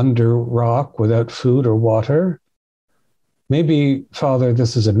 under rock, without food or water, maybe, Father,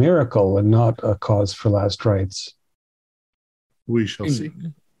 this is a miracle and not a cause for last rites. We shall see.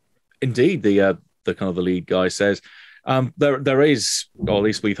 Indeed, the kind of the lead guy says, there is, or at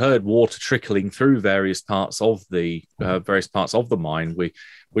least we've heard, water trickling through various parts of the mine.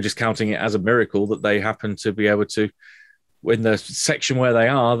 We're just counting it as a miracle that they happen to be able to, in the section where they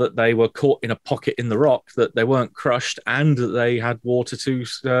are, that they were caught in a pocket in the rock, that they weren't crushed, and that they had water to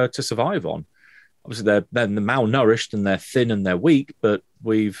survive on. Obviously, they're malnourished and they're thin and they're weak, but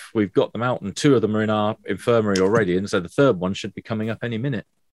we've got them out, and 2 of them are in our infirmary already, and so the 3rd one should be coming up any minute.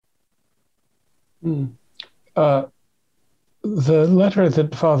 The letter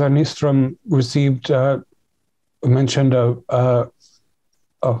that Father Nystrom received mentioned a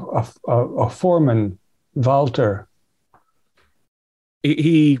foreman, Walter.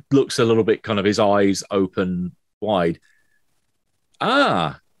 He looks a little bit, kind of his eyes open wide.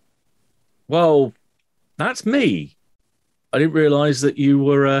 Ah, well, that's me. I didn't realize that you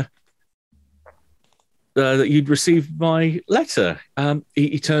were that you'd received my letter.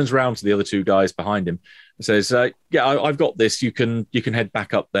 He turns around to the other 2 guys behind him and says, "Yeah, I've got this. You can head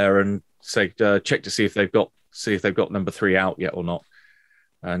back up there and say check to see if they've got number 3 out yet or not,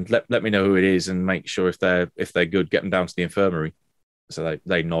 and let me know who it is and make sure if they're good, get them down to the infirmary." So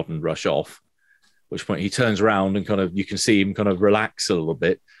they nod and rush off. At which point he turns around and kind of, you can see him kind of relax a little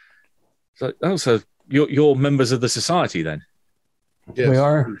bit. So you're members of the society then? Yes. We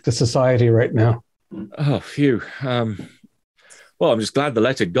are the society right now. Oh, phew. Well, I'm just glad the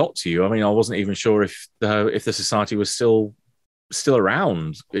letter got to you. I mean, I wasn't even sure if the society was still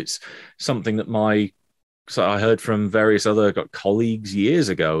around. It's something that I heard from various other colleagues years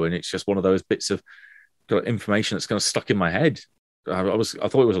ago, and it's just one of those bits of information that's kind of stuck in my head. I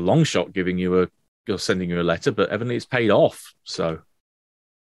thought it was a long shot sending you a letter, but evidently it's paid off. So,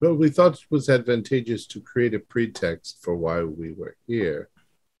 well, we thought it was advantageous to create a pretext for why we were here.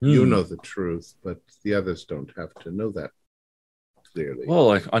 You know the truth, but the others don't have to know that clearly.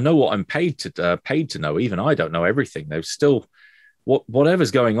 Well, I know what I'm paid to know. Even I don't know everything. They've still,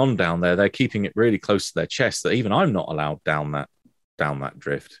 whatever's going on down there, they're keeping it really close to their chest. That even I'm not allowed down that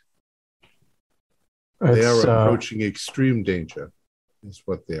drift. They are approaching extreme danger, is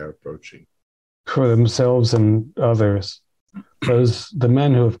what they are approaching. For themselves and others. The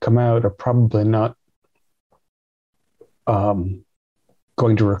men who have come out are probably not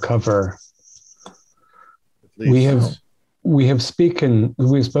going to recover. We've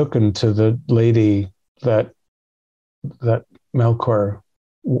spoken to the lady that Melkor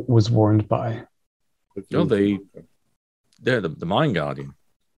was warned by. Oh, they're the Mind Guardian.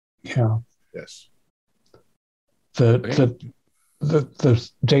 Yeah. Yes. The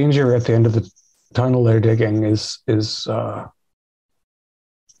danger at the end of the tunnel they're digging is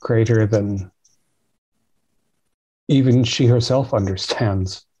greater than even she herself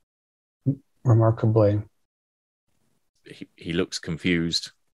understands, remarkably. He looks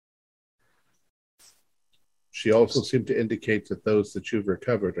confused. She also seemed to indicate that those that you've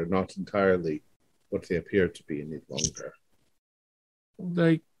recovered are not entirely what they appear to be any longer.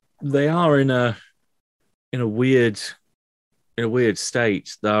 They are in a weird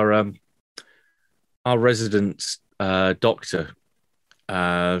state. Our resident doctor,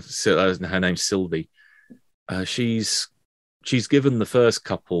 her name's Sylvie. She's given the first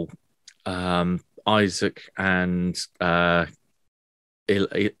couple, Isaac and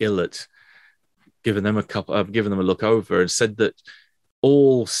Illet, given them a look over and said that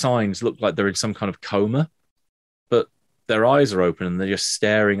all signs look like they're in some kind of coma, but their eyes are open and they're just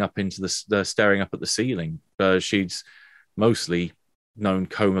staring up at the ceiling. She's mostly known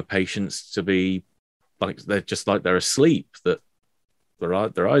coma patients to be like they're asleep, that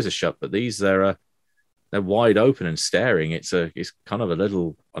their eyes are shut, but these they're wide open and staring. It's kind of a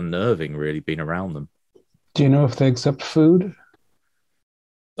little unnerving, really, being around them. Do you know if they accept food?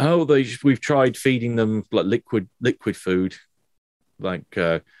 Oh, we've tried feeding them like liquid food, like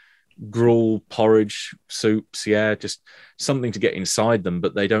gruel, porridge, soups, just something to get inside them,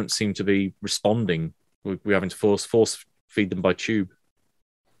 but they don't seem to be responding. We're having to force feed them by tube.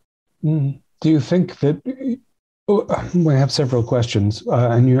 Do you think that we have several questions,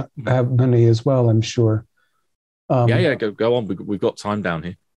 and you have many as well, I'm sure. Go on. We've got time down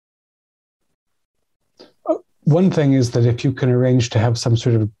here. One thing is that if you can arrange to have some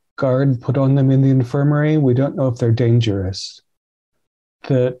sort of guard put on them in the infirmary, we don't know if they're dangerous.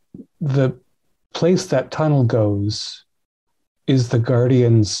 The place that tunnel goes is the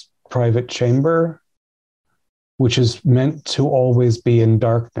Guardian's private chamber, which is meant to always be in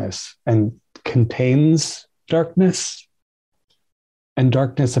darkness and contains darkness. And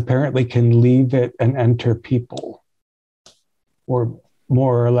darkness apparently can leave it and enter people, or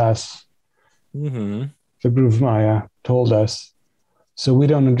more or less. Mm-hmm. The Groove Maya told us. So we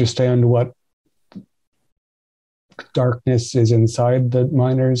don't understand what darkness is inside the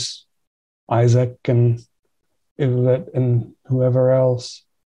miners, Isaac and Yvette and whoever else.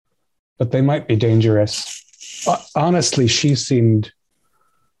 But they might be dangerous. Honestly, she seemed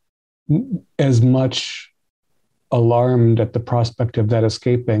as much alarmed at the prospect of that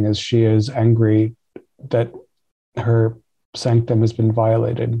escaping as she is angry that her sanctum has been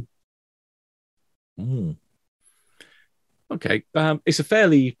violated. Mm. Okay, it's a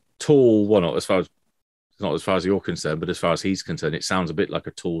fairly tall. Well, not as far as you're concerned, but as far as he's concerned, it sounds a bit like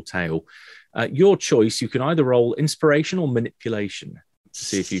a tall tale. Your choice. You can either roll inspiration or manipulation to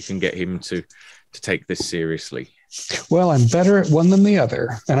see if you can get him to take this seriously. Well, I'm better at one than the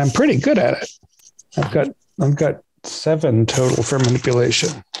other, and I'm pretty good at it. I've got 7 total for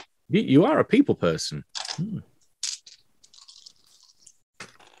manipulation. You are a people person.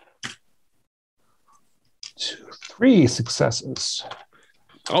 3 successes.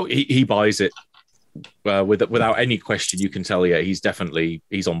 Oh, he buys it without any question. You can tell, yeah,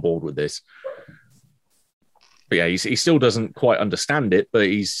 he's on board with this. But yeah, he still doesn't quite understand it, but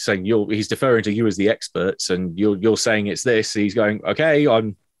he's saying he's deferring to you as the experts, and you're saying it's this. He's going, okay,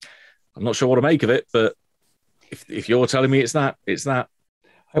 I'm not sure what to make of it, but if you're telling me it's that, it's that.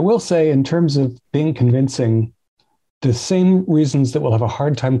 I will say, in terms of being convincing, the same reasons that we'll have a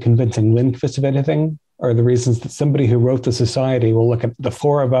hard time convincing Lindqvist of anything are the reasons that somebody who wrote the society will look at the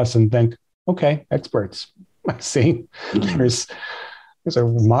 4 of us and think, okay, experts. I see. There's a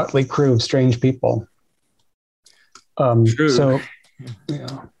motley crew of strange people. True. So,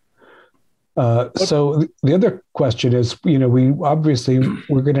 yeah. So the other question is, we're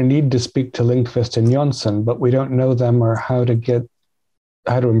going to need to speak to Lindqvist and Jonsson, but we don't know them or how to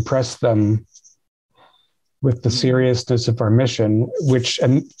impress them with the seriousness of our mission,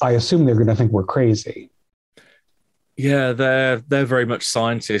 and I assume they're going to think we're crazy. Yeah, they're very much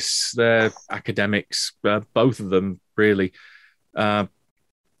scientists. They're academics, both of them, really. So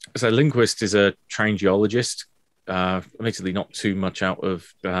Lindqvist is a trained geologist. Admittedly, not too much out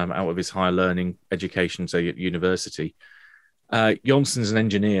of his higher learning education, say at university. Jonsson's an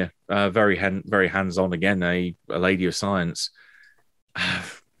engineer, very hands-on. Again, a lady of science.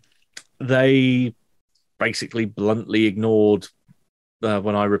 They basically bluntly ignored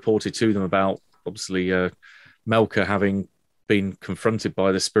when I reported to them about obviously Melka having been confronted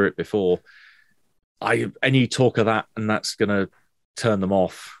by the spirit before. Any talk of that, and that's going to turn them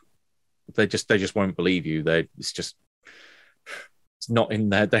off. They just won't believe you. It's not in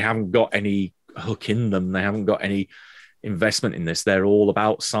there. They haven't got any hook in them. They haven't got any investment in this. They're all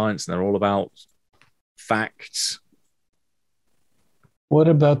about science and they're all about facts. What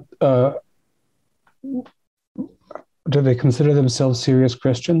about, do they consider themselves serious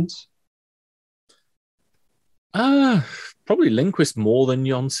Christians? Probably Lindqvist more than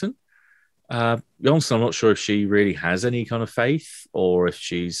Jonsson. Jonsson, I'm not sure if she really has any kind of faith or if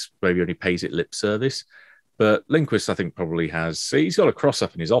she's maybe only pays it lip service. But Lindqvist, I think, probably has. He's got a cross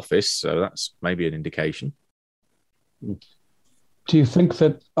up in his office, so that's maybe an indication. Do you think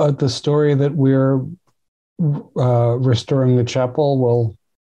that the story that we're restoring the chapel will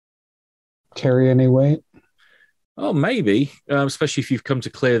carry any weight? Oh, maybe, especially if you've come to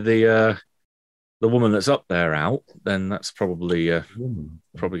clear the woman that's up there out, then that's probably going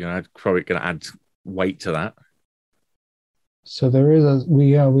to add weight to that. So there is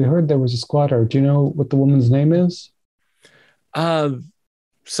we heard there was a squatter. Do you know what the woman's name is?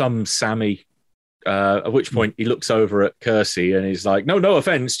 Some Sammy. At which point he looks over at Kersey and he's like, "No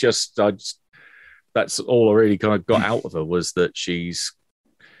offense, just that's all I really kind of got out of her was that she's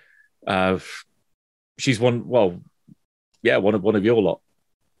one. Well, yeah, one of your lot."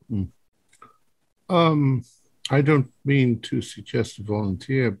 I don't mean to suggest a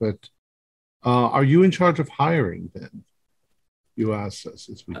volunteer, but are you in charge of hiring then? You asked us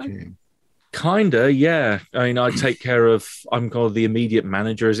as we came. Kinda, yeah. I mean, I take care of. I'm kind of the immediate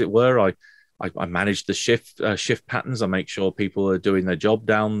manager, as it were. I manage the shift patterns. I make sure people are doing their job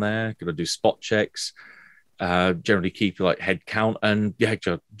down there. Going to do spot checks. Generally keep like head count and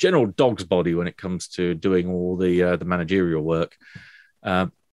general dog's body when it comes to doing all the managerial work.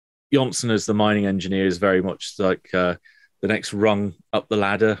 Jonsson as the mining engineer is very much like the next rung up the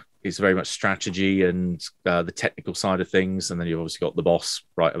ladder is very much strategy and the technical side of things. And then you've obviously got the boss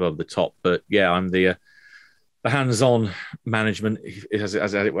right above the top. But yeah, I'm the hands-on management, as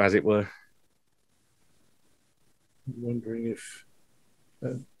it were. I'm wondering if,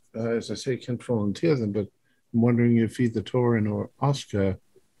 as I say, can't volunteer them, but I'm wondering if either Torin or Oscar.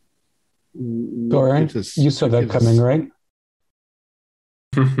 Torin, you saw that coming, right?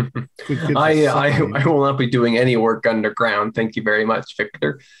 I will not be doing any work underground. Thank you very much,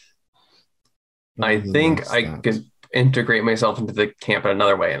 Victor. I think I could integrate myself into the camp in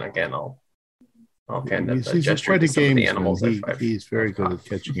another way, and again, I'll kind of gesture to some of the animals. He's very good at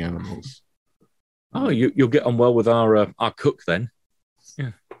catching animals. Oh, you'll get on well with our cook then.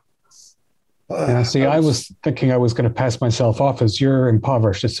 Yeah. Yeah, see, I was thinking I was going to pass myself off as your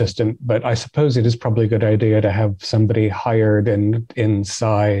impoverished assistant, but I suppose it is probably a good idea to have somebody hired and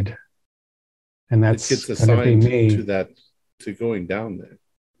inside, and that's going to be me. To going down there.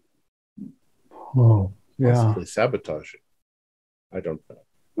 Oh, yeah. Possibly sabotage it. I don't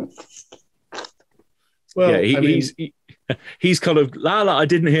know. Well, yeah, he's kind of la la. I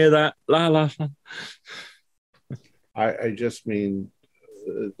didn't hear that la la. I just mean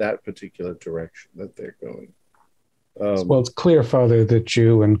that particular direction that they're going. Well, it's clear, Father, that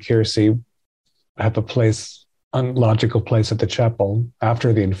you and Kiersey have a logical place at the chapel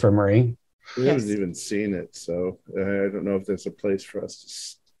after the infirmary. We haven't even seen it, so I don't know if there's a place for us to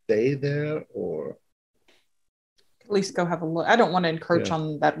stay there or at least go have a look. I don't want to encroach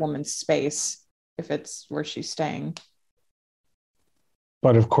on that woman's space if it's where she's staying.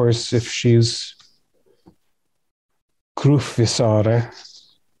 But of course, if she's Grufvisare,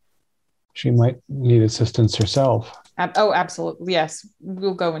 she might need assistance herself. Oh, absolutely. Yes.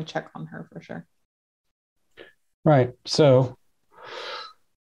 We'll go and check on her for sure. Right. So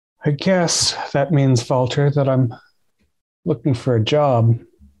I guess that means, Walter, that I'm looking for a job.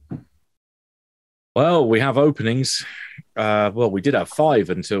 Well, we have openings. We did have 5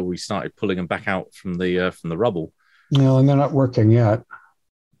 until we started pulling them back out from the rubble. No, and they're not working yet.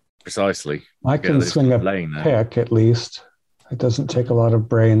 Precisely. I can swing a pick at least. It doesn't take a lot of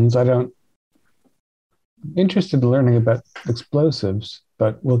brains. I'm interested in learning about explosives,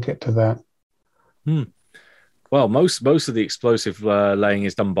 but we'll get to that. Well, most of the explosive laying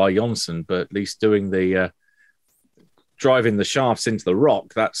is done by Jonsen, but at least doing the driving the shafts into the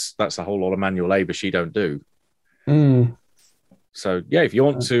rock, that's a whole lot of manual labor she don't do. So yeah, if you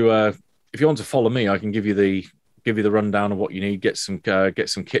want to follow me, I can give you the rundown of what you need, get some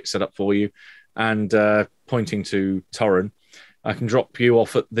kit set up for you, and pointing to Torin, I can drop you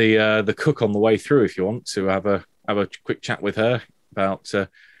off at the cook on the way through if you want to have a quick chat with her about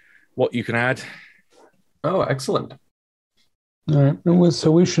what you can add. Oh, excellent. All right. So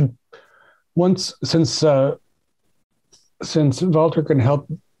we should, since Walter can help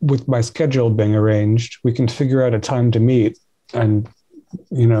with my schedule being arranged, we can figure out a time to meet and,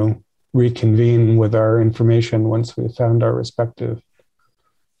 reconvene with our information once we've found our respective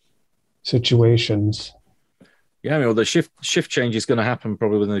situations. Yeah, the shift change is going to happen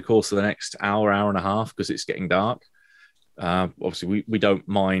probably within the course of the next hour and a half because it's getting dark. Obviously, we don't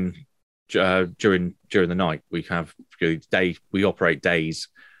mind during the night. We have we operate days,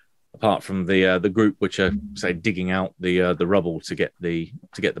 apart from the group which are say digging out the rubble to get the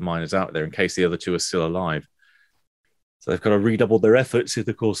miners out there in case the other 2 are still alive. So they've got to redouble their efforts in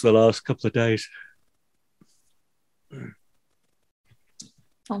the course of the last couple of days.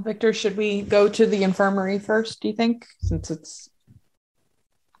 Well, Victor, should we go to the infirmary first, do you think, since it's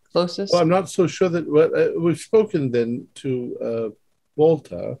closest? Well, I'm not so sure that we've spoken then to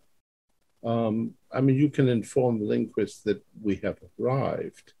Walter. You can inform Lindquist that we have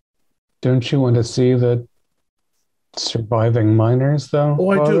arrived. Don't you want to see the surviving miners, though? Oh,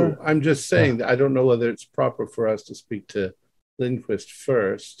 I do. I'm just saying that I don't know whether it's proper for us to speak to Lindquist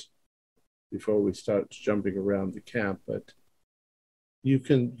first before we start jumping around the camp, but you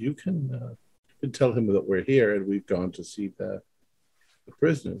can tell him that we're here and we've gone to see the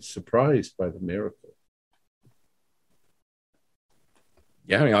prisoners, surprised by the miracle.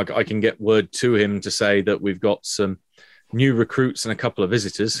 Yeah, I can get word to him to say that we've got some new recruits and a couple of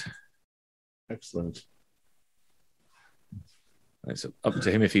visitors. Excellent. It's up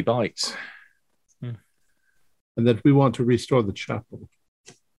to him if he bites. And that we want to restore the chapel.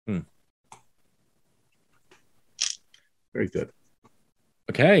 Very good.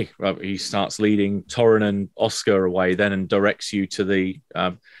 Okay. Well, he starts leading Torin and Oscar away then and directs you to the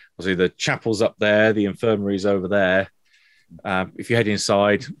chapel's up there, the infirmary's over there. If you head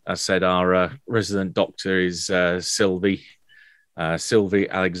inside, as I said, our resident doctor is Sylvie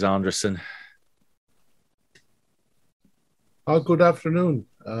Alexanderson. Good afternoon.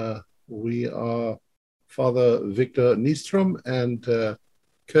 We are Father Victor Nystrom and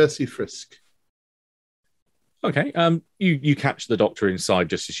Kiersey Frisk. Okay. You catch the doctor inside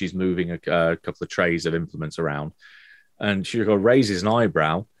just as she's moving a couple of trays of implements around, and she raises an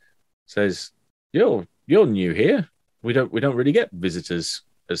eyebrow, says, "You're new here. We don't really get visitors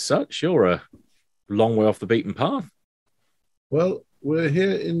as such. You're a long way off the beaten path." Well, we're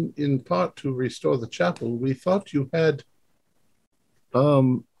here in part to restore the chapel. We thought you had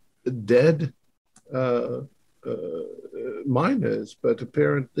dead miners, but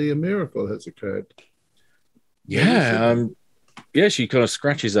apparently a miracle has occurred. Yeah, she kind of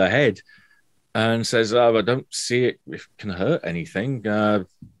scratches her head and says, "Oh, I don't see it can hurt anything.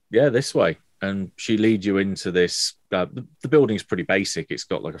 This way." And she leads you into this. The building's pretty basic. It's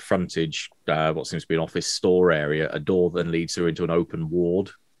got like a frontage, what seems to be an office store area, a door then leads her into an open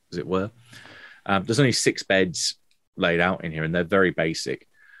ward, as it were. There's only 6 beds laid out in here, and they're very basic,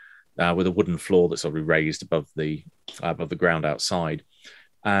 with a wooden floor that's already raised above the ground outside.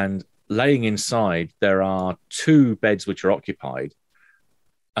 And laying inside, there are 2 beds which are occupied,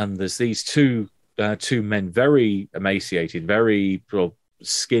 and there's these two men, very emaciated, very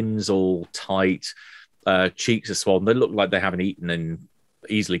skins all tight, cheeks are swollen. They look like they haven't eaten in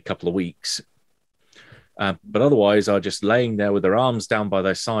easily a couple of weeks, but otherwise are just laying there with their arms down by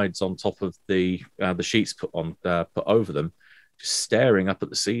their sides on top of the sheets put over them, just staring up at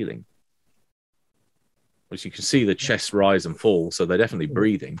the ceiling. As you can see, the chests rise and fall, so they're definitely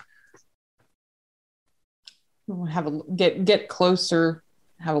breathing. We'll have a get closer,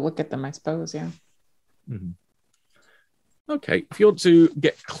 have a look at them, I suppose. Yeah. Mm-hmm. Okay, if you want to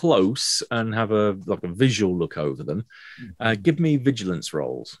get close and have a visual look over them, give me vigilance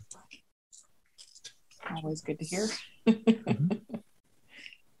rolls. Always good to hear. Mm-hmm.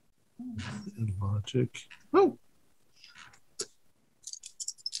 Logic. Oh.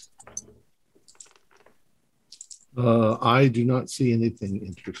 I do not see anything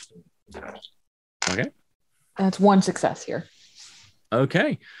interesting. Okay. That's 1 success here.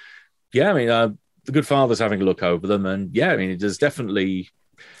 Okay. Yeah, I mean, the good father's having a look over them, and there's definitely,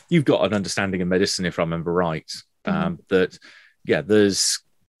 you've got an understanding of medicine, if I remember right, there's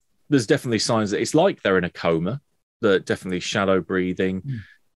definitely signs that it's like they're in a coma, that definitely shadow breathing.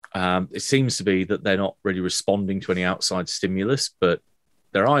 It seems to be that they're not really responding to any outside stimulus, but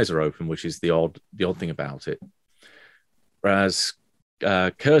their eyes are open, which is the odd thing about it. Whereas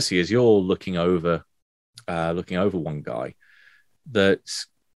Kersey, as you're looking over one guy, that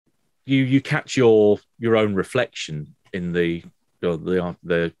you catch your own reflection in the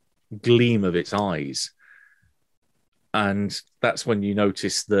gleam of its eyes, and that's when you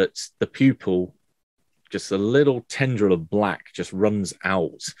notice that the pupil, just a little tendril of black, just runs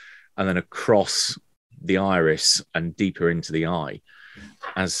out and then across the iris and deeper into the eye,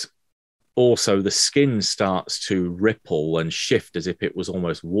 as also the skin starts to ripple and shift as if it was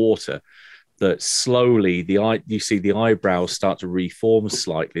almost water. That slowly you see the eyebrows start to reform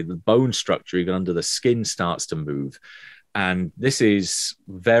slightly, the bone structure even under the skin starts to move, and this is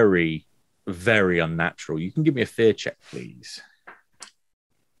very, very unnatural. You can give me a fear check, please.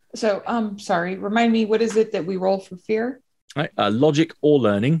 So, sorry, remind me, what is it that we roll for fear? Right, logic or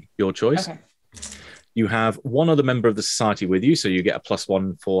learning, your choice. Okay. You have one other member of the society with you, so you get a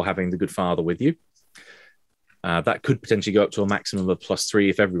 +1 for having the good father with you. That could potentially go up to a maximum of +3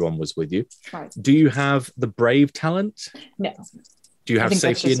 if everyone was with you. Right. Do you have the brave talent? No. Do you have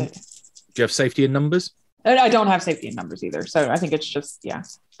safety? Do you have safety in numbers? I don't have safety in numbers either, so I think it's just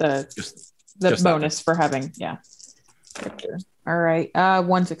the bonus for having character. All right,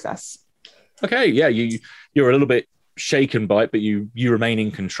 1 success. Okay, yeah, you're a little bit shaken by it, but you remain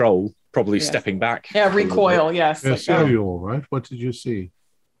in control. Probably stepping back. Yeah, recoil. Yes. Yes, you all right? What did you see?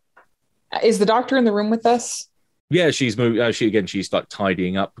 Is the doctor in the room with us? Yeah, she's moved. She's like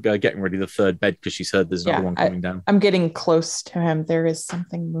tidying up, getting ready the 3rd bed because she's heard there's another one coming down. I'm getting close to him. There is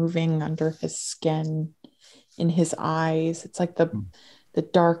something moving under his skin, in his eyes. It's like the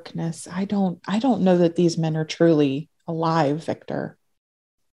darkness. I don't know that these men are truly alive, Victor.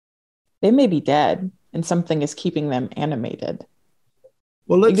 They may be dead, and something is keeping them animated.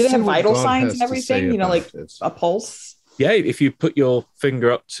 Well, let's do they see have what vital God signs has and to everything? say Like about it. a pulse. Yeah, if you put your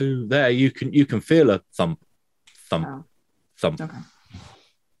finger up to there, you can feel a thump. Okay.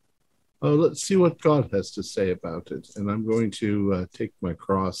 Oh, let's see what God has to say about it. And I'm going to take my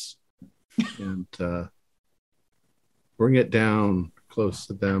cross and bring it down close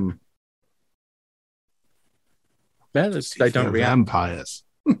to them. Yeah, they don't react. Vampires.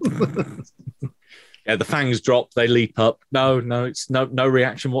 Yeah, the fangs drop, they leap up. No, it's no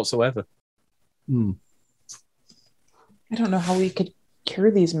reaction whatsoever. I don't know how we could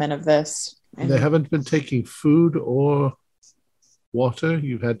cure these men of this. They haven't been taking food or water.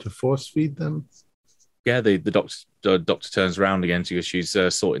 You've had to force feed them. doctor turns around again to you as she's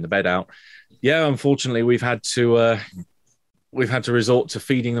sorting the bed out. Yeah, unfortunately, we've had to resort to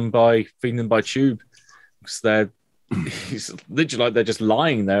feeding them by tube, because it's literally like they're just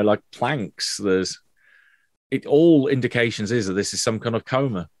lying there like planks. All indications is that this is some kind of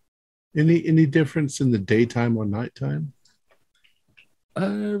coma. Any difference in the daytime or nighttime?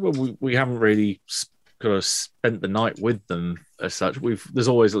 Well, we haven't really kind of spent the night with them as such. There's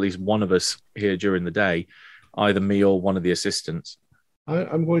always at least one of us here during the day, either me or one of the assistants.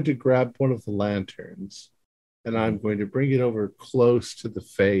 I'm going to grab one of the lanterns and I'm going to bring it over close to the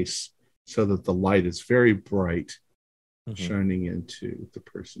face so that the light is very bright, shining into the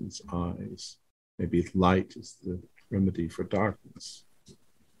person's eyes. Maybe light is the remedy for darkness.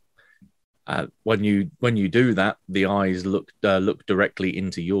 When you do that, the eyes look directly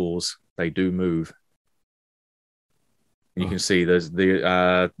into yours. They do move. You can see there's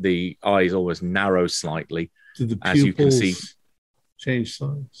the eyes almost narrow slightly. Do the pupils as you can see change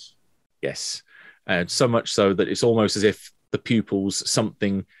size? Yes, and so much so that it's almost as if the pupils,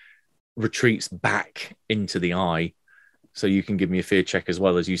 something retreats back into the eye. So you can give me a fear check as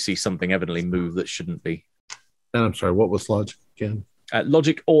well, as you see something evidently move that shouldn't be. And I'm sorry, what was logic again?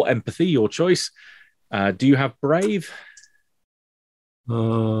 Logic or empathy, your choice. Do you have brave? It's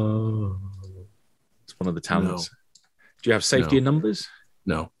one of the talents. No. Do you have safety in numbers?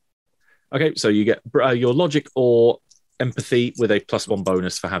 No. Okay, so you get your logic or empathy with a +1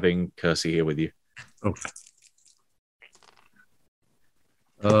 bonus for having Kersey here with you. Okay.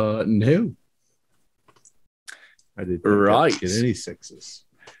 No. I didn't get any sixes.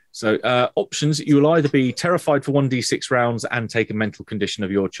 So options, you will either be terrified for 1d6 rounds and take a mental condition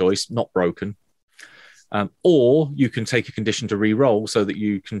of your choice, not broken, or you can take a condition to re-roll so that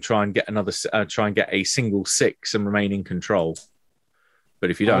you can try and get a single 6 and remain in control. But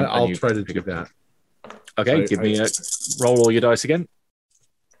if you don't, I'll try to do that. Okay, roll all your dice again.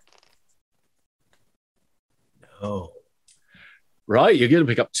 No. Right, you're going to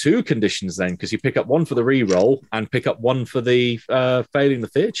pick up 2 conditions then, because you pick up 1 for the re-roll and pick up 1 for the failing the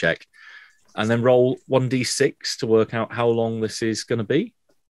fear check, and then roll 1d6 to work out how long this is going to be.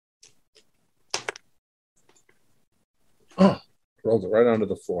 Oh, rolled it right onto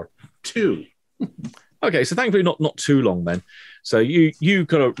the floor. 2. Okay, so thankfully not too long then. So you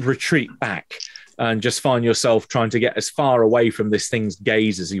kind of retreat back and just find yourself trying to get as far away from this thing's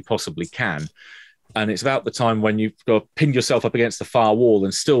gaze as you possibly can. And it's about the time when you've got to pin yourself up against the far wall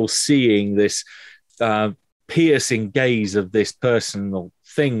and still seeing this piercing gaze of this person or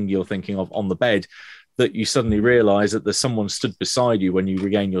thing you're thinking of on the bed that you suddenly realize that there's someone stood beside you when you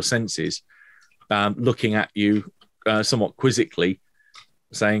regain your senses, looking at you somewhat quizzically,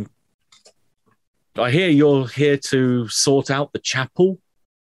 saying, I hear you're here to sort out the chapel.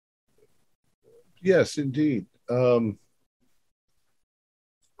 Yes, indeed.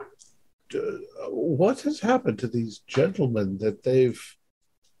 What has happened to these gentlemen that they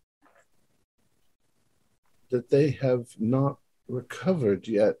have not recovered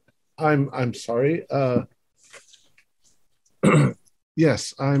yet? I'm sorry.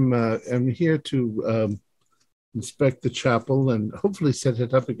 Yes, I'm here to inspect the chapel and hopefully set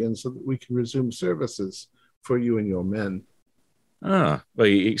it up again so that we can resume services for you and your men. Well,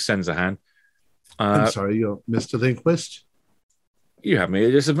 he extends a hand. I'm sorry, you're Mr. Lindquist? You have me at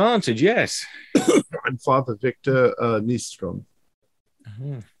a disadvantage, yes. I'm Father Victor Nystrom.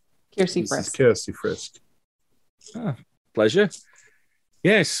 Kiersey This is Frisk. Kiersey Frisk. Pleasure.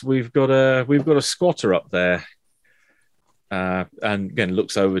 Yes, we've got a squatter up there. And again,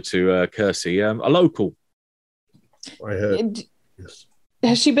 looks over to Kersey, a local. I heard. Yes.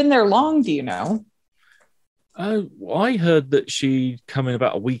 Has she been there long? Do you know? I heard that she come in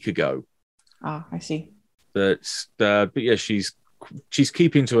about a week ago. Ah, I see. But yeah, she's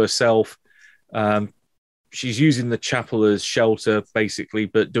keeping to herself. She's using the chapel as shelter, basically,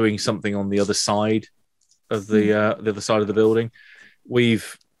 but doing something on the other side of the other side of the building.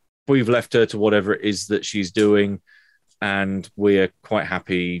 We've left her to whatever it is that she's doing, and we're quite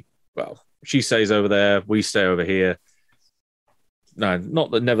happy. Well, she stays over there, we stay over here. No,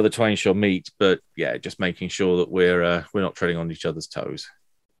 not that never the twain shall meet, but yeah, just making sure that we're not treading on each other's toes.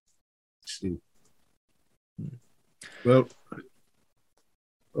 See. Well,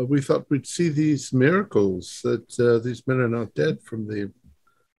 we thought we'd see these miracles that these men are not dead from the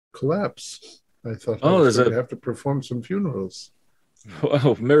collapse. I thought we'd have to perform some funerals.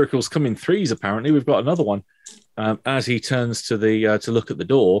 Well, miracles come in threes. Apparently, we've got another one. As he turns to to look at the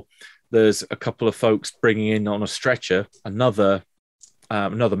door, there's a couple of folks bringing in on a stretcher another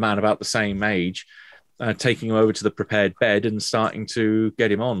man about the same age, taking him over to the prepared bed and starting to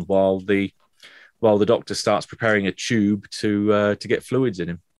get him on while while the doctor starts preparing a tube to get fluids in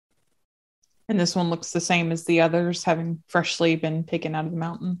him. And this one looks the same as the others, having freshly been taken out of the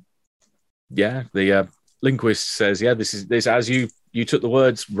mountain. Yeah, the linguist says, "Yeah, this as you took the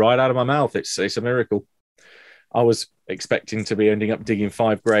words right out of my mouth. It's a miracle. I was expecting to be ending up digging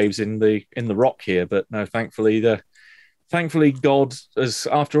 5 graves in the rock here, but no, thankfully God, as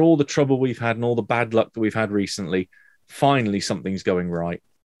after all the trouble we've had and all the bad luck that we've had recently, finally something's going right."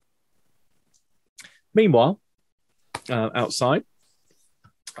 Meanwhile, outside,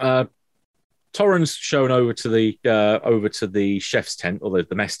 Torren's shown over to the chef's tent, or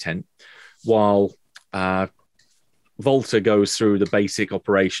the mess tent, while Volta goes through the basic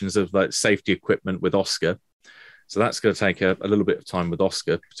operations of safety equipment with Oscar. So that's going to take a little bit of time with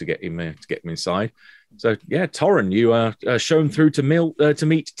Oscar to get him inside. So yeah, Torren, you are shown through to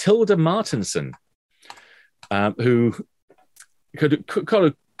meet Tilda Martinson, who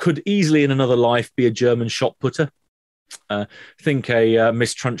could easily in another life be a German shot putter. Think a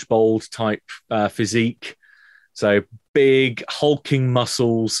Miss Trunchbold type physique. So big hulking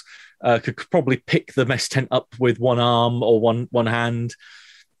muscles. Could probably pick the mess tent up with one arm or one hand.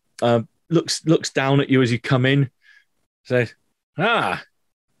 Looks down at you as you come in. Says,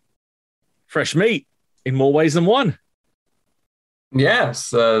 fresh meat in more ways than one. Yes,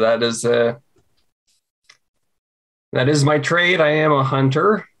 that is my trade. I am a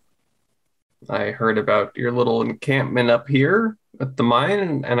hunter. I heard about your little encampment up here at the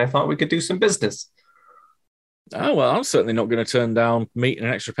mine, and I thought we could do some business. Oh, well, I'm certainly not going to turn down meat and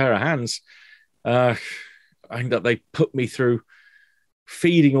an extra pair of hands. I think that they put me through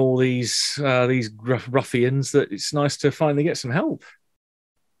feeding all these ruffians that it's nice to finally get some help.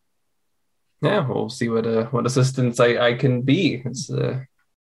 Yeah, we'll see what assistance I can be. It's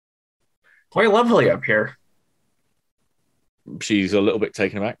quite lovely up here. She's a little bit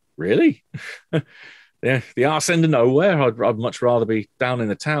taken aback. Really? Yeah, the arse end of nowhere. I'd much rather be down in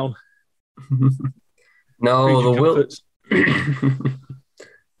the town. No, the will.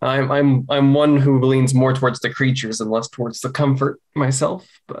 I'm one who leans more towards the creatures and less towards the comfort myself.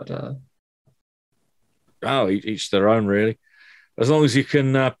 But each their own, really. As long as you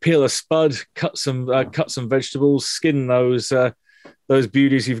can peel a spud, cut some vegetables, skin those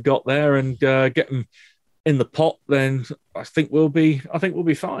beauties you've got there, and get them in the pot, then I think we'll be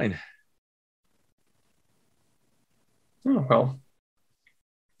fine. Oh well.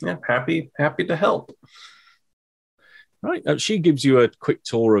 Yeah, happy to help. Right. She gives you a quick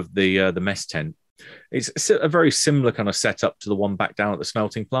tour of the mess tent. It's a very similar kind of setup to the one back down at the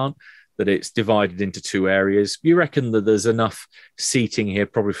smelting plant, that it's divided into 2 areas. You reckon that there's enough seating here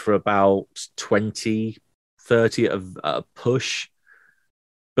probably for about 20, 30 at a push.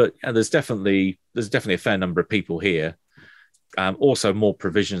 But yeah, there's definitely a fair number of people here. Also more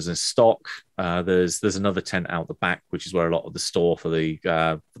provisions and stock. There's another tent out the back, which is where a lot of the store for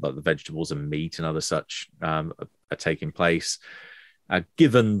the vegetables and meat and other such are taking place.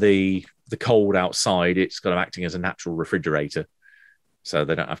 Given the cold outside, it's kind of acting as a natural refrigerator, so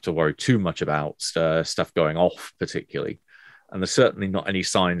they don't have to worry too much about stuff going off particularly. And there's certainly not any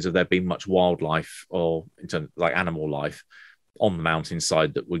signs of there being much wildlife or in terms of, like, animal life on the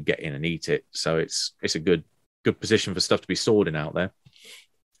mountainside that would get in and eat it. So it's a good position for stuff to be stored in out there.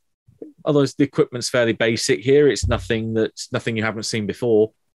 Otherwise, the equipment's fairly basic here. It's nothing you haven't seen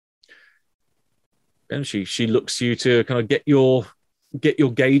before. And she looks to you to kind of get your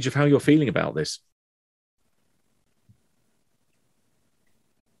gauge of how you're feeling about this.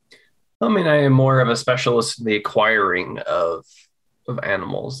 I mean, I am more of a specialist in the acquiring of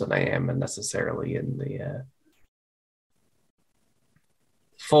animals than I am necessarily in the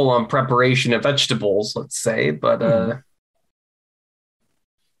full-on preparation of vegetables, let's say. But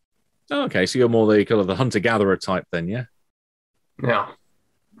okay, so you're more the kind of the hunter-gatherer type then, yeah? Yeah.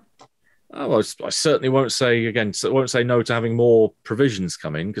 Oh, well, I certainly won't say no to having more provisions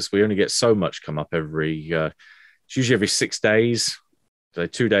come in, because we only get so much come up it's usually every 6 days. So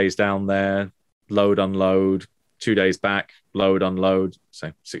 2 days down there, load, unload, 2 days back, load, unload.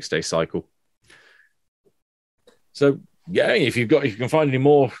 So 6-day cycle. So yeah, if you can find any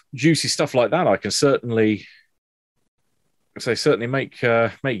more juicy stuff like that, I can certainly make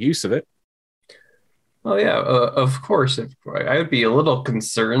use of it. Well, yeah, of course. I would be a little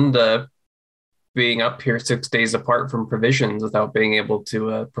concerned being up here 6 days apart from provisions without being able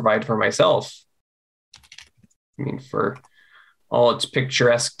to provide for myself. I mean, for all its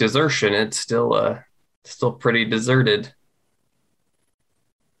picturesque desertion, it's still pretty deserted.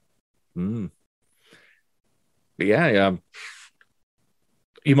 But yeah,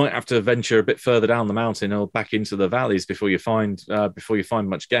 you might have to venture a bit further down the mountain or back into the valleys before you find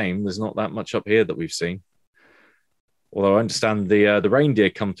much game. There's not that much up here that we've seen. Although I understand the reindeer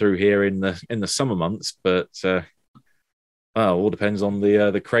come through here in the summer months, but all depends on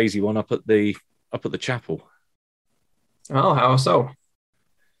the crazy one up at the chapel. Oh, how so?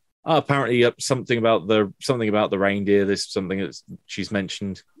 Apparently, something about the reindeer. There's something that she's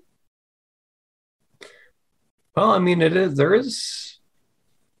mentioned. Well, I mean, there's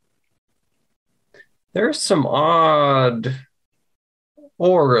some odd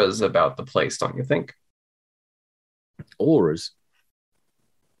auras about the place, don't you think? Auras?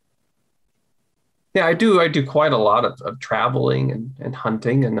 Yeah, I do quite a lot of traveling and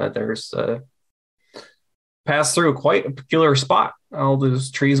hunting, and there's passed through quite a peculiar spot. All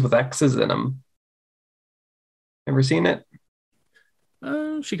those trees with X's in them. Ever seen it?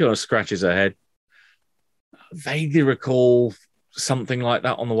 She kind of scratches her head. Vaguely recall something like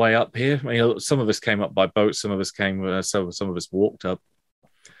that on the way up here. I mean, some of us came up by boat, some of us walked up.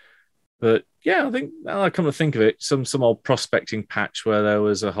 But yeah, I think now I come to think of it, some old prospecting patch where there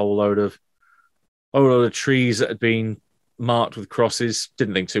was a whole load of trees that had been marked with crosses.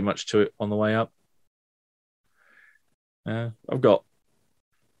 Didn't think too much to it on the way up. I've got,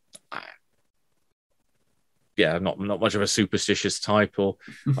 not much of a superstitious type, or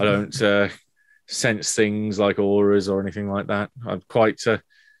I don't sense things like auras or anything like that. I'm quite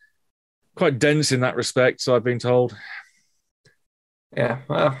dense in that respect, so I've been told. Yeah,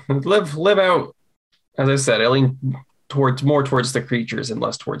 well, live out. As I said, I lean more towards the creatures and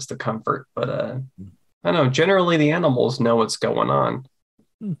less towards the comfort. But I don't know. Generally, the animals know what's going on.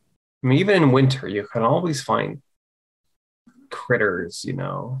 I mean, even in winter, you can always find critters,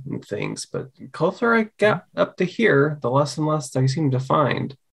 and things. But the closer I get up to here, the less and less I seem to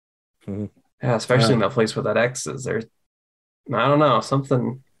find. Mm-hmm. Yeah, especially in that place where that X is. There's, I don't know,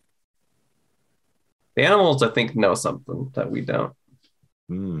 something. The animals, I think, know something that we don't.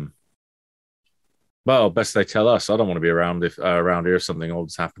 Well, best they tell us. I don't want to be around here if something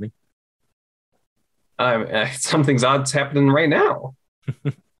odd's happening. Something's odd's happening right now.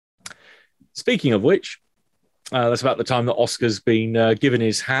 Speaking of which, that's about the time that Oscar's been given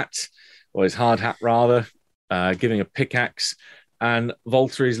his hat, or his hard hat rather, giving a pickaxe, and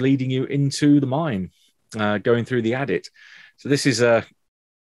Volta is leading you into the mine, going through the adit. So this is a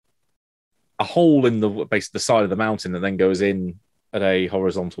hole in the side of the mountain that then goes in at a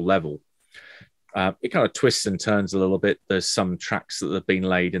horizontal level. It kind of twists and turns a little bit. There's some tracks that have been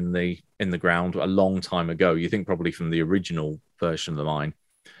laid in the ground a long time ago. You think probably from the original version of the mine.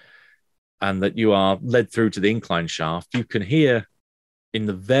 And that you are led through to the incline shaft. You can hear in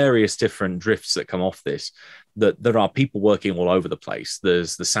the various different drifts that come off this that there are people working all over the place.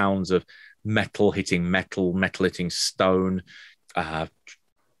 There's the sounds of metal hitting metal hitting stone, the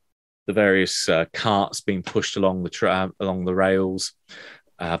various carts being pushed along the rails,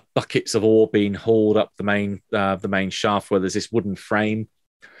 buckets of ore being hauled up the main shaft where there's this wooden frame.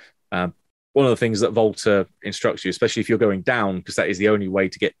 One of the things that Volta instructs you, especially if you're going down, because that is the only way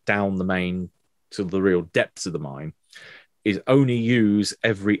to get down the main to the real depths of the mine, is only use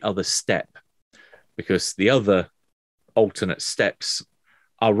every other step, because the other alternate steps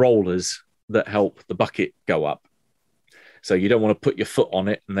are rollers that help the bucket go up. So you don't want to put your foot on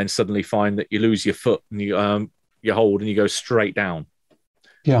it and then suddenly find that you lose your foot and you hold and you go straight down.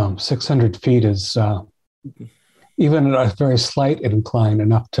 Yeah, 600 feet is even at a very slight incline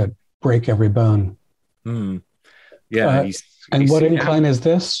enough to break every bone. Yeah. And what incline is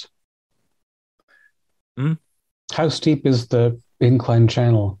this? How steep is the incline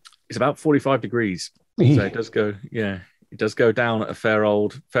channel? It's about 45 degrees. So it does go down at a fair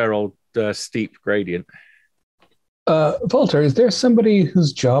old steep gradient. Walter, is there somebody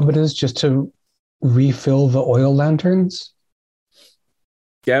whose job it is just to refill the oil lanterns?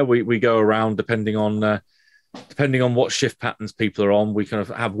 Yeah, we go around depending on what shift patterns people are on. We kind of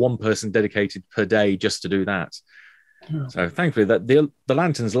have one person dedicated per day just to do that. Yeah. So thankfully that the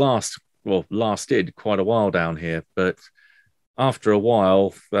lanterns lasted quite a while down here, but after a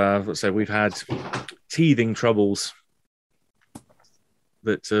while, let's say we've had teething troubles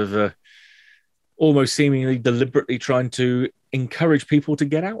that have almost seemingly deliberately trying to encourage people to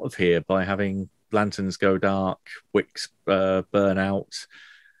get out of here by having lanterns go dark, wicks burn out,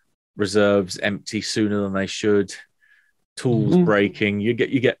 reserves empty sooner than they should, tools breaking. You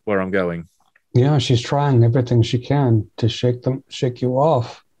get where I'm going. Yeah, she's trying everything she can to shake you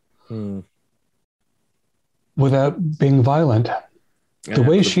off without being violent. The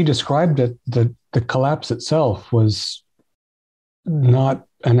way she described it, the collapse itself was not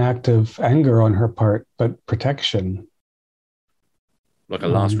an act of anger on her part, but protection. like a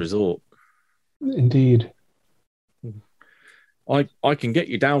last resort. Indeed. I can get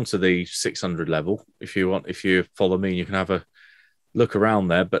you down to the 600 level if you want. If you follow me, you can have a look around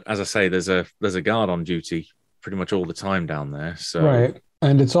there. But as I say, there's a guard on duty pretty much all the time down there. So right,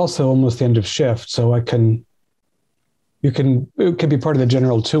 and it's also almost the end of shift, so it can be part of the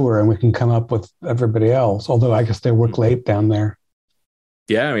general tour, and we can come up with everybody else. Although I guess they work late down there.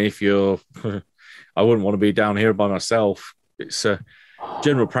 Yeah, I mean, if you're, I wouldn't want to be down here by myself. It's a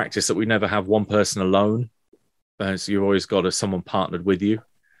general practice that we never have one person alone. So you've always got someone partnered with you.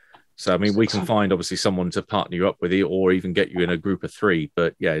 So, I mean, we can find obviously someone to partner you up with you or even get you in a group of 3.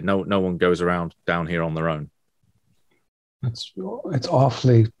 But yeah, no one goes around down here on their own. It's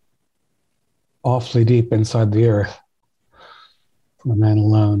awfully deep inside the earth for a man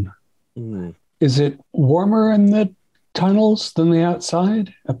alone. Mm. Is it warmer in the tunnels than the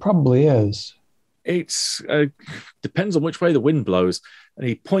outside? It probably is. It's depends on which way the wind blows. And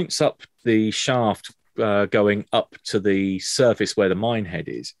he points up the shaft going up to the surface where the mine head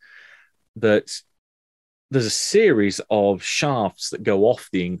is, that there's a series of shafts that go off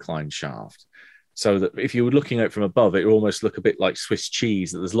the incline shaft. So that if you were looking at it from above, it would almost look a bit like Swiss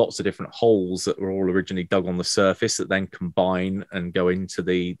cheese, that there's lots of different holes that were all originally dug on the surface that then combine and go into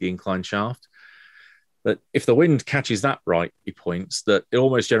the incline shaft. But if the wind catches that right, he points, that it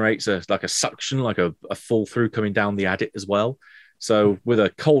almost generates a suction, like a fall through coming down the adit as well. So with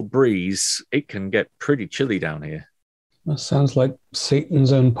a cold breeze, it can get pretty chilly down here. That sounds like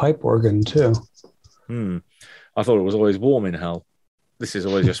Satan's own pipe organ too. I thought it was always warm in hell. This is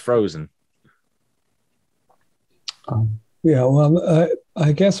always just frozen. Yeah, well,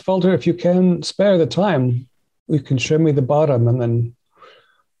 I guess, Walter, if you can spare the time, you can show me the bottom and then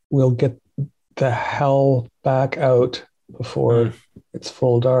we'll get the hell back out before it's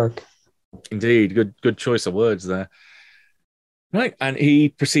full dark. Indeed, good choice of words there. Right, and he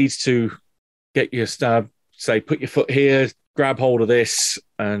proceeds to get you a stab, say, put your foot here, grab hold of this,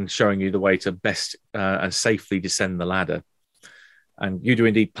 and showing you the way to best and safely descend the ladder. And you do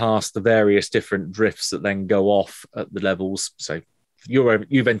indeed pass the various different drifts that then go off at the levels. So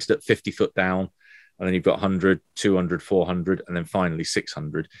you've entered at 50 foot down, and then you've got 100, 200, 400, and then finally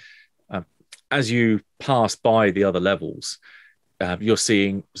 600. As you pass by the other levels, you're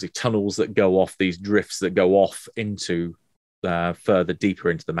seeing tunnels that go off, these drifts that go off into further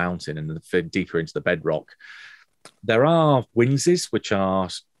deeper into the mountain and deeper into the bedrock. There are winzes, which are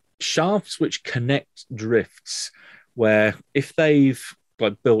shafts which connect drifts, where if they've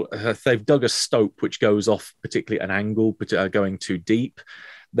dug a stope which goes off particularly an angle, but going too deep,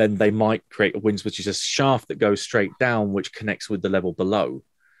 then they might create a winze, which is a shaft that goes straight down, which connects with the level below.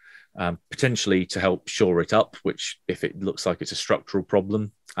 Potentially to help shore it up, which if it looks like it's a structural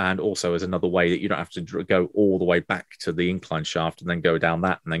problem, and also as another way that you don't have to go all the way back to the incline shaft and then go down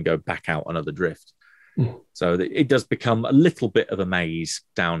that and then go back out another drift. So it does become a little bit of a maze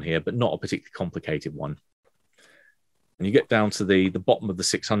down here, but not a particularly complicated one. And you get down to the bottom of the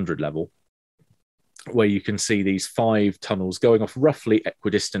 600 level, where you can see these 5 tunnels going off roughly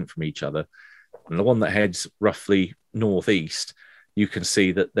equidistant from each other. And the one that heads roughly northeast, you can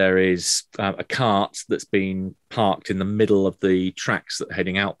see that there is a cart that's been parked in the middle of the tracks that are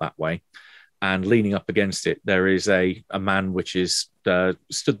heading out that way. And leaning up against it, there is a man which is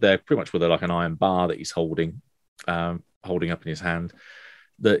stood there pretty much with an iron bar that he's holding up in his hand,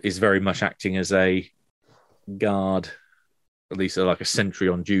 that is very much acting as a guard, at least like a sentry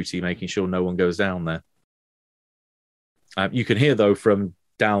on duty, making sure no one goes down there. You can hear, though, from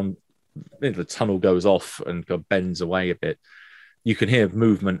down, the tunnel goes off and bends away a bit. You can hear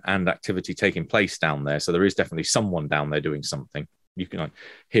movement and activity taking place down there. So there is definitely someone down there doing something. You can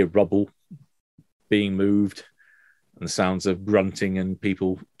hear rubble being moved and the sounds of grunting and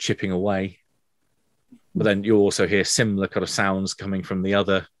people chipping away. But then you also hear similar kind of sounds coming from the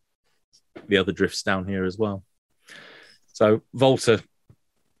other drifts down here as well. So Volta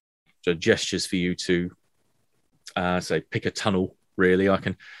gestures for you to say pick a tunnel, really. I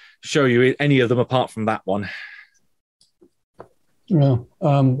can show you any of them apart from that one. Yeah,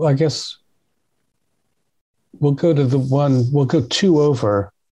 I guess we'll go to we'll go 2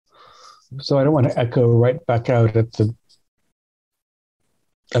 over. So I don't want to echo right back out at the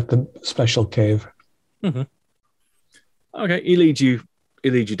special cave. Mm-hmm. Okay, he leads you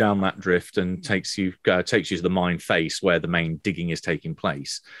down that drift and takes you to the mine face where the main digging is taking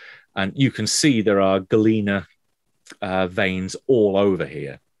place. And you can see there are galena veins all over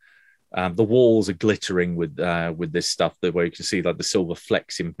here. The walls are glittering with this stuff, where you can see the silver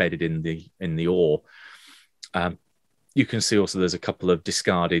flecks embedded in the ore. You can see also there's a couple of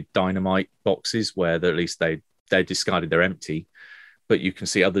discarded dynamite boxes where at least they're discarded, they're empty. but you can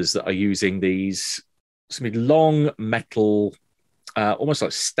see others that are using these long metal, almost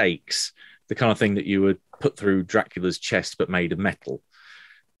like stakes, the kind of thing that you would put through Dracula's chest, but made of metal.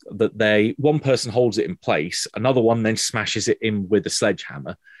 That one person holds it in place, another one then smashes it in with a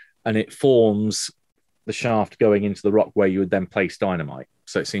sledgehammer, and it forms the shaft going into the rock where you would then place dynamite.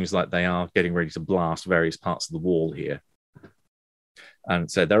 So it seems like they are getting ready to blast various parts of the wall here. And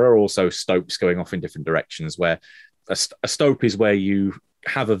so there are also stopes going off in different directions, where a stope is where you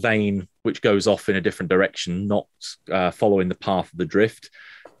have a vein which goes off in a different direction, not following the path of the drift.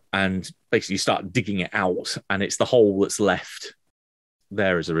 And basically you start digging it out, and it's the hole that's left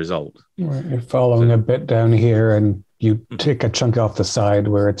there as a result. Right. You're following a bit down here, and you take a chunk off the side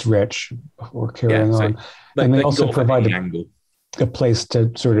where it's rich before carrying on. And they also provide a place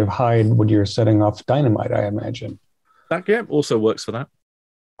to sort of hide when you're setting off dynamite, I imagine. That also works for that.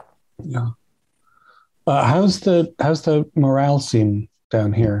 Yeah. How's the morale scene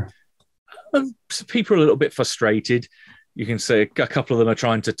down here? People are a little bit frustrated. You can see a couple of them are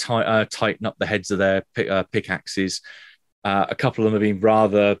trying to tighten up the heads of their pickaxes. A couple of them have been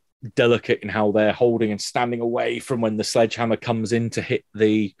rather delicate in how they're holding and standing away from when the sledgehammer comes in to hit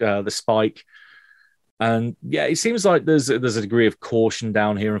the spike. And yeah, it seems like there's a degree of caution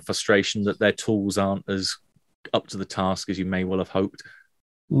down here and frustration that their tools aren't as up to the task as you may well have hoped.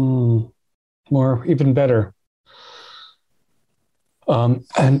 More, even better. And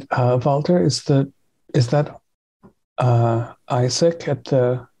Walter, is that Isaac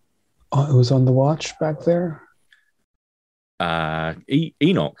who's on the watch back there?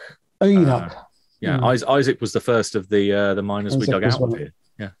 Enoch. Oh, Enoch. Isaac was the first of the miners we dug out of here.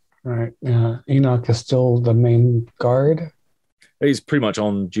 Yeah. Right. Yeah. Enoch is still the main guard. He's pretty much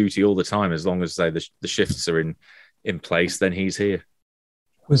on duty all the time, as long as the shifts are in place. Then he's here.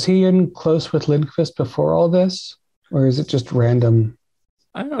 Was he in close with Lindquist before all this, or is it just random?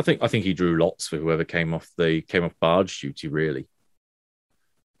 I think he drew lots for whoever came off barge duty, really.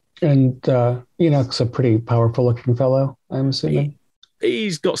 And Enoch's a pretty powerful looking fellow, I'm assuming.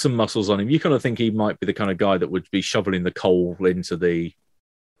 He's got some muscles on him. You kind of think he might be the kind of guy that would be shoveling the coal into the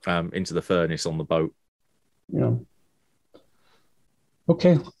furnace on the boat. Yeah.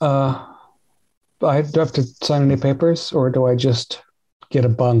 Okay. Do I have to sign any papers, or do I just get a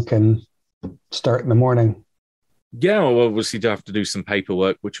bunk and start in the morning? Yeah, well, obviously you have to do some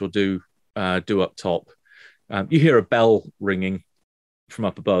paperwork, which we'll do up top. You hear a bell ringing from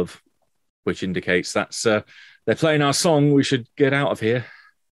up above, which indicates that's they're playing our song. We should get out of here.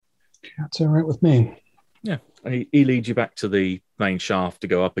 That's all right with me. Yeah, he leads you back to the main shaft to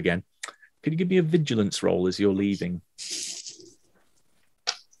go up again. Could you give me a vigilance roll as you're leaving?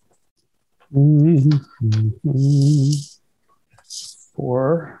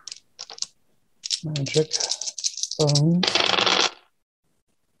 For magic bones.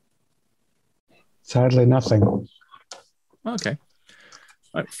 Sadly, nothing. Okay.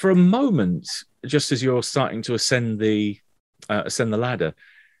 Right. For a moment, just as you're starting to ascend the ladder,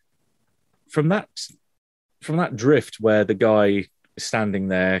 from that drift where the guy is standing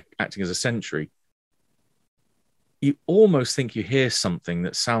there acting as a sentry, you almost think you hear something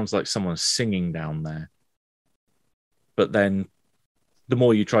that sounds like someone singing down there. But then the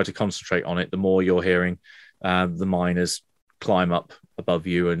more you try to concentrate on it, the more you're hearing the miners climb up above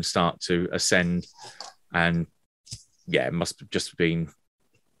you and start to ascend. And yeah, it must have just been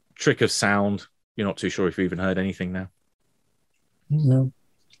trick of sound. You're not too sure if you even heard anything now. No.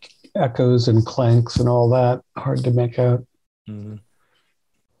 Echoes and clanks and all that. Hard to make out. Mm-hmm.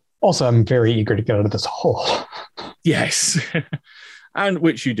 Also, I'm very eager to get out of this hole. Yes. And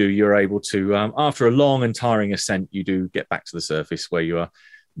which you do. You're able to, after a long and tiring ascent, you do get back to the surface, where you are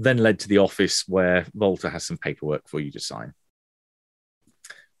then led to the office where Volta has some paperwork for you to sign.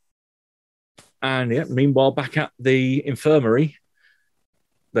 And yeah, meanwhile, back at the infirmary,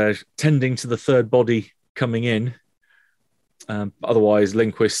 they're tending to the third body coming in. Otherwise,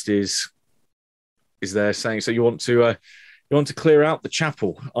 Lindquist is there saying, "So you want to clear out the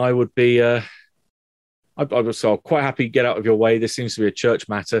chapel? I would be, I was quite happy to get out of your way. This seems to be a church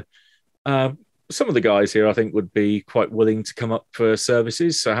matter. Some of the guys here, I think, would be quite willing to come up for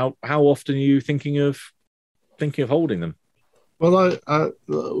services. So how often are you thinking of holding them?" Well,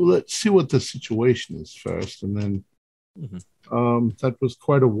 let's see what the situation is first, and then that was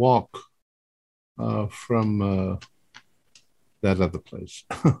quite a walk from that other place.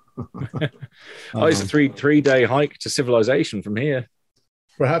 It's a three-day hike to civilization from here.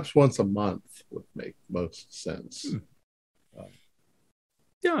 Perhaps once a month would make most sense.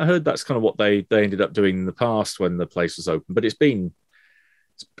 Yeah, I heard that's kind of what they ended up doing in the past when the place was open, but it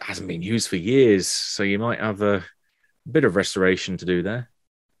hasn't been used for years, so you might have bit of restoration to do there.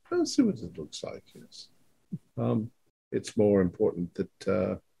 Let's see what it looks like. Yes, it's more important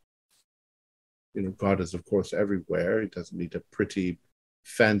that God is, of course, everywhere. He doesn't need a pretty,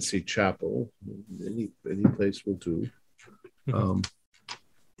 fancy chapel. Any place will do.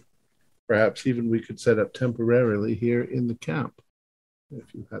 Perhaps even we could set up temporarily here in the camp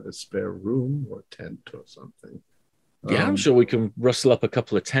if you had a spare room or tent or something. Yeah, I'm sure we can rustle up a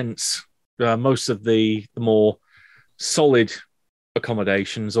couple of tents. Most of the more solid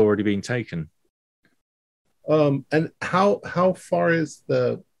accommodations already been taken. And how far is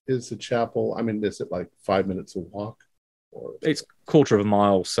the chapel? I mean, is it like 5 minutes of walk? Or it's quarter of a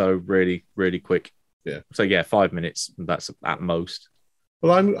mile, so really, really quick. Yeah. So yeah, 5 minutes. That's at most.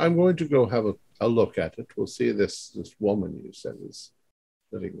 Well, I'm going to go have a look at it. We'll see this woman you said is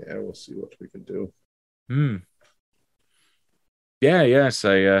living there. We'll see what we can do. Yeah.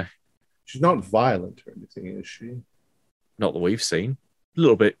 So she's not violent or anything, is she? Not that we've seen. A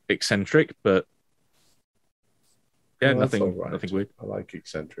little bit eccentric, but yeah, nothing weird. I like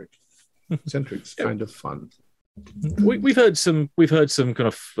eccentric. Eccentric's kind of fun. We've heard some kind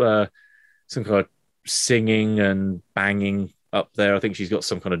of singing and banging up there. I think she's got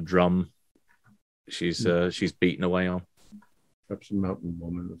some kind of drum. She's beating away on. Perhaps a mountain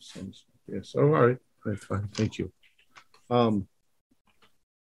woman of some sort. Yes. Oh, all right. Fine. Thank you.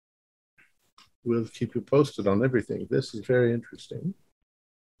 We'll keep you posted on everything. This is very interesting.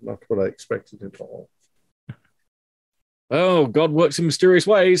 Not what I expected at all. Oh, God works in mysterious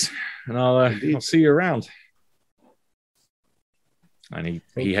ways, and I'll see you around. And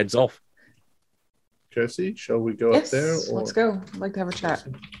he heads off. Jesse, shall we go up there? Or... Let's go. I'd like to have a chat.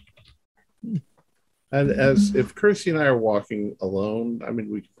 And as if Kirsty and I are walking alone, I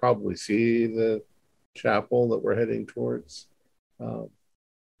mean, we can probably see the chapel that we're heading towards.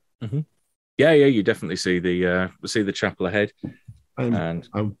 Yeah, you definitely see the chapel ahead.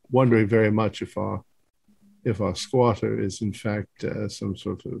 I'm wondering very much if our squatter is in fact some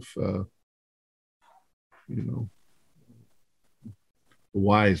sort of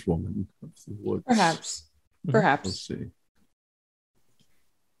wise woman of the woods. Perhaps. We'll see.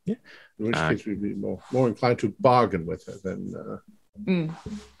 Yeah. In which case we'd be more inclined to bargain with her than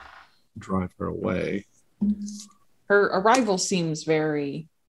drive her away. Her arrival seems very...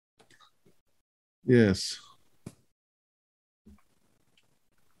 Yes.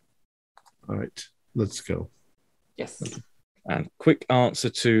 All right, let's go. Yes. And quick answer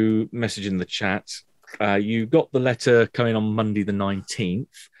to message in the chat. You got the letter coming on Monday the 19th.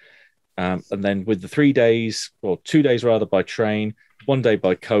 And then with the 3 days, or 2 days rather, by train, 1 day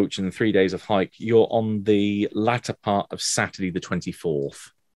by coach, and 3 days of hike, you're on the latter part of Saturday the 24th.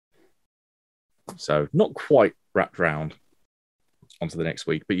 So not quite wrapped round onto the next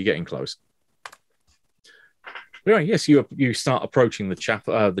week, but you're getting close. Anyway, yes, you start approaching the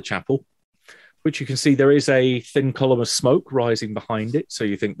chapel, which you can see there is a thin column of smoke rising behind it. So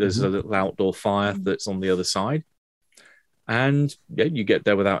you think there's a little outdoor fire that's on the other side. And yeah, you get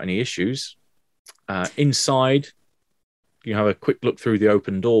there without any issues. Inside, you have a quick look through the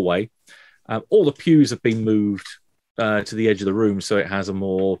open doorway. All the pews have been moved to the edge of the room, so it has a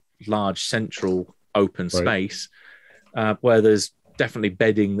more large central open space where there's definitely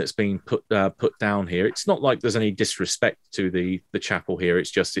bedding that's been put down here. It's not like there's any disrespect to the chapel here.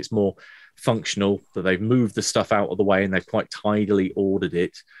 It's more functional, that they've moved the stuff out of the way and they've quite tidily ordered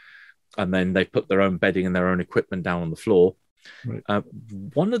it, and then they put their own bedding and their own equipment down on the floor. Right. A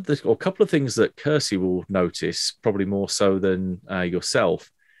couple of things that Kirsty will notice, probably more so than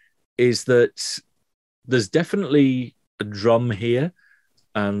yourself, is that there's definitely a drum here,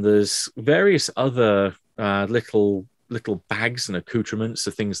 and there's various other little bags and accoutrements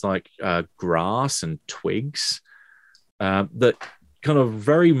of things like grass and twigs that kind of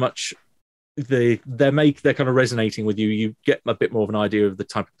very much they're kind of resonating with you. You get a bit more of an idea of the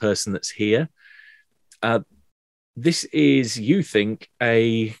type of person that's here. This is, you think,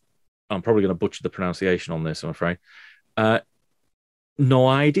 I'm probably going to butcher the pronunciation on this, I'm afraid.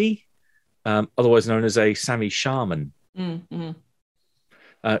 Noidi, otherwise known as a Sami shaman.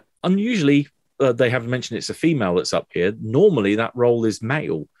 Unusually, they haven't mentioned it's a female that's up here. Normally, that role is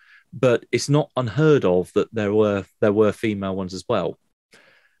male, but it's not unheard of that there were female ones as well.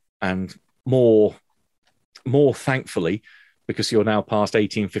 And more thankfully, because you're now past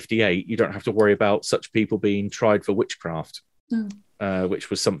 1858, you don't have to worry about such people being tried for witchcraft, which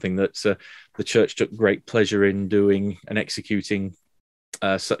was something that the church took great pleasure in doing and executing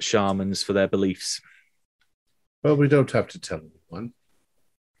such shamans for their beliefs. Well, we don't have to tell anyone.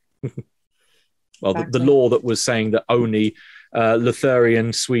 Well, the law that was saying that only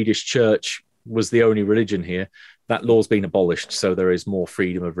Lutheran Swedish church was the only religion here, that law's been abolished, so there is more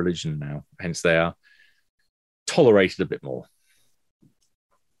freedom of religion now. Hence, they are tolerated a bit more.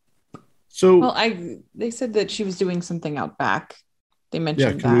 So, well, they said that she was doing something out back. They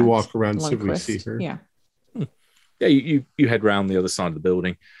mentioned can we walk around so we Lundquist. see her? Yeah. Yeah, you head round the other side of the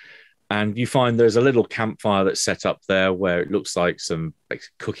building, and you find there's a little campfire that's set up there where it looks like some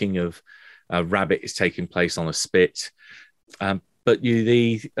cooking of rabbit is taking place on a spit. But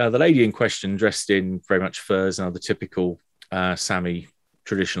the lady in question, dressed in very much furs and other typical Sami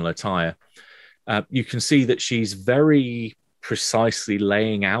traditional attire, you can see that she's very precisely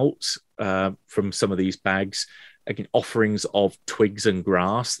laying out from some of these bags, again, offerings of twigs and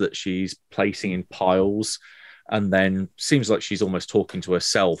grass that she's placing in piles, and then seems like she's almost talking to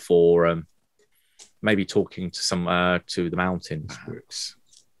herself, or maybe talking to to the mountain, perhaps.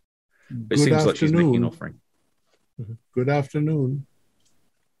 But it seems like she's making an offering. Mm-hmm. Good afternoon.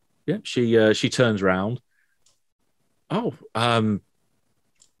 Yeah, she turns around. Oh,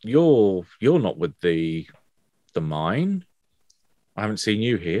 you're not with the mine. I haven't seen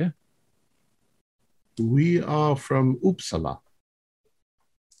you here. We are from Uppsala.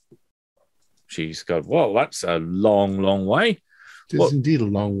 She's got, well, that's a long, long way. It is indeed a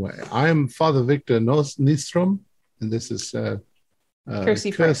long way. I am Father Victor Nystrom, and this is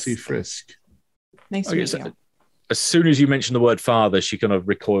Kersey Frisk. Nice to meet you. As soon as you mention the word father, she kind of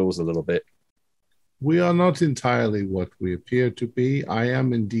recoils a little bit. We are not entirely what we appear to be. I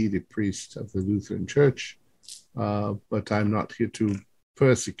am indeed a priest of the Lutheran Church, but I'm not here to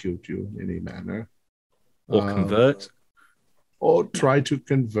persecute you in any manner. Or convert. Or try to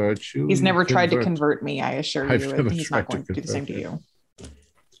convert you. He's never tried to convert me, I assure you. He's not going to do the same to you.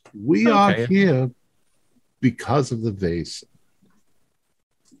 We are here because of the Vaesen.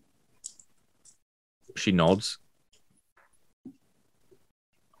 She nods.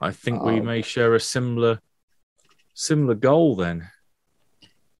 I think we may share a similar goal then.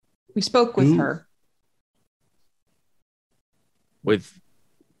 We spoke with her. With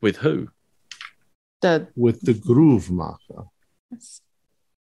who? With the Groove Maker. Yes.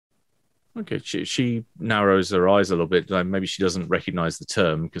 Okay, she narrows her eyes a little bit. Maybe she doesn't recognize the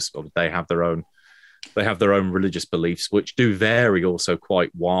term because they have their own religious beliefs, which do vary also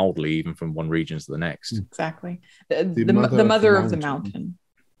quite wildly, even from one region to the next. Exactly. The mother of the mountain.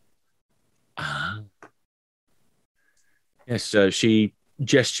 Yes, she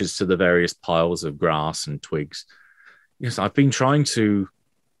gestures to the various piles of grass and twigs. Yes, I've been trying to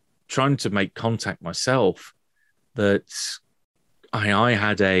make contact myself. That I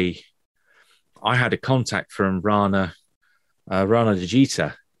had a contact from Rana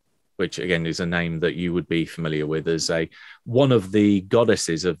Djita, which again is a name that you would be familiar with as one of the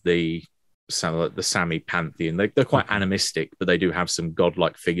goddesses of the Sami pantheon. They're quite animistic, but they do have some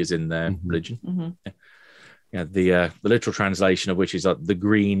godlike figures in their religion. Mm-hmm. Yeah, the literal translation of which is the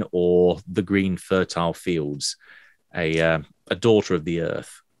green or the green fertile fields, a daughter of the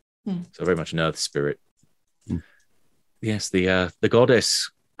earth. So very much an earth spirit. Yes, the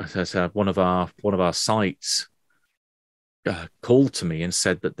goddess at one of our sites called to me and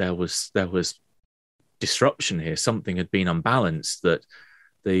said that there was disruption here. Something had been unbalanced. That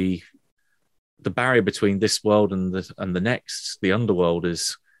the barrier between this world and the next, the underworld,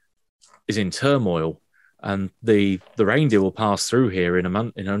 is in turmoil, and the reindeer will pass through here in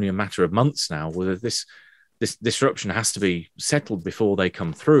only a matter of months now. Whether this disruption has to be settled before they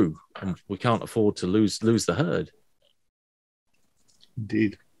come through, and we can't afford to lose the herd.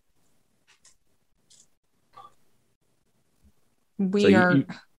 Indeed. We're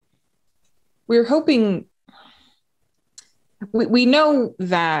hoping. We know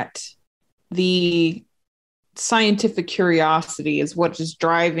that the scientific curiosity is what is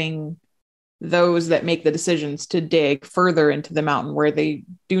driving those that make the decisions to dig further into the mountain where they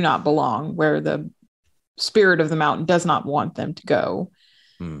do not belong, where the spirit of the mountain does not want them to go.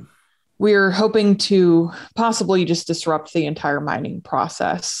 We're hoping to possibly just disrupt the entire mining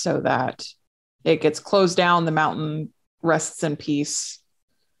process so that it gets closed down, the mountain rests in peace,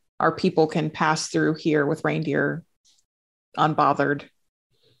 our people can pass through here with reindeer unbothered.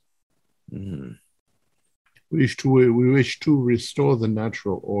 We wish to restore the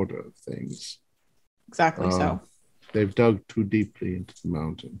natural order of things. Exactly so. They've dug too deeply into the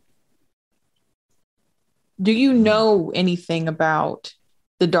mountain. Do you know anything about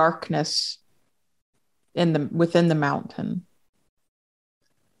the darkness within the mountain?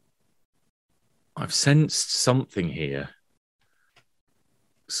 I've sensed something here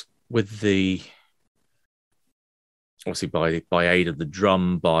with obviously by aid of the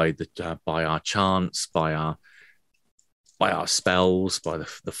drum, by our chants, by our spells, by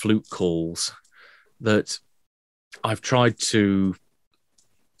the flute calls, that I've tried to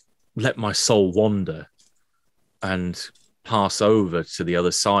let my soul wander and pass over to the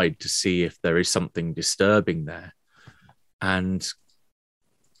other side to see if there is something disturbing there. And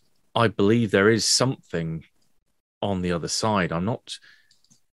I believe there is something on the other side. I'm not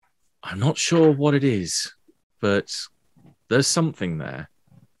sure what it is, but there's something there.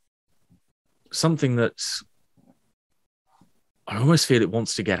 Something that I almost feel it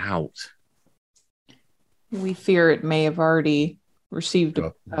wants to get out. We fear it may have already received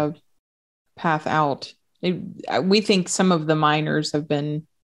a path out. We think some of the miners have been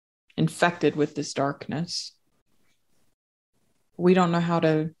infected with this darkness. We don't know how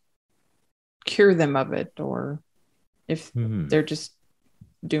to cure them of it, or if they're just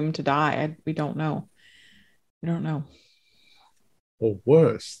doomed to die. We don't know. We don't know. Or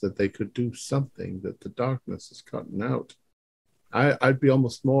worse, that they could do something that the darkness has gotten out. I'd be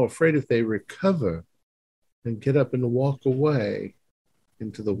almost more afraid if they recover and get up and walk away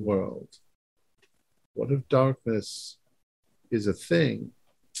into the world. What if darkness is a thing,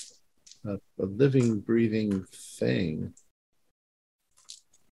 a living, breathing thing?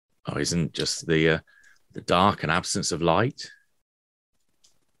 Oh, isn't just the dark and absence of light?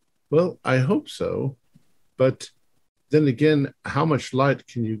 Well, I hope so. But then again, how much light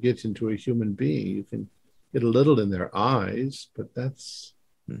can you get into a human being? You can get a little in their eyes, but that's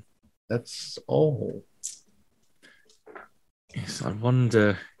all. Yes, I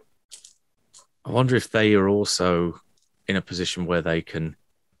wonder if they are also in a position where they can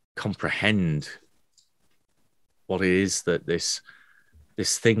comprehend what it is that this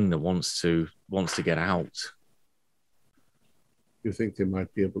thing that wants to get out. You think they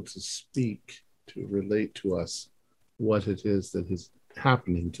might be able to speak, to relate to us what it is that is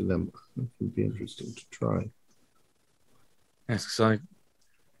happening to them? It would be interesting to try. Yes, because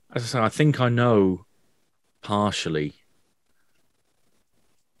as I say, I think I know partially.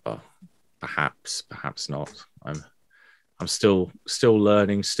 Well, perhaps not. I'm still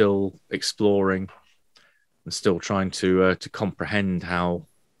learning, still exploring, and still trying to comprehend how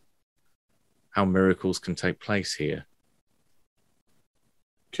miracles can take place here.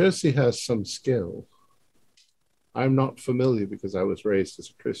 Kirsty has some skill. I'm not familiar because I was raised as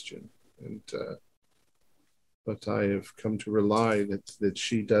a Christian, but I have come to rely that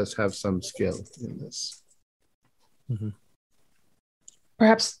she does have some skill in this. Mm-hmm.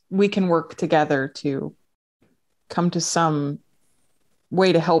 Perhaps we can work together to come to some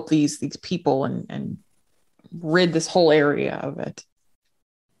way to help these people and rid this whole area of it,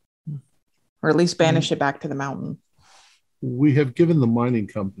 or at least banish it back to the mountain. We have given the mining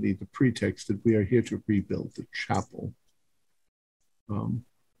company the pretext that we are here to rebuild the chapel.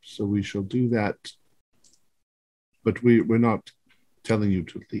 So we shall do that, but we're not telling you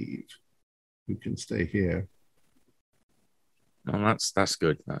to leave. You can stay here. Oh, that's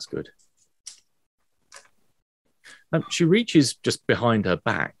good. That's good. She reaches just behind her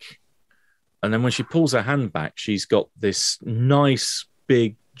back, and then when she pulls her hand back, she's got this nice,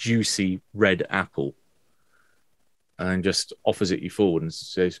 big, juicy red apple, and just offers it you forward and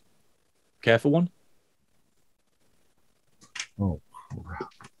says, "Careful one." Oh,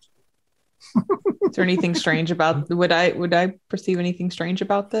 crap. Is there anything strange about? Would I perceive anything strange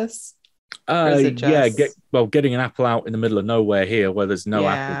about this? Yeah. Getting an apple out in the middle of nowhere here, where there's no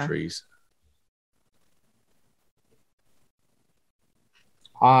apple trees.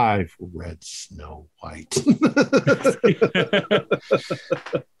 I've read Snow White.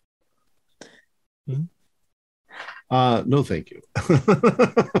 No, thank you.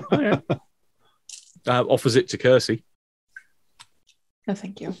 Okay. Offers it to Kirsty. No,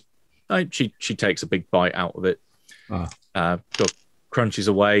 thank you. She takes a big bite out of it. Crunches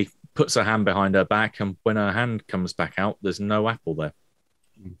away, puts her hand behind her back, and when her hand comes back out, there's no apple there.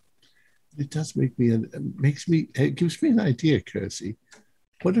 It does it gives me an idea, Kirsty.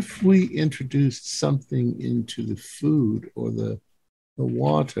 What if we introduced something into the food or the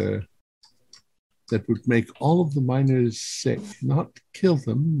water that would make all of the miners sick? Not kill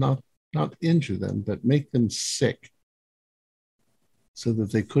them, not injure them, but make them sick so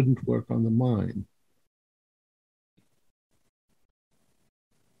that they couldn't work on the mine.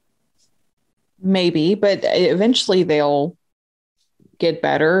 Maybe, but eventually they'll get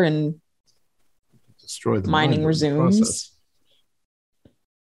better and destroy the mining resumes.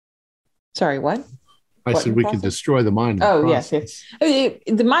 Sorry, what? I said we can destroy the mine. Oh, yes.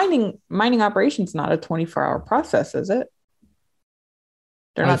 The mining operation's not a 24-hour process, is it?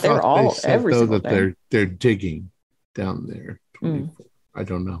 They're not there every single day. They're digging down there. I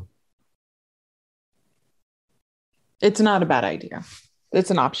don't know. It's not a bad idea.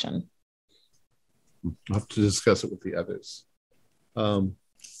 It's an option. I'll have to discuss it with the others. No,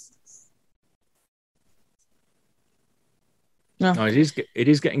 it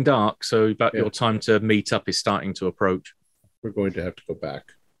is getting dark, so about your time to meet up is starting to approach. We're going to have to go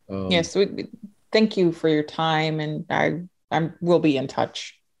back. Yes, thank you for your time, and I will be in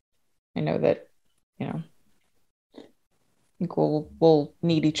touch. I know that, I think we'll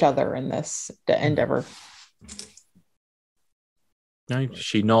need each other in this endeavor.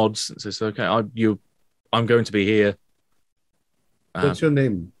 She nods and says, "Okay, I'm going to be here." What's your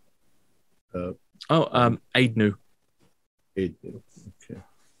name? Aidnu. Aidnu. Okay.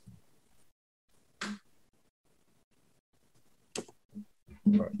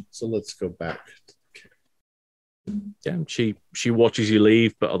 All right. So let's go back. Yeah, she watches you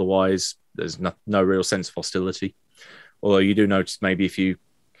leave, but otherwise there's no real sense of hostility. Although you do notice maybe if you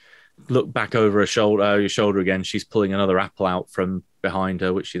look back over your shoulder again, she's pulling another apple out from behind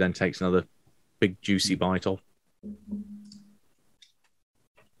her, which she then takes another big juicy bite of.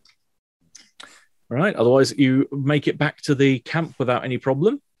 All right. Otherwise, you make it back to the camp without any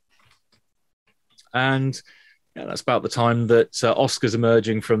problem. And that's about the time that Oscar's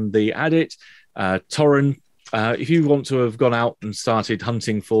emerging from the adit. Torren, if you want to have gone out and started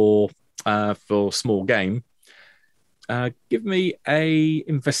hunting for small game, give me a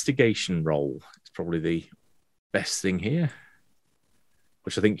investigation roll. It's probably the best thing here,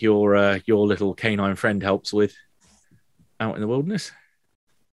 which I think your little canine friend helps with out in the wilderness.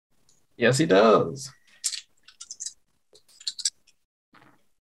 Yes, he does.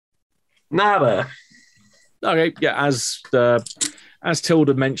 Nada. Okay, yeah. As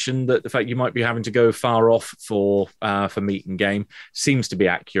Tilda mentioned, that the fact you might be having to go far off for meat and game seems to be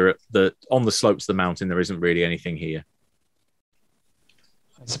accurate. That on the slopes of the mountain there isn't really anything here.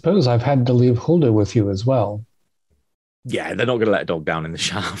 I suppose I've had to leave Hulda with you as well. Yeah, they're not going to let a dog down in the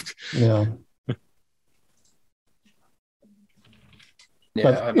shaft. Yeah.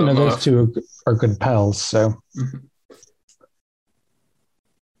 Yeah, but those two are good pals, so.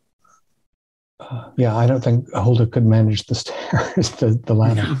 Yeah, I don't think Hulda could manage the stairs, the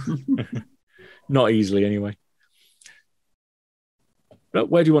ladder. Not easily, anyway. But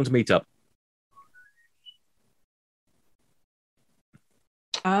where do you want to meet up?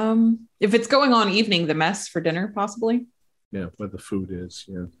 If it's going on evening, the mess for dinner, possibly. Yeah, where the food is.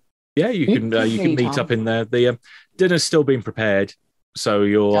 Yeah. Yeah, you can meet up in there. The dinner's still being prepared, so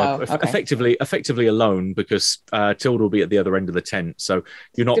you're effectively alone because Tilda will be at the other end of the tent, so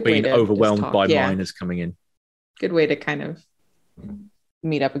you're not being overwhelmed by miners coming in. Good way to kind of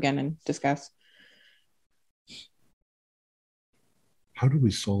meet up again and discuss. How do we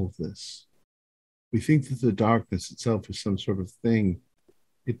solve this? We think that the darkness itself is some sort of thing.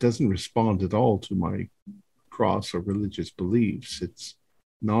 It doesn't respond at all to my cross or religious beliefs. It's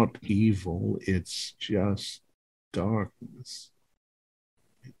not evil. It's just darkness.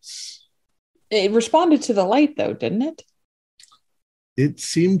 It responded to the light, though, didn't it? It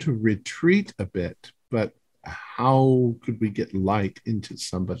seemed to retreat a bit, but how could we get light into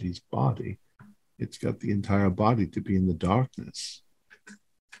somebody's body? It's got the entire body to be in the darkness.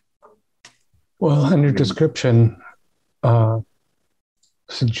 Well, under description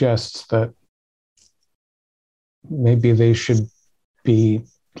suggests that maybe they should be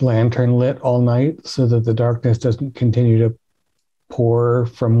lantern lit all night so that the darkness doesn't continue to pour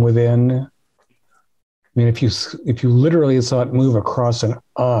from within. I mean, if you literally saw it move across an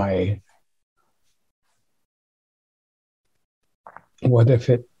eye, what if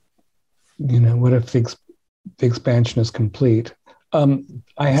the expansion is complete?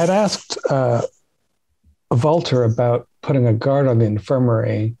 I had asked Walter about putting a guard on the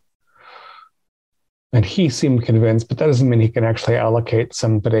infirmary, and he seemed convinced, but that doesn't mean he can actually allocate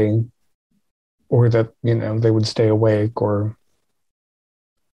somebody, or that they would stay awake, or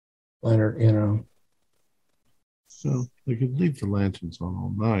So we could leave the lanterns on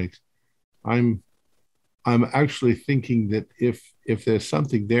all night. I'm actually thinking that if there's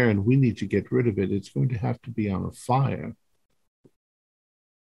something there and we need to get rid of it, it's going to have to be on a fire.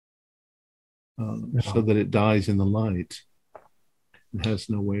 So that it dies in the light and has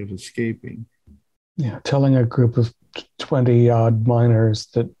no way of escaping. Yeah, telling a group of 20-odd miners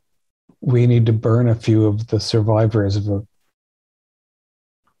that we need to burn a few of the survivors of a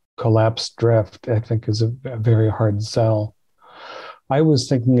collapsed drift, I think, is a very hard sell. I was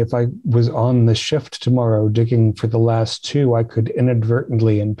thinking if I was on the shift tomorrow digging for the last two, I could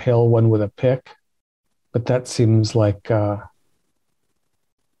inadvertently impale one with a pick, but that seems like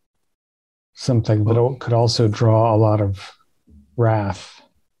something that could also draw a lot of wrath.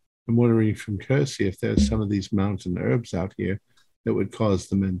 I'm wondering from Kersey if there's some of these mountain herbs out here that would cause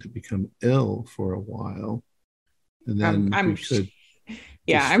the men to become ill for a while. And then I'm we could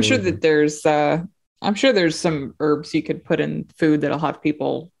I'm sure destroy that there's some herbs you could put in food that'll have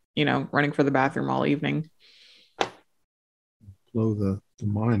people, running for the bathroom all evening. blow the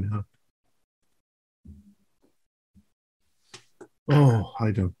mine up. Oh,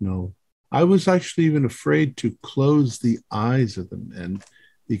 I don't know. I was actually even afraid to close the eyes of the men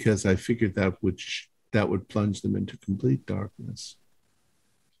because I figured that would plunge them into complete darkness.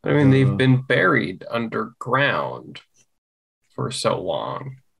 I mean, they've been buried underground for so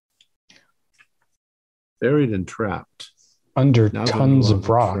long. Buried and trapped. Under tons of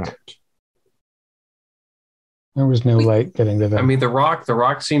rock. Trapped. There was no light getting to them. I mean, the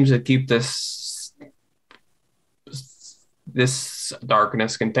rock seems to keep this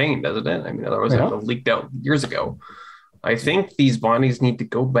darkness contained, doesn't it? I mean, otherwise it would have leaked out years ago. I think these bodies need to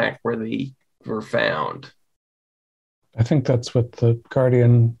go back where they were found. I think that's what the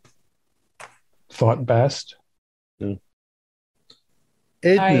Guardian thought best. Yeah.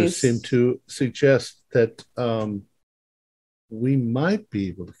 Edna seemed to suggest that we might be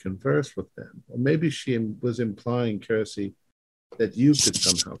able to converse with them. Or maybe she was implying, Kersey, that you could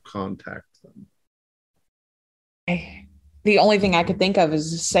somehow contact them. The only thing I could think of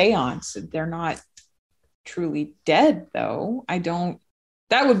is a seance. They're not truly dead, though.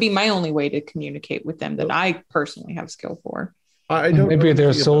 That would be my only way to communicate with them that I personally have skill for. I don't Maybe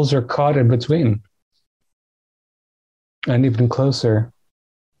their souls are caught in between. And even closer.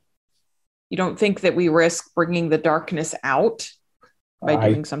 You don't think that we risk bringing the darkness out by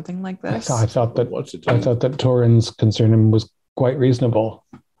doing something like this? I thought that Torin's concern was quite reasonable.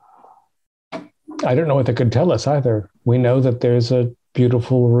 I don't know what they could tell us either. We know that there's a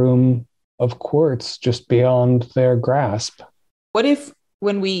beautiful room of quartz just beyond their grasp. What if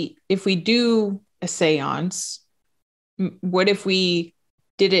if we do a seance, what if we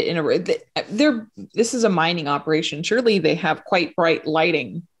did it in this is a mining operation. Surely they have quite bright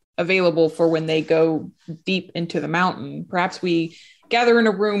lighting available for when they go deep into the mountain. Perhaps we gather in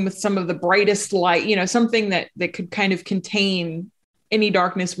a room with some of the brightest light, something that could kind of contain any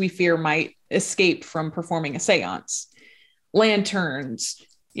darkness we fear might escape from performing a seance. Lanterns,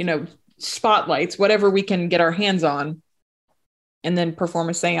 spotlights, whatever we can get our hands on, and then perform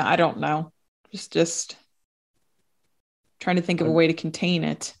a seance. I don't know. Just trying to think of a way to contain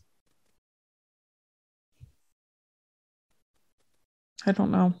it. I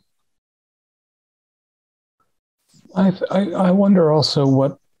don't know. I wonder also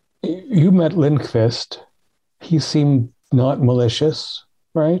what you met Lindqvist. He seemed not malicious,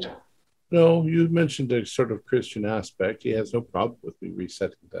 right? No, you mentioned a sort of Christian aspect. He has no problem with me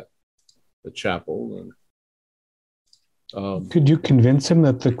resetting the chapel. And could you convince him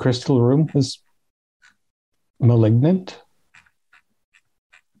that the crystal room was malignant?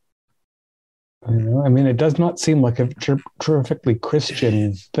 I mean, it does not seem like a terrifically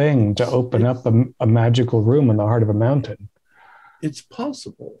Christian thing to open up a magical room in the heart of a mountain. It's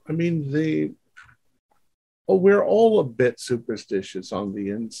possible. I mean, we're all a bit superstitious on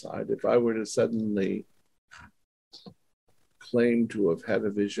the inside. If I were to suddenly claim to have had a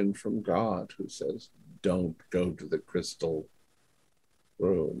vision from God who says, don't go to the crystal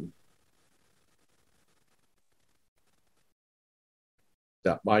room,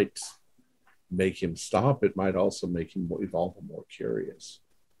 that might make him stop. It might also make him evolve more curious.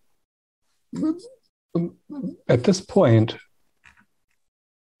 At this point,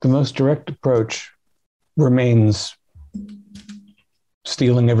 the most direct approach remains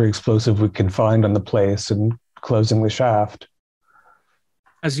stealing every explosive we can find on the place and closing the shaft.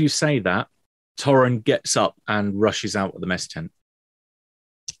 As you say that, Torin gets up and rushes out of the mess tent.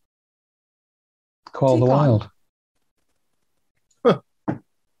 Call the wild.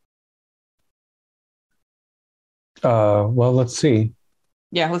 Well, let's see.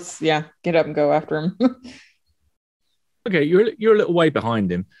 Yeah, let's get up and go after him. Okay, you're a little way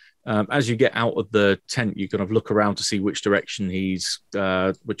behind him. As you get out of the tent, you kind of look around to see which direction he's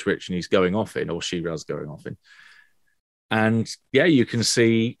going off in, or Shira's going off in. And yeah, you can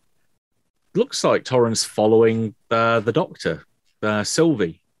see. Looks like Torin's following the doctor,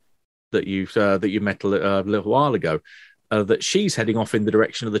 Sylvie, that you met a little while ago. That she's heading off in the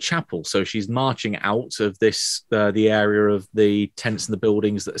direction of the chapel. So she's marching out of the area of the tents and the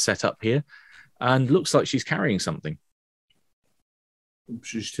buildings that are set up here, and looks like she's carrying something.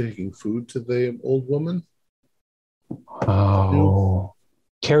 She's taking food to the old woman? Oh.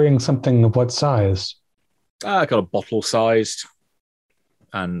 Carrying something of what size? Got a bottle-sized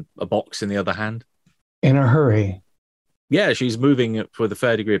and a box in the other hand. In a hurry? Yeah, she's moving with a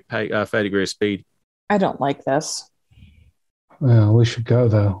fair degree of speed. I don't like this. Well, we should go,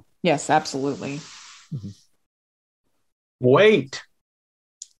 though. Yes, absolutely. Wait.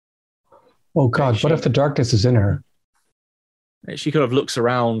 Oh, God, what if the darkness is in her? She kind of looks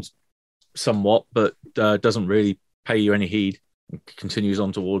around somewhat, but doesn't really pay you any heed. And continues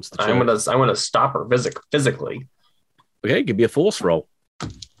on towards the church. I'm gonna stop her physically. Okay, give me a force roll.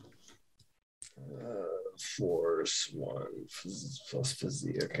 Force 1 plus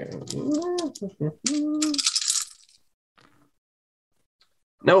physique. Okay.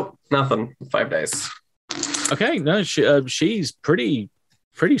 Nope, nothing. 5 days. Okay, no, she's pretty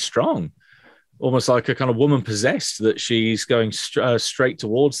strong. Almost like a kind of woman possessed, that she's going straight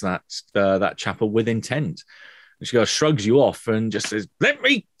towards that chapel with intent. And she goes, shrugs you off and just says, "Let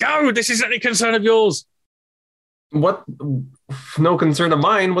me go. This isn't any concern of yours." What? No concern of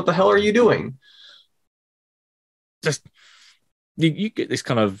mine. What the hell are you doing? Just you get this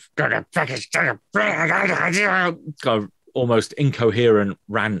kind of almost incoherent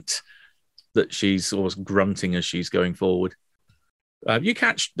rant that she's almost grunting as she's going forward. You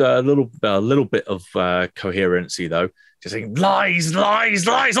catch a little bit of coherency though, just saying lies, lies,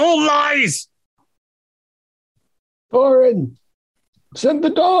 lies, all lies. Thorin, send the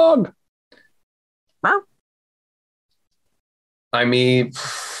dog. I mean,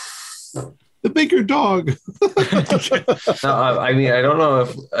 the bigger dog. no, I mean, I don't know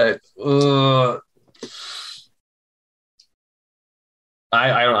if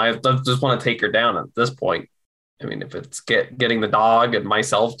I just want to take her down at this point. I mean, if it's getting the dog and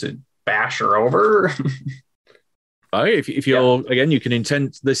myself to bash her over. If you're again, you can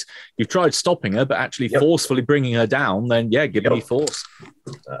intend this. You've tried stopping her, but actually forcefully bringing her down. Then give me force.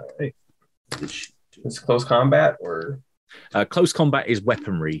 Is close combat or close combat is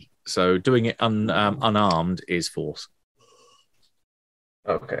weaponry. So doing it unarmed is force.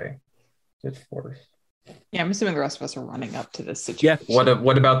 Okay, it's force. Yeah, I'm assuming the rest of us are running up to this situation. Yeah.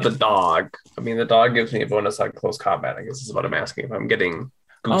 What about the dog? I mean, the dog gives me a bonus on close combat. I guess is what I'm asking. If I'm getting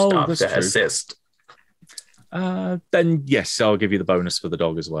Gustav to assist. Then yes, I'll give you the bonus for the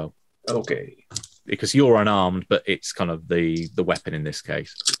dog as well. Okay. Because you're unarmed, but it's kind of the weapon in this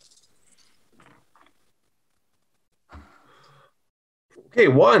case. Okay,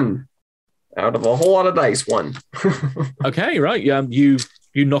 1 out of a whole lot of dice. 1. Okay, right.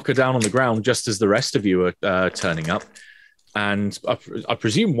 You knock her down on the ground just as the rest of you are turning up, and I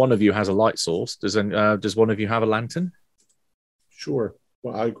presume one of you has a light source. Does one of you have a lantern? Sure.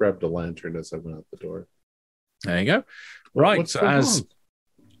 Well, I grabbed a lantern as I went out the door. There you go. Right. So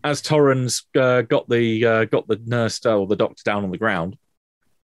as Torrens got the nurse or the doctor down on the ground,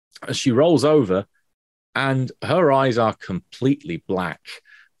 as she rolls over, and her eyes are completely black,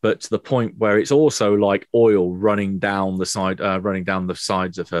 but to the point where it's also like oil running down the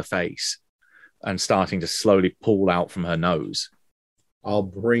sides of her face, and starting to slowly pool out from her nose. I'll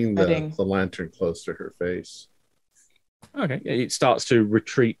bring the lantern close to her face. Okay, it starts to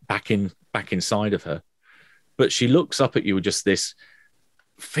retreat back inside of her. But she looks up at you with just this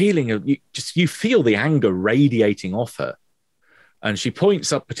feeling of you feel the anger radiating off her, and she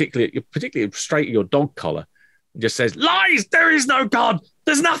points up particularly straight at your dog collar and just says, "Lies! There is no God.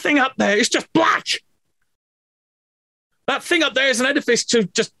 There's nothing up there. It's just black. That thing up there is an edifice to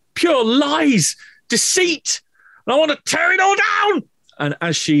just pure lies, deceit, and I want to tear it all down." And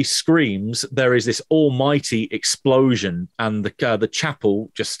as she screams, there is this almighty explosion, and the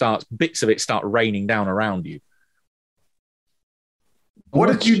chapel just bits of it start raining down around you. What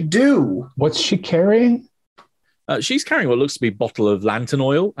did you do? What's she carrying? She's carrying what looks to be a bottle of lantern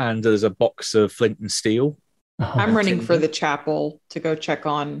oil, and there's a box of flint and steel. I'm running for the chapel to go check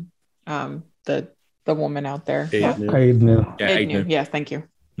on the woman out there. Aidnu. Yeah, thank you.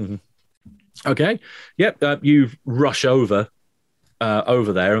 Mm-hmm. Okay. Yep. You rush over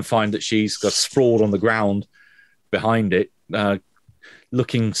there and find that she's got sprawled on the ground behind it,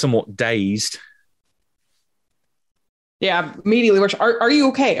 looking somewhat dazed. Yeah, immediately rush. Are you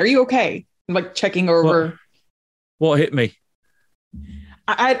okay? Are you okay? I'm like checking over. What hit me?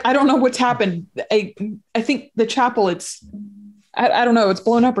 I don't know what's happened. I think the chapel. I don't know. It's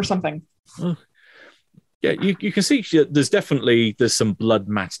blown up or something. Yeah, you can see there's some blood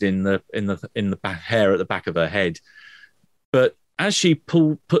matted in the hair at the back of her head, but as she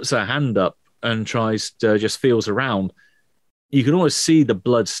puts her hand up and tries to just feels around, you can almost see the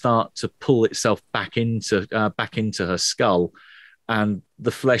blood start to pull itself back into her skull, and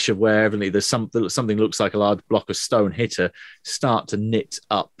the flesh of where there's something looks like a large block of stone hit her start to knit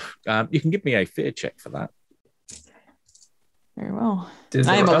up. You can give me a fear check for that. Very well. Did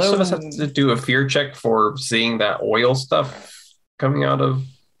the rest of us have to do a fear check for seeing that oil stuff coming out of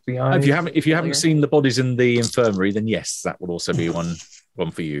eyes. If you haven't seen the bodies in the infirmary, then yes, that would also be one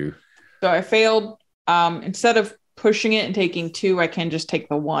for you. So I failed. Instead of pushing it and taking 2, I can just take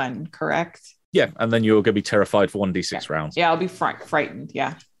the 1, correct? Yeah, and then you're going to be terrified for 1d6 rounds. Yeah, I'll be frightened.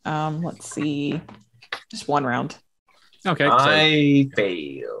 Yeah. Let's see. Just 1 round. Okay. I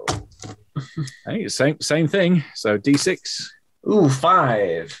fail. Hey, same thing. So d6. Ooh,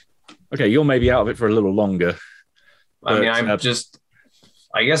 5. Okay, you're maybe out of it for a little longer. I mean, I'm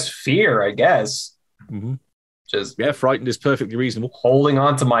I guess fear, I guess. Mm-hmm. Just frightened is perfectly reasonable. Holding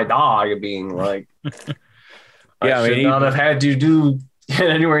on to my dog and being like, I should not have had to get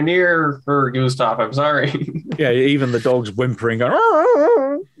anywhere near her, Gustav. I'm sorry. Yeah, even the dog's whimpering, going,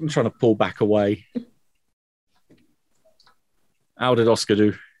 I'm trying to pull back away. How did Oscar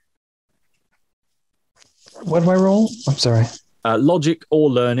do? What do I roll? I'm sorry. Logic or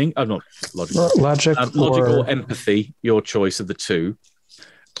learning? Oh, not logic. Logic or empathy, your choice of the 2.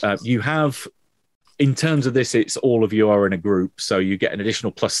 You have, in terms of this, it's all of you are in a group, so you get an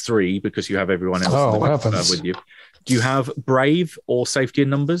additional +3 because you have everyone else with you. Do you have brave or safety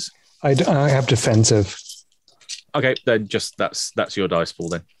in numbers? I have defensive. Okay, then just that's your dice pool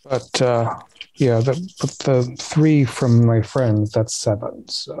then. But the 3 from my friends, that's 7.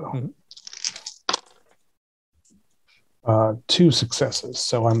 So 2 successes.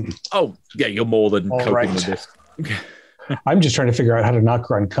 So I'm. Oh yeah, you're more than coping with this. I'm just trying to figure out how to knock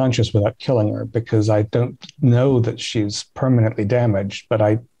her unconscious without killing her, because I don't know that she's permanently damaged,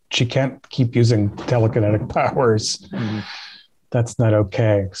 but she can't keep using telekinetic powers. Mm-hmm. That's not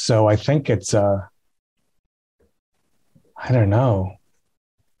okay. So I think it's I don't know.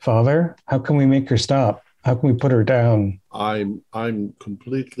 Father, how can we make her stop? How can we put her down? I'm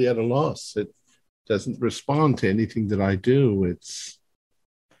completely at a loss. It doesn't respond to anything that I do. It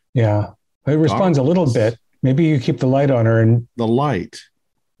responds a little bit. Maybe you keep the light on her and the light.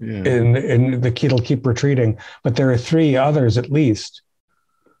 Yeah. And the kid will keep retreating. But there are 3 others at least.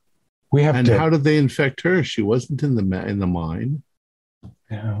 How did they infect her? She wasn't in the mine.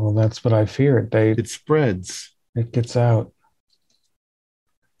 Yeah, well, that's what I feared. It spreads. It gets out.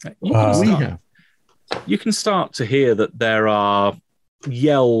 You can start to hear that there are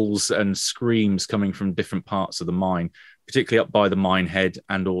yells and screams coming from different parts of the mine, particularly up by the mine head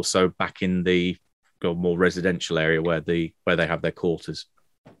and also back in the more residential area where they have their quarters.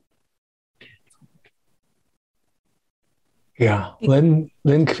 Yeah,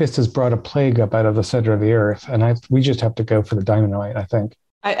 Lindqvist has brought a plague up out of the center of the earth, and we just have to go for the dynamite. I think.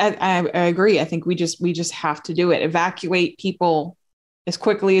 I agree. I think we just have to do it. Evacuate people as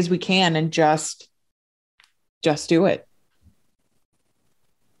quickly as we can, and just do it.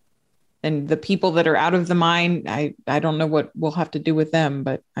 And the people that are out of the mine, I don't know what we'll have to do with them,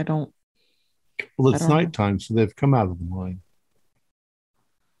 but I don't. Well, it's nighttime, so they've come out of the mine.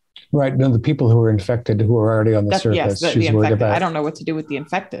 Right. No, the people who are infected, who are already on the surface. Yes, she's worried about. I don't know what to do with the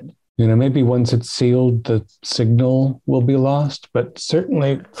infected. Maybe once it's sealed, the signal will be lost. But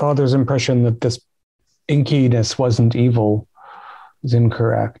certainly, Father's impression that this inkiness wasn't evil is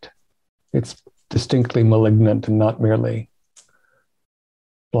incorrect. It's distinctly malignant and not merely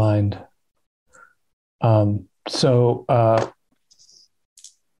blind. Torin,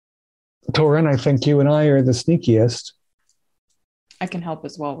 I think you and I are the sneakiest. I can help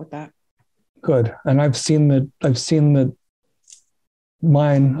as well with that. Good. And I've seen the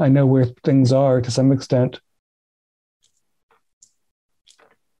mine. I know where things are to some extent.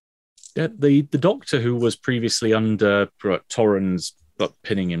 Yeah, the doctor who was previously under Torin's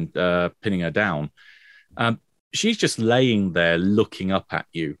pinning her down, she's just laying there looking up at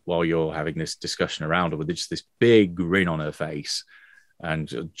you while you're having this discussion around her with just this big grin on her face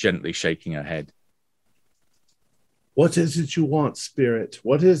and gently shaking her head. What is it you want, spirit?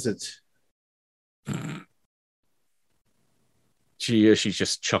 What is it? She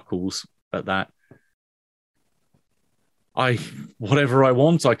just chuckles at that. Whatever I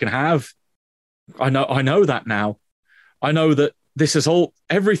want, I can have. I know that now. I know that this is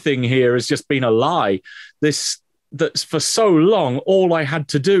everything here has just been a lie. That for so long, all I had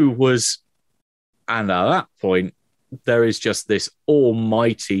to do was, and at that point, there is just this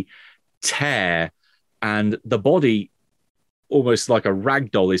almighty tear, and the body, almost like a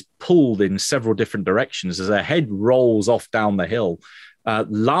rag doll, is pulled in several different directions as her head rolls off down the hill,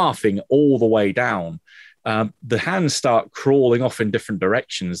 laughing all the way down. The hands start crawling off in different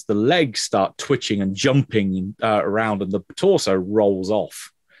directions. The legs start twitching and jumping around, and the torso rolls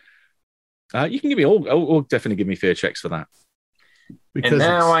off. You can give me all definitely give me fear checks for that. Because and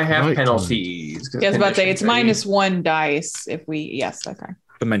now I have penalties. Yeah, I was about to say it's -1 dice if we. Yes, okay.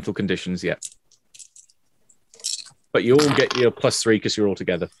 The mental conditions, yeah. But you all get your +3 because you're all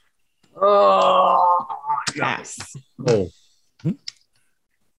together. Oh, Yes. Oh.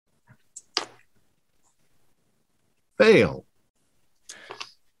 Fail.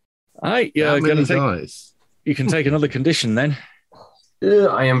 All right, That many gonna take. dice. You can take another condition then.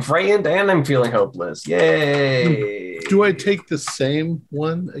 I am frightened and I'm feeling hopeless. Yay! Do I take the same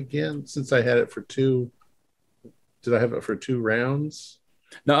one again since I had it for 2? Did I have it for 2 rounds?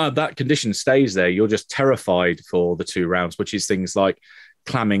 No, that condition stays there. You're just terrified for the 2 rounds, which is things like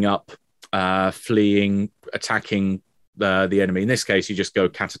clamming up, fleeing, attacking the enemy. In this case, you just go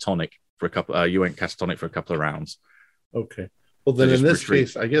catatonic for a couple. You went catatonic for a couple of rounds. Okay. Well, then So in this retreat.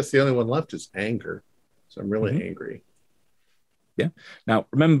 case, I guess the only one left is anger. So I'm really angry. Yeah. Now,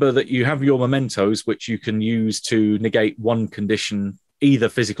 remember that you have your mementos, which you can use to negate one condition, either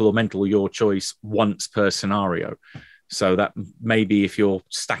physical or mental, your choice, once per scenario. So that maybe if you're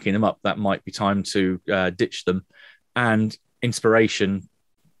stacking them up, that might be time to ditch them. And inspiration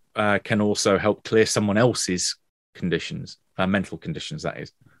can also help clear someone else's conditions, mental conditions, that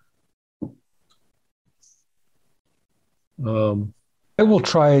is. I will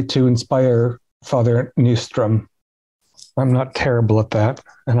try to inspire Father Newstrom. I'm not terrible at that,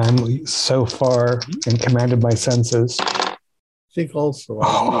 and I'm so far in command of my senses. I think also.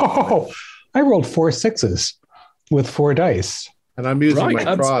 I rolled 4 6s with 4 dice. And I'm using my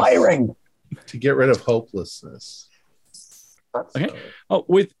cross Inspiring. to get rid of hopelessness. Okay. So, Oh,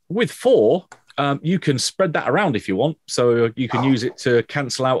 with 4, you can spread that around if you want. So you can use it to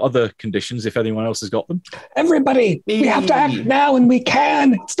cancel out other conditions if anyone else has got them. Everybody, we have to act now, and we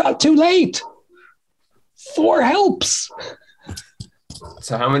can. It's not too late. 4 helps.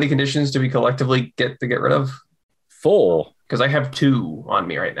 So how many conditions do we collectively get to get rid of? 4. Because I have 2 on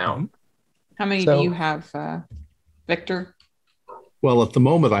me right now. How many So- do you have, Victor? well, at the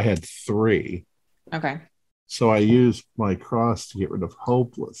moment, I had 3. Okay. So I used my cross to get rid of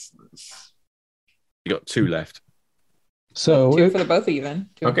hopelessness. You got 2 left. So, 2 for the both of you then.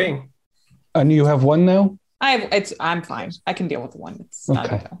 2. Okay. and you have 1 now? I'm fine. I can deal with 1. It's not a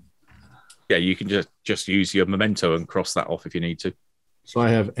Okay. big deal. Yeah, you can just use your memento and cross that off if you need to. So I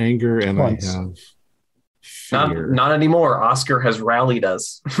have anger and Once. I have fear. Not anymore. Oscar has rallied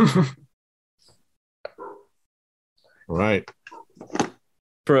us. Right.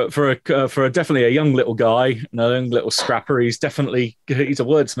 For a definitely a young little guy, and a young little scrapper, he's a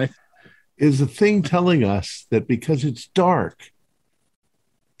wordsmith. Is the thing telling us that because it's dark,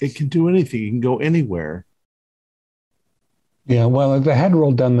 it can do anything? It can go anywhere. Yeah, well, the head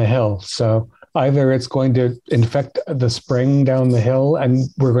rolled down the hill. So either it's going to infect the spring down the hill and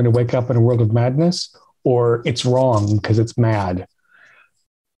we're going to wake up in a world of madness, or it's wrong because it's mad.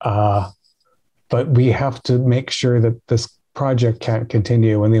 But we have to make sure that this project can't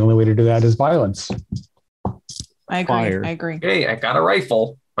continue. And the only way to do that is violence. I agree. Fire. I agree. Hey, I got a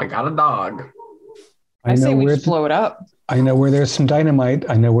rifle. I got a dog. I say know we where just blow it up. I know where there's some dynamite.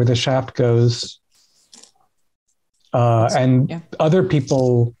 I know where the shaft goes. And yeah. other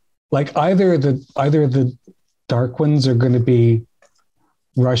people, like either the dark ones are going to be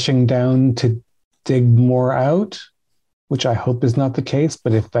rushing down to dig more out, which I hope is not the case.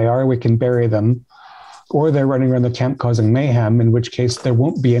 But if they are, we can bury them. Or they're running around the camp causing mayhem, in which case there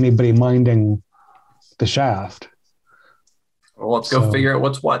won't be anybody minding the shaft. Well, let's go figure out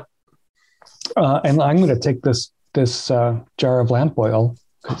what's what. And I'm going to take this jar of lamp oil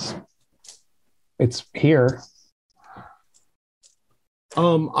because it's here.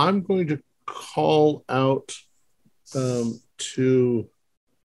 I'm going to call out to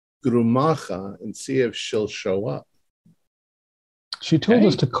Grumacha and see if she'll show up. She told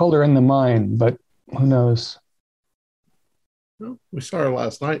us to call her in the mine, but who knows? Well, we saw her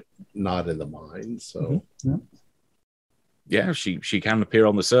last night, not in the mine, so Yeah, she can appear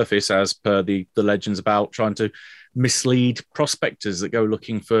on the surface as per the legends about trying to mislead prospectors that go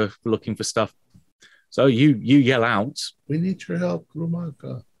looking for stuff. So you yell out, we need your help,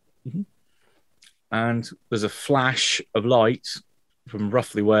 Grumacha. and there's a flash of light from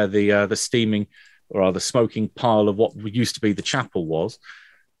roughly where the steaming or the smoking pile of what used to be the chapel was,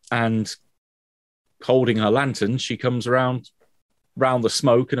 and holding her lantern, she comes round the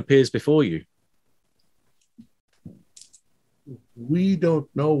smoke and appears before you. We don't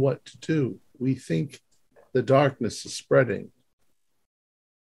know what to do. We think the darkness is spreading.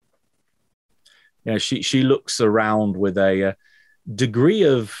 Yeah, she looks around with a degree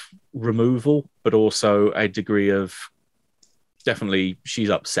of removal, but also a degree of definitely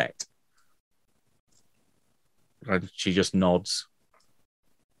she's upset. And she just nods.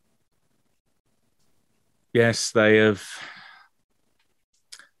 Yes, they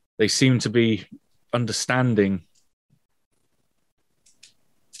seem to be understanding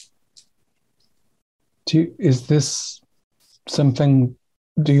Is this something?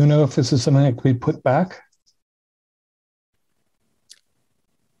 Do you know if this is something that could be put back?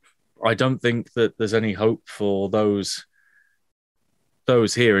 I don't think that there's any hope for those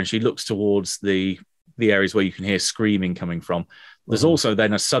here. And she looks towards the areas where you can hear screaming coming from. There's also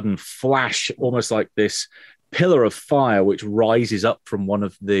then a sudden flash, almost like this pillar of fire, which rises up from one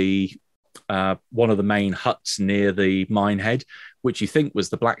of the main huts near the mine head, which you think was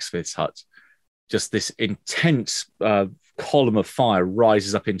the blacksmith's hut. Just this intense column of fire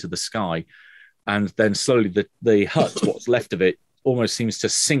rises up into the sky, and then slowly the hut, what's left of it, almost seems to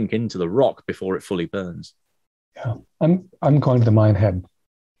sink into the rock before it fully burns. Yeah, I'm going to the mine head.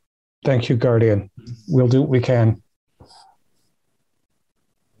 Thank you, Guardian. We'll do what we can.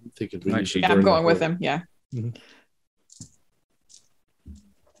 I'm going with him. Yeah. Mm-hmm.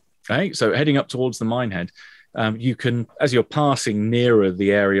 Okay, so heading up towards the mine head, you can, as you're passing nearer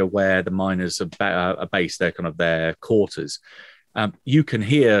the area where the miners are based, their quarters, you can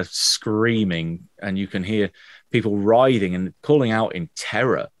hear screaming, and you can hear people writhing and calling out in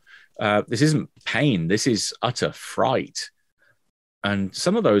terror. This isn't pain, this is utter fright. And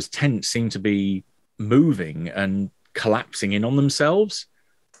some of those tents seem to be moving and collapsing in on themselves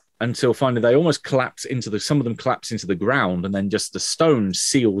until finally they almost collapse some of them collapse into the ground, and then just the stone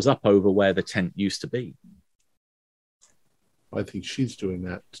seals up over where the tent used to be. I think she's doing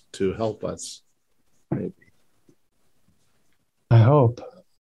that to help us, maybe. I hope.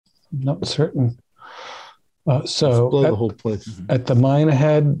 I'm not certain. So blow the whole place. At the mine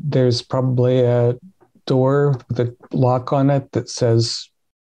head, there's probably a door with a lock on it that says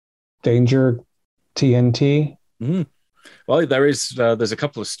 "Danger TNT." Mm. Well, there's a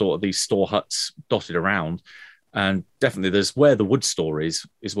couple of these store huts dotted around, and definitely there's where the wood store is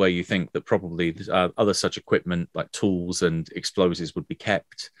where you think that probably other such equipment like tools and explosives would be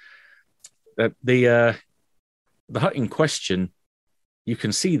kept. The hut in question, you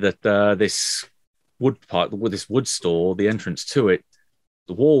can see that this wood store, the entrance to it,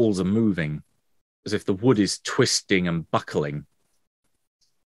 the walls are moving as if the wood is twisting and buckling.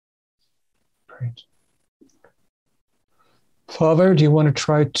 Great. Father, do you want to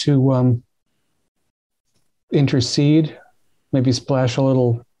try to intercede? Maybe splash a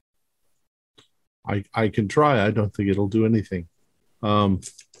little? I can try. I don't think it'll do anything. I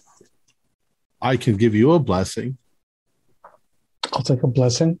can give you a blessing. I'll take a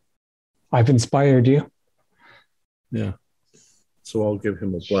blessing. I've inspired you. Yeah. So I'll give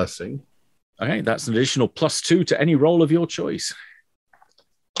him a blessing. Okay, that's an additional +2 to any roll of your choice.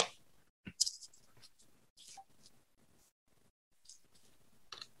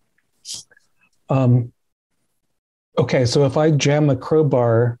 Okay, so if I jam a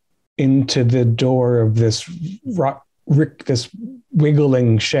crowbar into the door of this this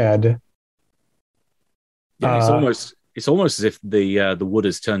wiggling shed, it's almost as if the wood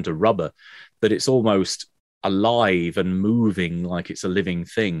has turned to rubber, that it's almost alive and moving like it's a living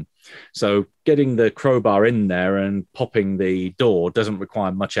thing. So getting the crowbar in there and popping the door doesn't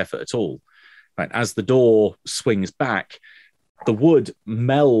require much effort at all. Right? As the door swings back, the wood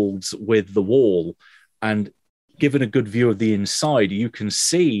melds with the wall, and given a good view of the inside, you can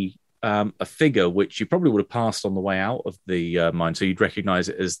see a figure which you probably would have passed on the way out of the mine, so you'd recognize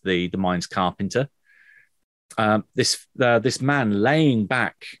it as the mine's carpenter. This man laying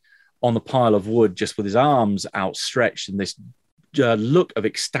back on the pile of wood, just with his arms outstretched and this look of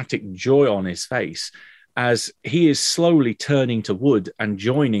ecstatic joy on his face, as he is slowly turning to wood and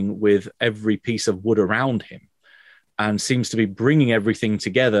joining with every piece of wood around him, and seems to be bringing everything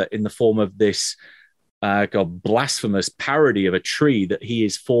together in the form of this blasphemous parody of a tree that he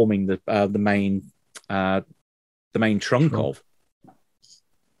is forming the main trunk of.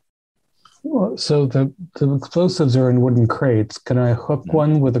 Well, so the explosives are in wooden crates. Can I hook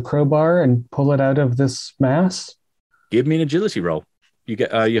one with a crowbar and pull it out of this mass? Give me an agility roll. You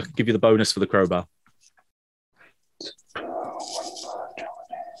get give you the bonus for the crowbar.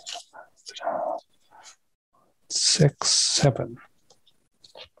 6, 7.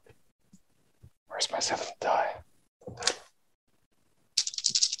 Where's my 7th die?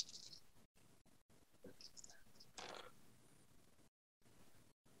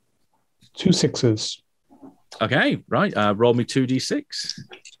 Two 6s. Okay, right. Roll me 2d6.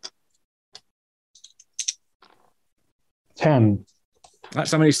 10.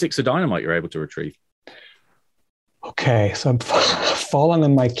 That's how many sticks of dynamite you're able to retrieve. Okay, so I'm falling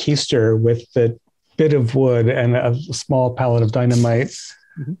on my keister with the bit of wood and a small pallet of dynamite,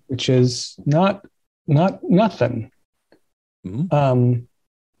 which is not nothing. Mm-hmm.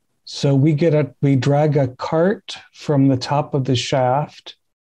 So we drag a cart from the top of the shaft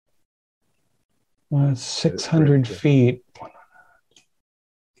 600 feet.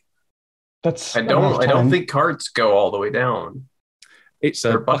 That's I don't think carts go all the way down. It's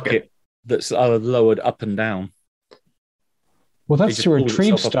a bucket that's lowered up and down. Well, that's to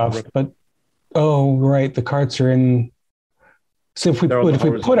retrieve stuff, but right, the carts are in. So if we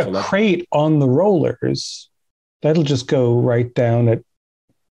put a crate on the rollers, that'll just go right down at,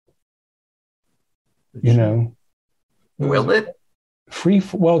 Will it?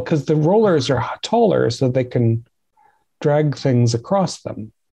 Because the rollers are taller, so they can drag things across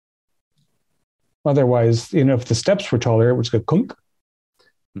them. Otherwise, if the steps were taller, it would just go clunk.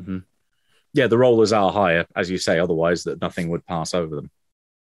 Mm-hmm. Yeah, the rollers are higher, as you say. Otherwise, that nothing would pass over them.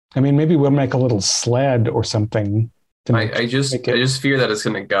 I mean, maybe we'll make a little sled or something. I just fear that it's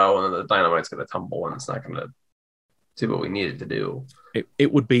going to go and then the dynamite's going to tumble and it's not going to do what we need it to do.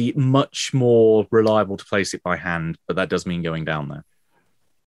 It would be much more reliable to place it by hand, but that does mean going down there.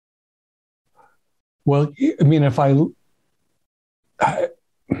 Well, I mean,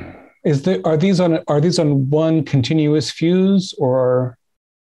 are these on one continuous fuse or?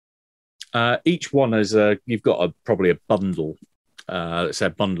 Each one is you've got probably a bundle. It's a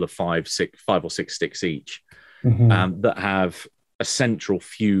bundle of five or six sticks each, that have a central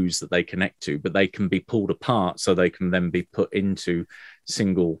fuse that they connect to, but they can be pulled apart so they can then be put into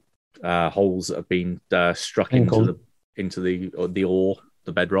single holes that have been struck into the ore,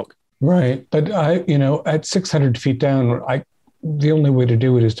 the bedrock. Right, but at 600 feet down, the only way to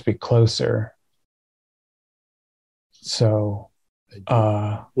do it is to be closer. So,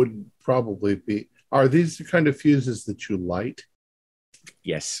 would probably be. Are these the kind of fuses that you light?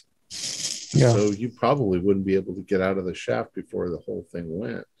 Yes. Yeah. So you probably wouldn't be able to get out of the shaft before the whole thing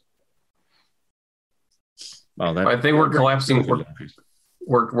went. Well, I think we're collapsing.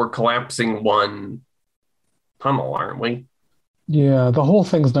 We're collapsing one tunnel, aren't we? Yeah, the whole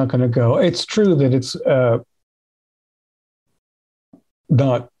thing's not going to go. It's true that it's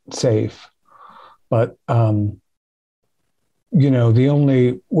not safe, but we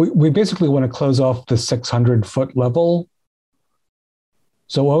basically want to close off the 600-foot level.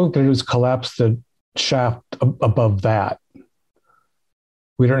 So what we're going to do is collapse the shaft above that.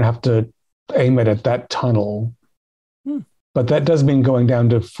 We don't have to aim it at that tunnel. But that does mean going down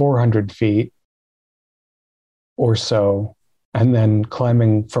to 400 feet or so and then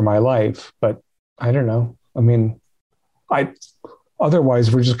climbing for my life. But I don't know. I mean,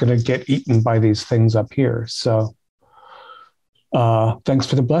 otherwise we're just going to get eaten by these things up here. So thanks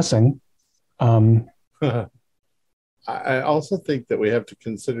for the blessing. I also think that we have to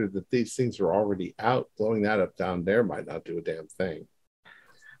consider that these things are already out. Blowing that up down there might not do a damn thing.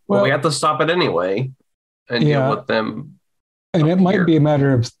 Well, we have to stop it anyway and deal with them. And it might be a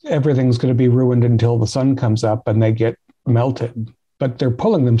matter of everything's going to be ruined until the sun comes up and they get melted. But they're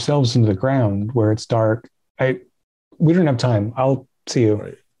pulling themselves into the ground where it's dark. We don't have time. I'll see you.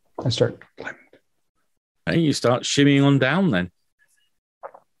 Right. I start climbing. And you start shimmying on down then.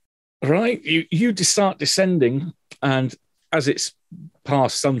 Right. You start descending, and as it's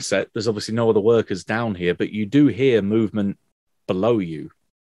past sunset, there's obviously no other workers down here, but you do hear movement below you,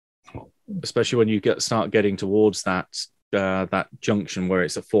 especially when you start getting towards that junction where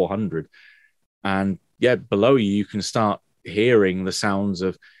it's at 400. And yeah, below you can start hearing the sounds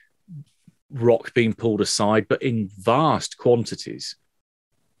of rock being pulled aside, but in vast quantities.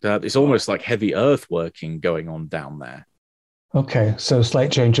 It's almost like heavy earthworking going on down there. Okay, so slight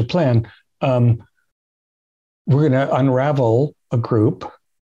change of plan. We're going to unravel a group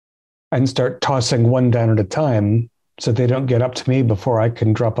and start tossing one down at a time so they don't get up to me before I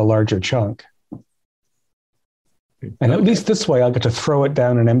can drop a larger chunk. And at least this way, I'll get to throw it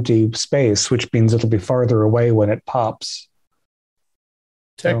down an empty space, which means it'll be farther away when it pops.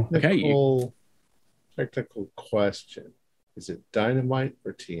 Technical question. Is it dynamite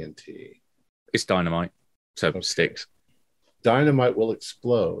or TNT? It's dynamite, so sticks. Dynamite will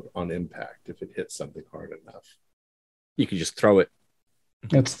explode on impact if it hits something hard enough. You can just throw it.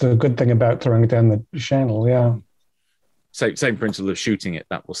 That's the good thing about throwing it down the channel, yeah. Same principle of shooting it,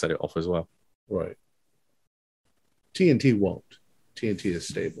 that will set it off as well. Right. TNT won't. TNT is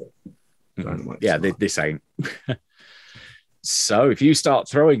stable. Yeah, this ain't. So if you start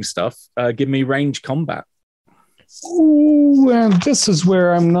throwing stuff, give me range combat. Ooh, and this is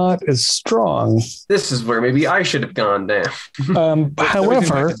where I'm not as strong. This is where maybe I should have gone down.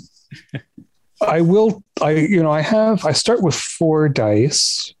 However, I start with 4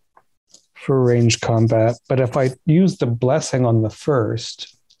 dice for range combat, but if I use the blessing on the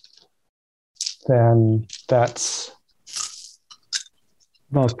first, then that's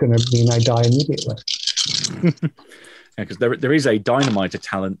not going to mean I die immediately. Because there is a dynamiter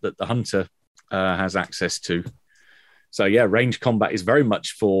talent that the hunter has access to. So yeah, range combat is very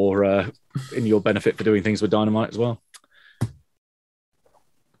much for in your benefit for doing things with dynamite as well.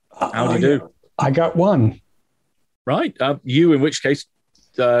 How do you do? I got one. Right. You, in which case,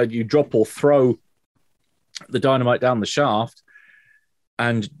 you drop or throw the dynamite down the shaft,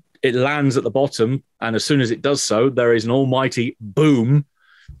 and it lands at the bottom. And as soon as it does so, there is an almighty boom.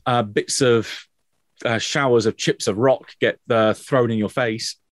 Bits of showers of chips of rock get thrown in your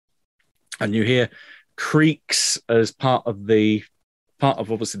face, and you hear creaks as part of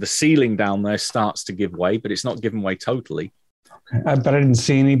obviously the ceiling down there starts to give way, but it's not giving way totally. Okay. But I didn't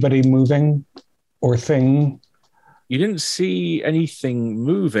see anybody moving or thing. You didn't see anything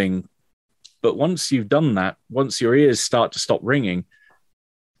moving, but once you've done that, once your ears start to stop ringing,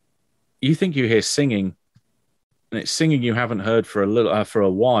 you think you hear singing, and it's singing you haven't heard for a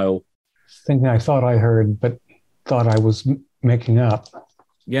while. Thing I thought I heard, but thought I was making up.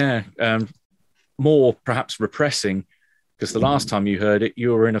 Yeah, more perhaps repressing, because the last time you heard it,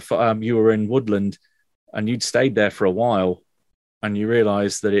 you were in woodland, and you'd stayed there for a while, and you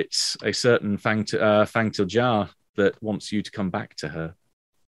realise that it's a certain Fangtil Jar that wants you to come back to her.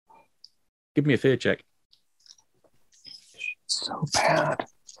 Give me a fear check. So bad.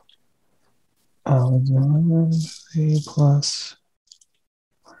 3 plus.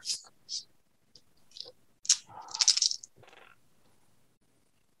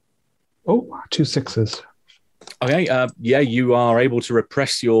 Oh, 2 6s. Okay, yeah, you are able to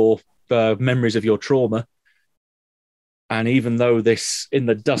repress your memories of your trauma. And even though this, in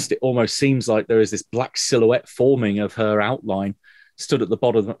the dust, it almost seems like there is this black silhouette forming of her outline stood at the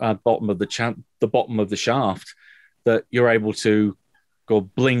bottom of the shaft, that you're able to go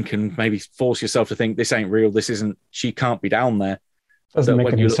blink and maybe force yourself to think, this ain't real, this isn't, she can't be down there. Doesn't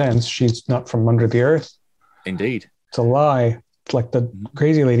make any sense. She's not from under the earth. Indeed. It's a lie. It's like the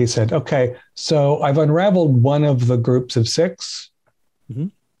crazy lady said, okay, so I've unraveled one of the groups of 6. Mm-hmm.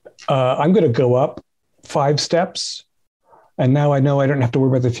 I'm going to go up 5 steps. And now I know I don't have to worry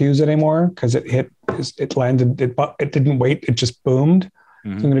about the fuse anymore because it landed, it didn't wait, it just boomed.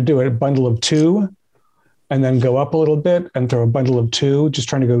 Mm-hmm. So I'm going to do a bundle of 2 and then go up a little bit and throw a bundle of 2, just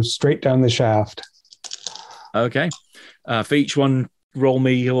trying to go straight down the shaft. Okay. For each one, roll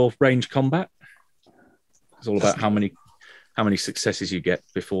me your range combat. It's all about how many successes you get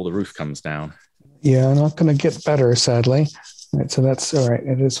before the roof comes down. Yeah, I'm not going to get better, sadly. All right, so that's all right.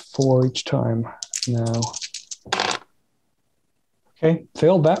 It is 4 each time now. Okay,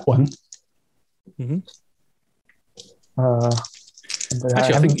 failed that one. Mm-hmm.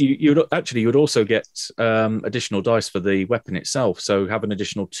 Actually, I think you would also get additional dice for the weapon itself. So have an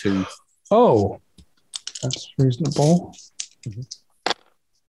additional 2. Oh, that's reasonable. Mm-hmm.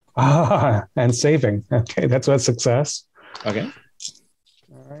 And saving. Okay, that's a success. Okay.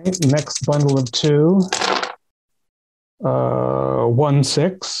 All right, next bundle of 2. 1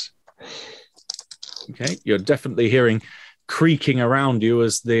 6. Okay, you're definitely hearing creaking around you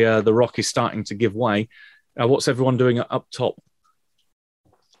as the rock is starting to give way. What's everyone doing up top?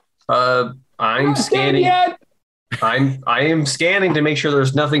 I'm scanning. I am scanning to make sure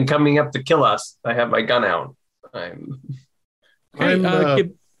there's nothing coming up to kill us. I have my gun out.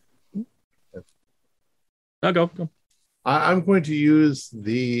 Go. I'm going to use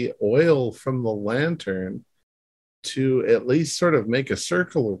the oil from the lantern to at least sort of make a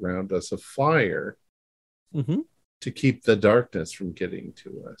circle around us of fire. Mm-hmm. To keep the darkness from getting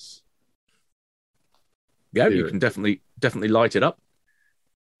to us. Yeah, you can definitely light it up.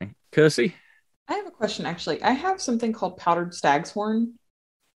 Kersey? I have a question, actually. I have something called powdered stag's horn,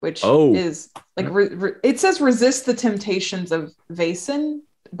 which is like, it says resist the temptations of Vaesen,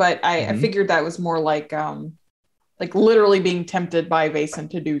 but I figured that was more like literally being tempted by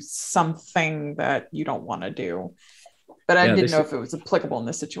Vaesen to do something that you don't want to do. But I didn't know if it was applicable in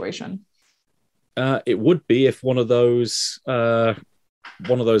this situation. It would be if one of those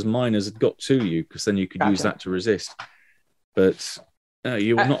miners had got to you, because then you could use that to resist. But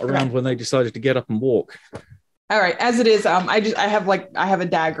you were not around when they decided to get up and walk. All right, as it is, I have a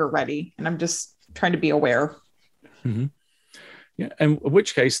dagger ready, and I'm just trying to be aware. Mm-hmm. Yeah, in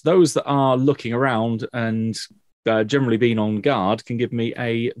which case, those that are looking around and generally being on guard can give me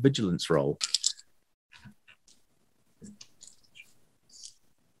a vigilance roll.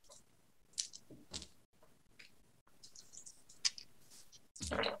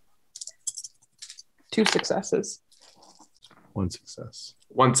 Two successes. 1 success.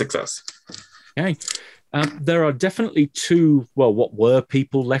 1 success. Okay. There are definitely 2, what were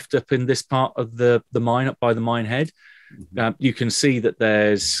people left up in this part of the mine, up by the mine head. Mm-hmm. You can see that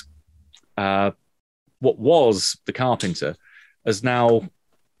there's what was the carpenter has now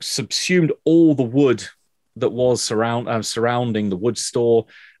subsumed all the wood that was surrounding the wood store,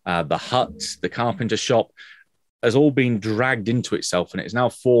 the hut, the carpenter shop, has all been dragged into itself, and it's now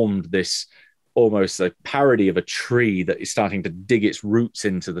formed this almost a parody of a tree that is starting to dig its roots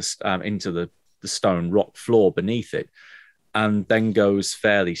into the stone rock floor beneath it, and then goes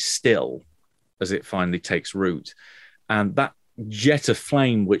fairly still as it finally takes root. And that jet of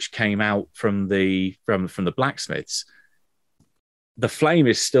flame which came out from the blacksmiths, the flame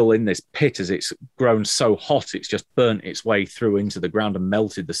is still in this pit as it's grown so hot it's just burnt its way through into the ground and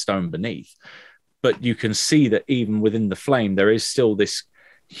melted the stone beneath. But you can see that even within the flame, there is still this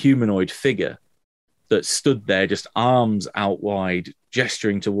humanoid figure that stood there, just arms out wide,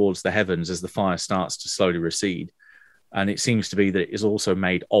 gesturing towards the heavens as the fire starts to slowly recede. And it seems to be that it is also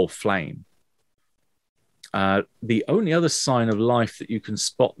made of flame. The only other sign of life that you can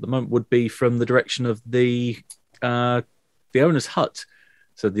spot at the moment would be from the direction of the owner's hut.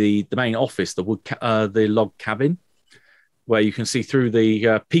 So the main office, the log cabin, where you can see through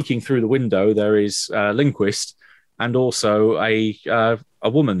the peeking through the window, there is Lindquist and also a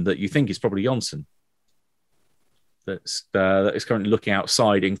woman that you think is probably Jonsen. That is currently looking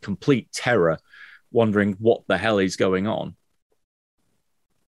outside in complete terror, wondering what the hell is going on.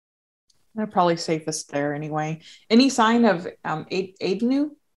 They're probably safest there anyway. Any sign of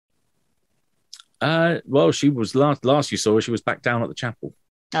Aidenu? Well, she was last you saw her, she was back down at the chapel.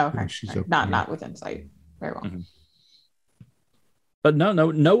 Oh, okay. Yeah, she's up not here. not within sight. Very well. Mm-hmm. But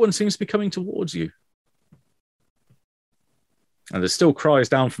no one seems to be coming towards you. And there's still cries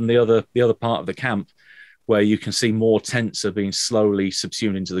down from the other part of the camp, where you can see more tents are being slowly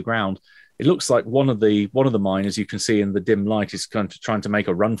subsumed into the ground. It looks like one of the miners, you can see in the dim light, is kind of trying to make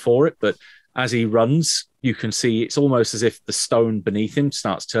a run for it. But as he runs, you can see it's almost as if the stone beneath him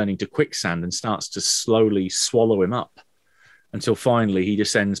starts turning to quicksand and starts to slowly swallow him up, until finally he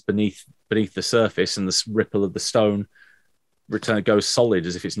descends beneath the surface, and the ripple of the stone goes solid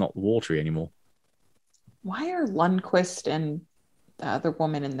as if it's not watery anymore. Why are Lundquist and the other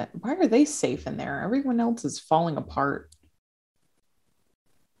woman in that? Why are they safe in there? Everyone else is falling apart.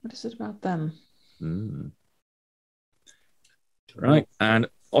 What is it about them? Right. And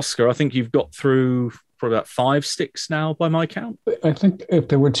Oscar, I think you've got through probably about 5 sticks now by my count. I think if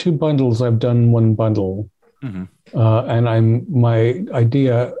there were 2 bundles, I've done 1 bundle. Mm-hmm. And my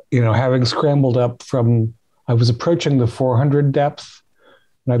idea, having scrambled up from, I was approaching the 400 depth,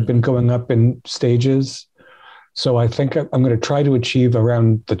 and I've been going up in stages. So I think I'm going to try to achieve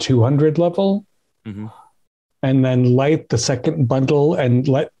around the 200 level, and then light the second bundle and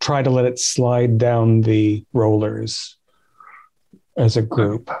try to let it slide down the rollers as a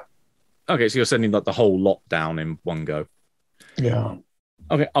group. Okay, so you're sending the whole lot down in one go. Yeah.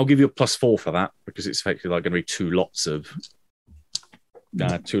 Okay, I'll give you a +4 for that, because it's effectively going to be 2 lots of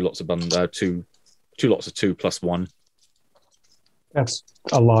two lots of 2 plus 1. That's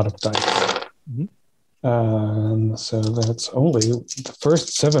a lot of dice. So that's only the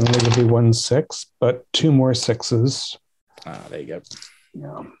first 7 need to be 1 6, but 2 more 6s. There you go.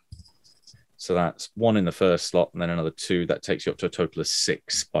 Yeah. So that's 1 in the first slot, and then another 2. That takes you up to a total of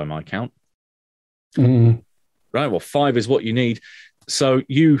 6 by my count. Right. Well, 5 is what you need. So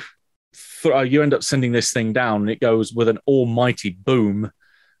you end up sending this thing down, and it goes with an almighty boom.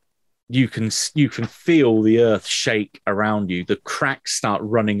 You can feel the earth shake around you. The cracks start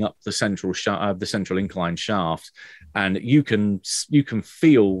running up the central incline shaft, and you can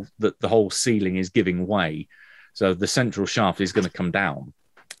feel that the whole ceiling is giving way. So the central shaft is going to come down,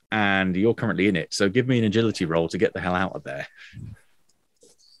 and you're currently in it. So give me an agility roll to get the hell out of there.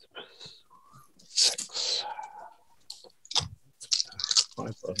 6. 5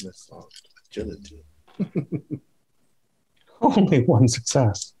 on this agility. Only 1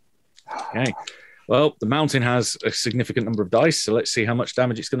 success. Okay. Well, the mountain has a significant number of dice, so let's see how much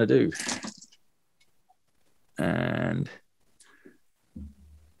damage it's going to do. And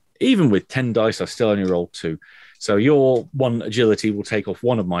even with 10 dice, I still only rolled 2. So your 1 agility will take off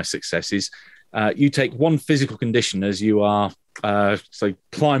 1 of my successes. You take 1 physical condition as you are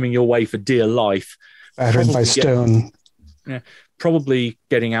climbing your way for dear life. Battered by stone. Probably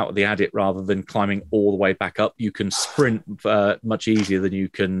getting out of the adit rather than climbing all the way back up. You can sprint much easier than you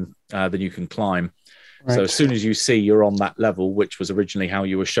can climb. Right. So as soon as you see you're on that level, which was originally how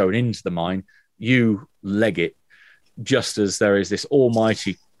you were shown into the mine, you leg it just as there is this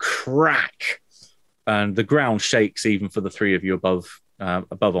almighty crack, and the ground shakes even for the 3 of you above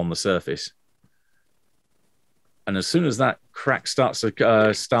on the surface. And as soon as that crack starts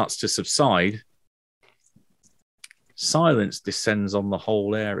to subside, silence descends on the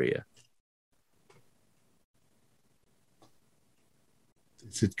whole area.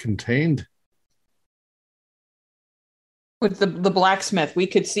 Is it contained? With the blacksmith, we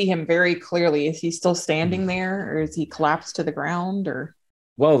could see him very clearly. Is he still standing there, or is he collapsed to the ground? Or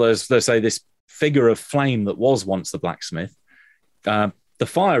well, there's this figure of flame that was once the blacksmith. The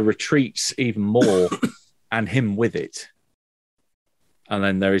fire retreats even more, and him with it. And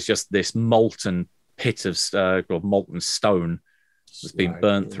then there is just this molten pit of molten stone that's been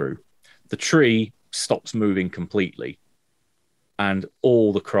burnt through. The tree stops moving completely, and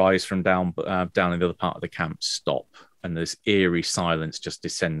all the cries from down in the other part of the camp stop. And this eerie silence just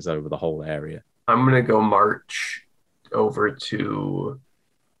descends over the whole area. I'm going to go march over to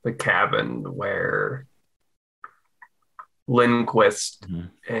the cabin where Lindquist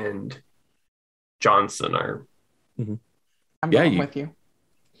and Johnson are. I'm going with you.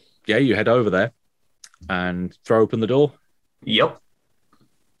 Yeah, you head over there and throw open the door. Yep.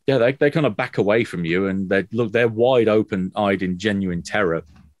 Yeah, they kind of back away from you, and they're wide open-eyed in genuine terror,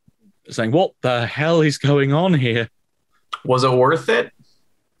 saying, "What the hell is going on here? Was it worth it?"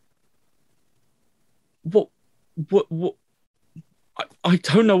 What? I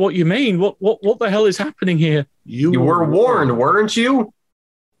don't know what you mean. What the hell is happening here? You were warned, weren't you?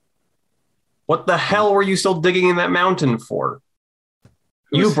 What the hell were you still digging in that mountain for?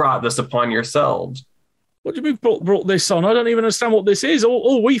 You brought this upon yourselves. What do you mean brought this on? I don't even understand what this is.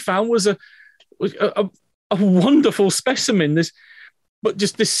 All we found was a wonderful specimen. But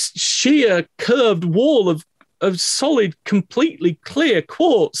just this sheer curved wall of solid, completely clear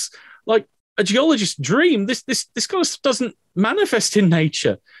quartz, like a geologist's dream. This kind of stuff doesn't manifest in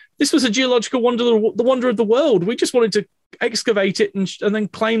nature. This was a geological wonder, the wonder of the world. We just wanted to excavate it and then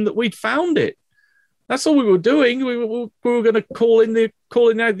claim that we'd found it. That's all we were doing. We were going to call in the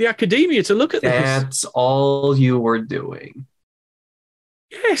academia to look at this. That's all you were doing.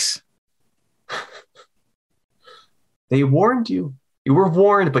 Yes. They warned you. You were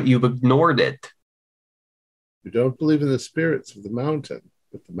warned, but you've ignored it. You don't believe in the spirits of the mountain,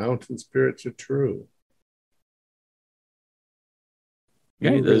 but the mountain spirits are true.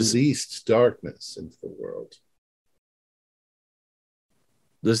 Yeah, you released darkness into the world.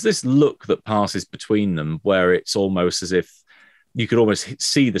 There's this look that passes between them where it's almost as if you could almost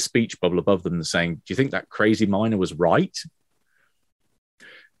see the speech bubble above them saying, "Do you think that crazy miner was right?"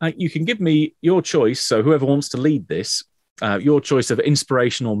 You can give me your choice. So whoever wants to lead this, your choice of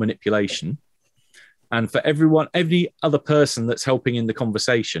inspiration or manipulation. And for every other person that's helping in the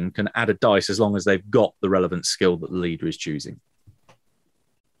conversation can add a dice as long as they've got the relevant skill that the leader is choosing.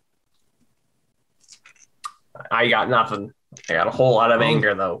 I got nothing. I got a whole lot of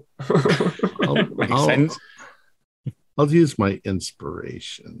anger, though. I'll use my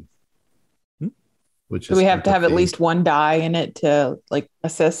inspiration. Which Do we have to have at least one die in it to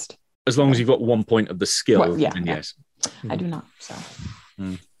assist? As long as you've got 1 point of the skill, then yes. I do not. So.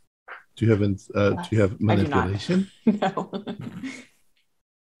 Do you have manipulation? No.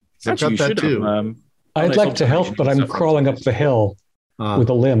 I've got that too. I'd like to help, but I'm crawling up the hill with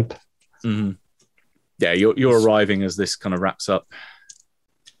a limp. Mm-hmm. Yeah, you're arriving as this kind of wraps up.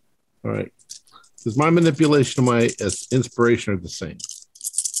 All right. Because my manipulation and my inspiration are the same.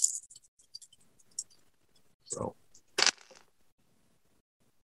 So,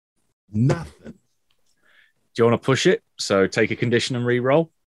 nothing. Do you want to push it? So take a condition and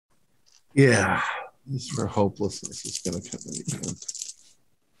re-roll? Yeah. This for hopelessness is going to come in again.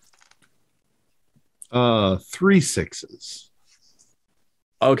 3 6s.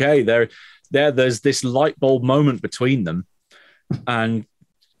 Okay, there's this light bulb moment between them, and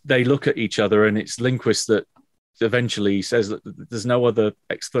they look at each other, and it's Lindquist that eventually says that there's no other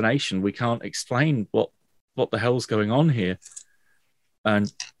explanation. We can't explain what the hell's going on here.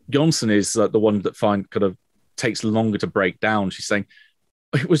 And Johnson is the one that kind of takes longer to break down. She's saying,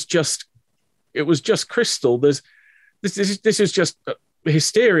 it was just crystal. This is just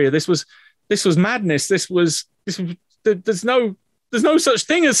hysteria. This was madness. There's no such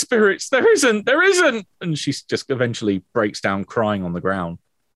thing as spirits. There isn't. And she just eventually breaks down crying on the ground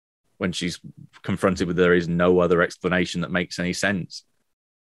when she's confronted with there is no other explanation that makes any sense.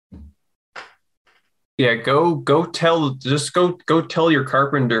 Yeah, go tell your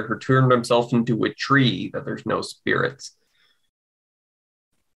carpenter who turned himself into a tree that there's no spirits.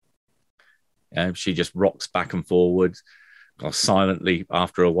 And she just rocks back and forward, silently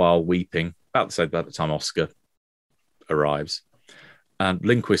after a while weeping, about the time Oscar arrives. And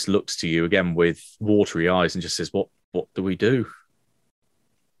Lindquist looks to you again with watery eyes and just says, what do we do?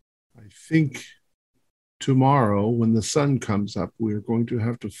 I think tomorrow, when the sun comes up, we're going to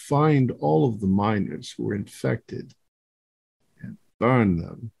have to find all of the miners who were infected and burn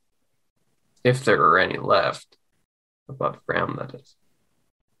them. If there are any left above ground, that is.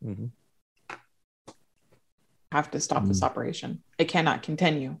 Mm-hmm. Have to stop this operation. It cannot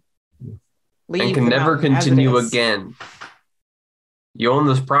continue. Leave and can the never mountain as it continue is. again. You own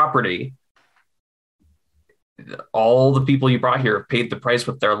this property. All the people you brought here have paid the price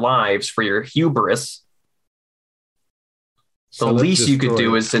with their lives for your hubris. The least you could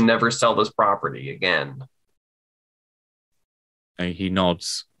do is to never sell this property again. And he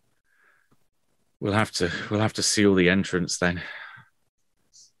nods. We'll have to seal the entrance then.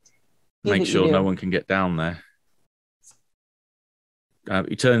 Make sure no one can get down there.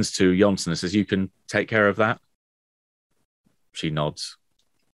 He turns to Jonson and says, "You can take care of that?" She nods.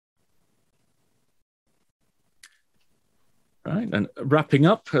 Right, and wrapping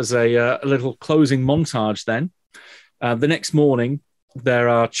up as a little closing montage then. The next morning, there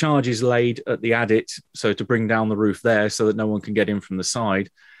are charges laid at the adit, so to bring down the roof there so that no one can get in from the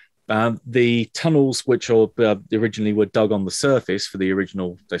side. The tunnels, which originally were dug on the surface for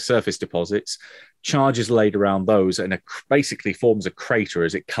the surface deposits, charges laid around those, and it basically forms a crater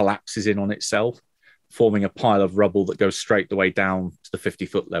as it collapses in on itself, forming a pile of rubble that goes straight the way down to the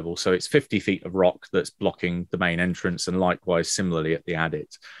 50-foot level. So it's 50 feet of rock that's blocking the main entrance, and likewise, similarly at the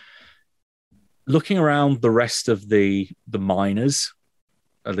adit. Looking around the rest of the miners,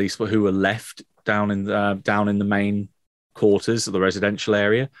 at least who were left down in the main quarters of the residential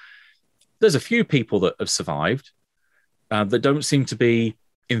area, there's a few people that have survived that don't seem to be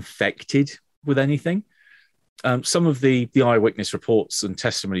infected with anything. Some of the eyewitness reports and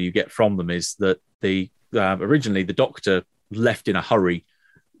testimony you get from them is that originally the doctor left in a hurry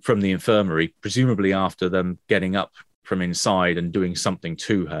from the infirmary, presumably after them getting up from inside and doing something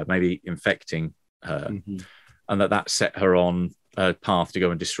to her, maybe infecting her, and that set her on a path to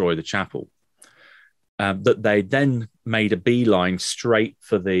go and destroy the chapel. That they then made a beeline straight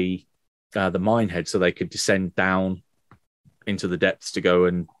for the minehead so they could descend down into the depths to go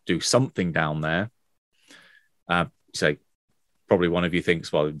and do something down there. So probably one of you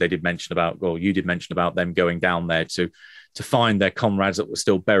thinks, well, you did mention about them going down there to find their comrades that were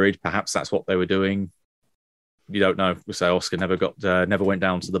still buried. Perhaps that's what they were doing. You don't know. We say Oscar never went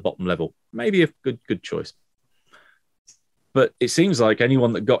down to the bottom level. Maybe a good choice. But it seems like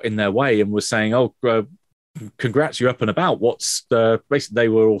anyone that got in their way and was saying, "Oh, congrats, you're up and about." Basically, they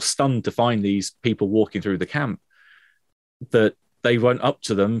were all stunned to find these people walking through the camp. That they went up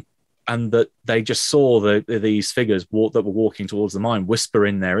to them, and that they just saw these figures that were walking towards the mine whisper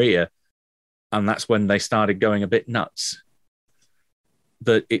in their ear, and that's when they started going a bit nuts.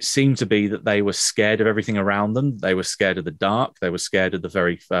 That it seemed to be that they were scared of everything around them. They were scared of the dark. They were scared of the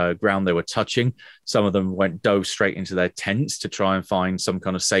very ground they were touching. Some of them dove straight into their tents to try and find some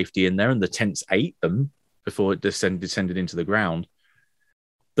kind of safety in there, and the tents ate them before it descended into the ground.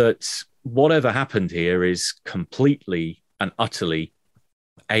 That whatever happened here is completely and utterly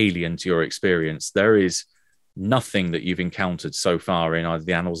alien to your experience. There is nothing that you've encountered so far in either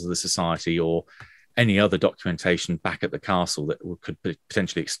the annals of the society or any other documentation back at the castle that could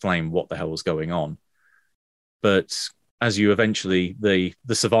potentially explain what the hell was going on. But as you eventually, the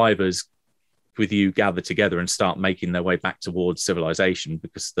survivors with you gather together and start making their way back towards civilization,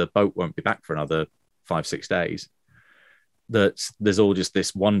 because the boat won't be back for another 5-6 days, that there's all just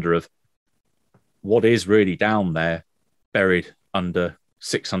this wonder of what is really down there, buried under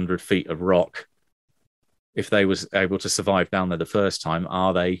 600 feet of rock. If they was able to survive down there the first time,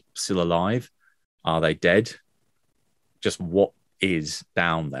 are they still alive? Are they dead? Just what is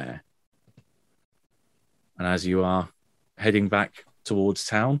down there? And as you are heading back towards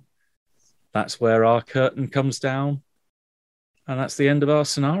town, that's where our curtain comes down. And that's the end of our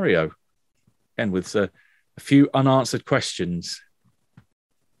scenario. And with a few unanswered questions.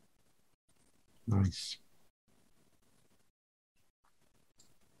 Nice.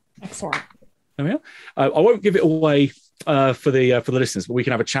 Excellent. There we are. I won't give it away for the listeners, but we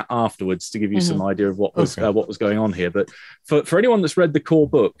can have a chat afterwards to give you some idea of what was going on here. But for anyone that's read the core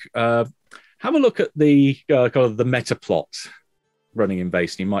book, have a look at the kind of the meta plot running in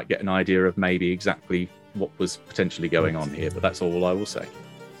Vaesen. You might get an idea of maybe exactly what was potentially going on here. But that's all I will say.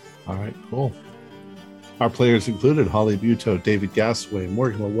 All right, cool. Our players included Holly Buteau, David Gasway,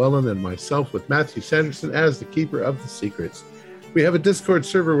 Morgan Llewellyn, and myself, with Matthew Sanderson as the Keeper of the Secrets. We have a Discord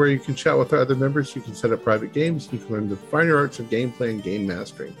server where you can chat with our other members. You can set up private games. You can learn the finer arts of gameplay and game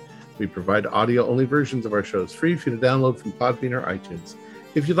mastering. We provide audio-only versions of our shows free for you to download from Podbean or iTunes.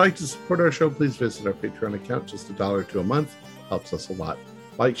 If you'd like to support our show, please visit our Patreon account. Just $1 to a month helps us a lot.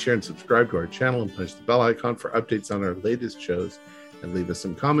 Like, share, and subscribe to our channel, and punch the bell icon for updates on our latest shows. And leave us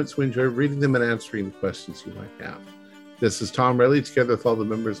some comments. We enjoy reading them and answering the questions you might have. This is Tom Riley, together with all the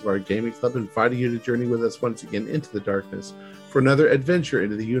members of our gaming club, inviting you to journey with us once again into the darkness for another adventure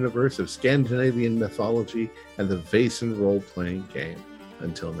into the universe of Scandinavian mythology and the Vaesen role-playing game.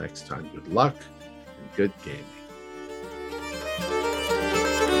 Until next time, good luck and good gaming.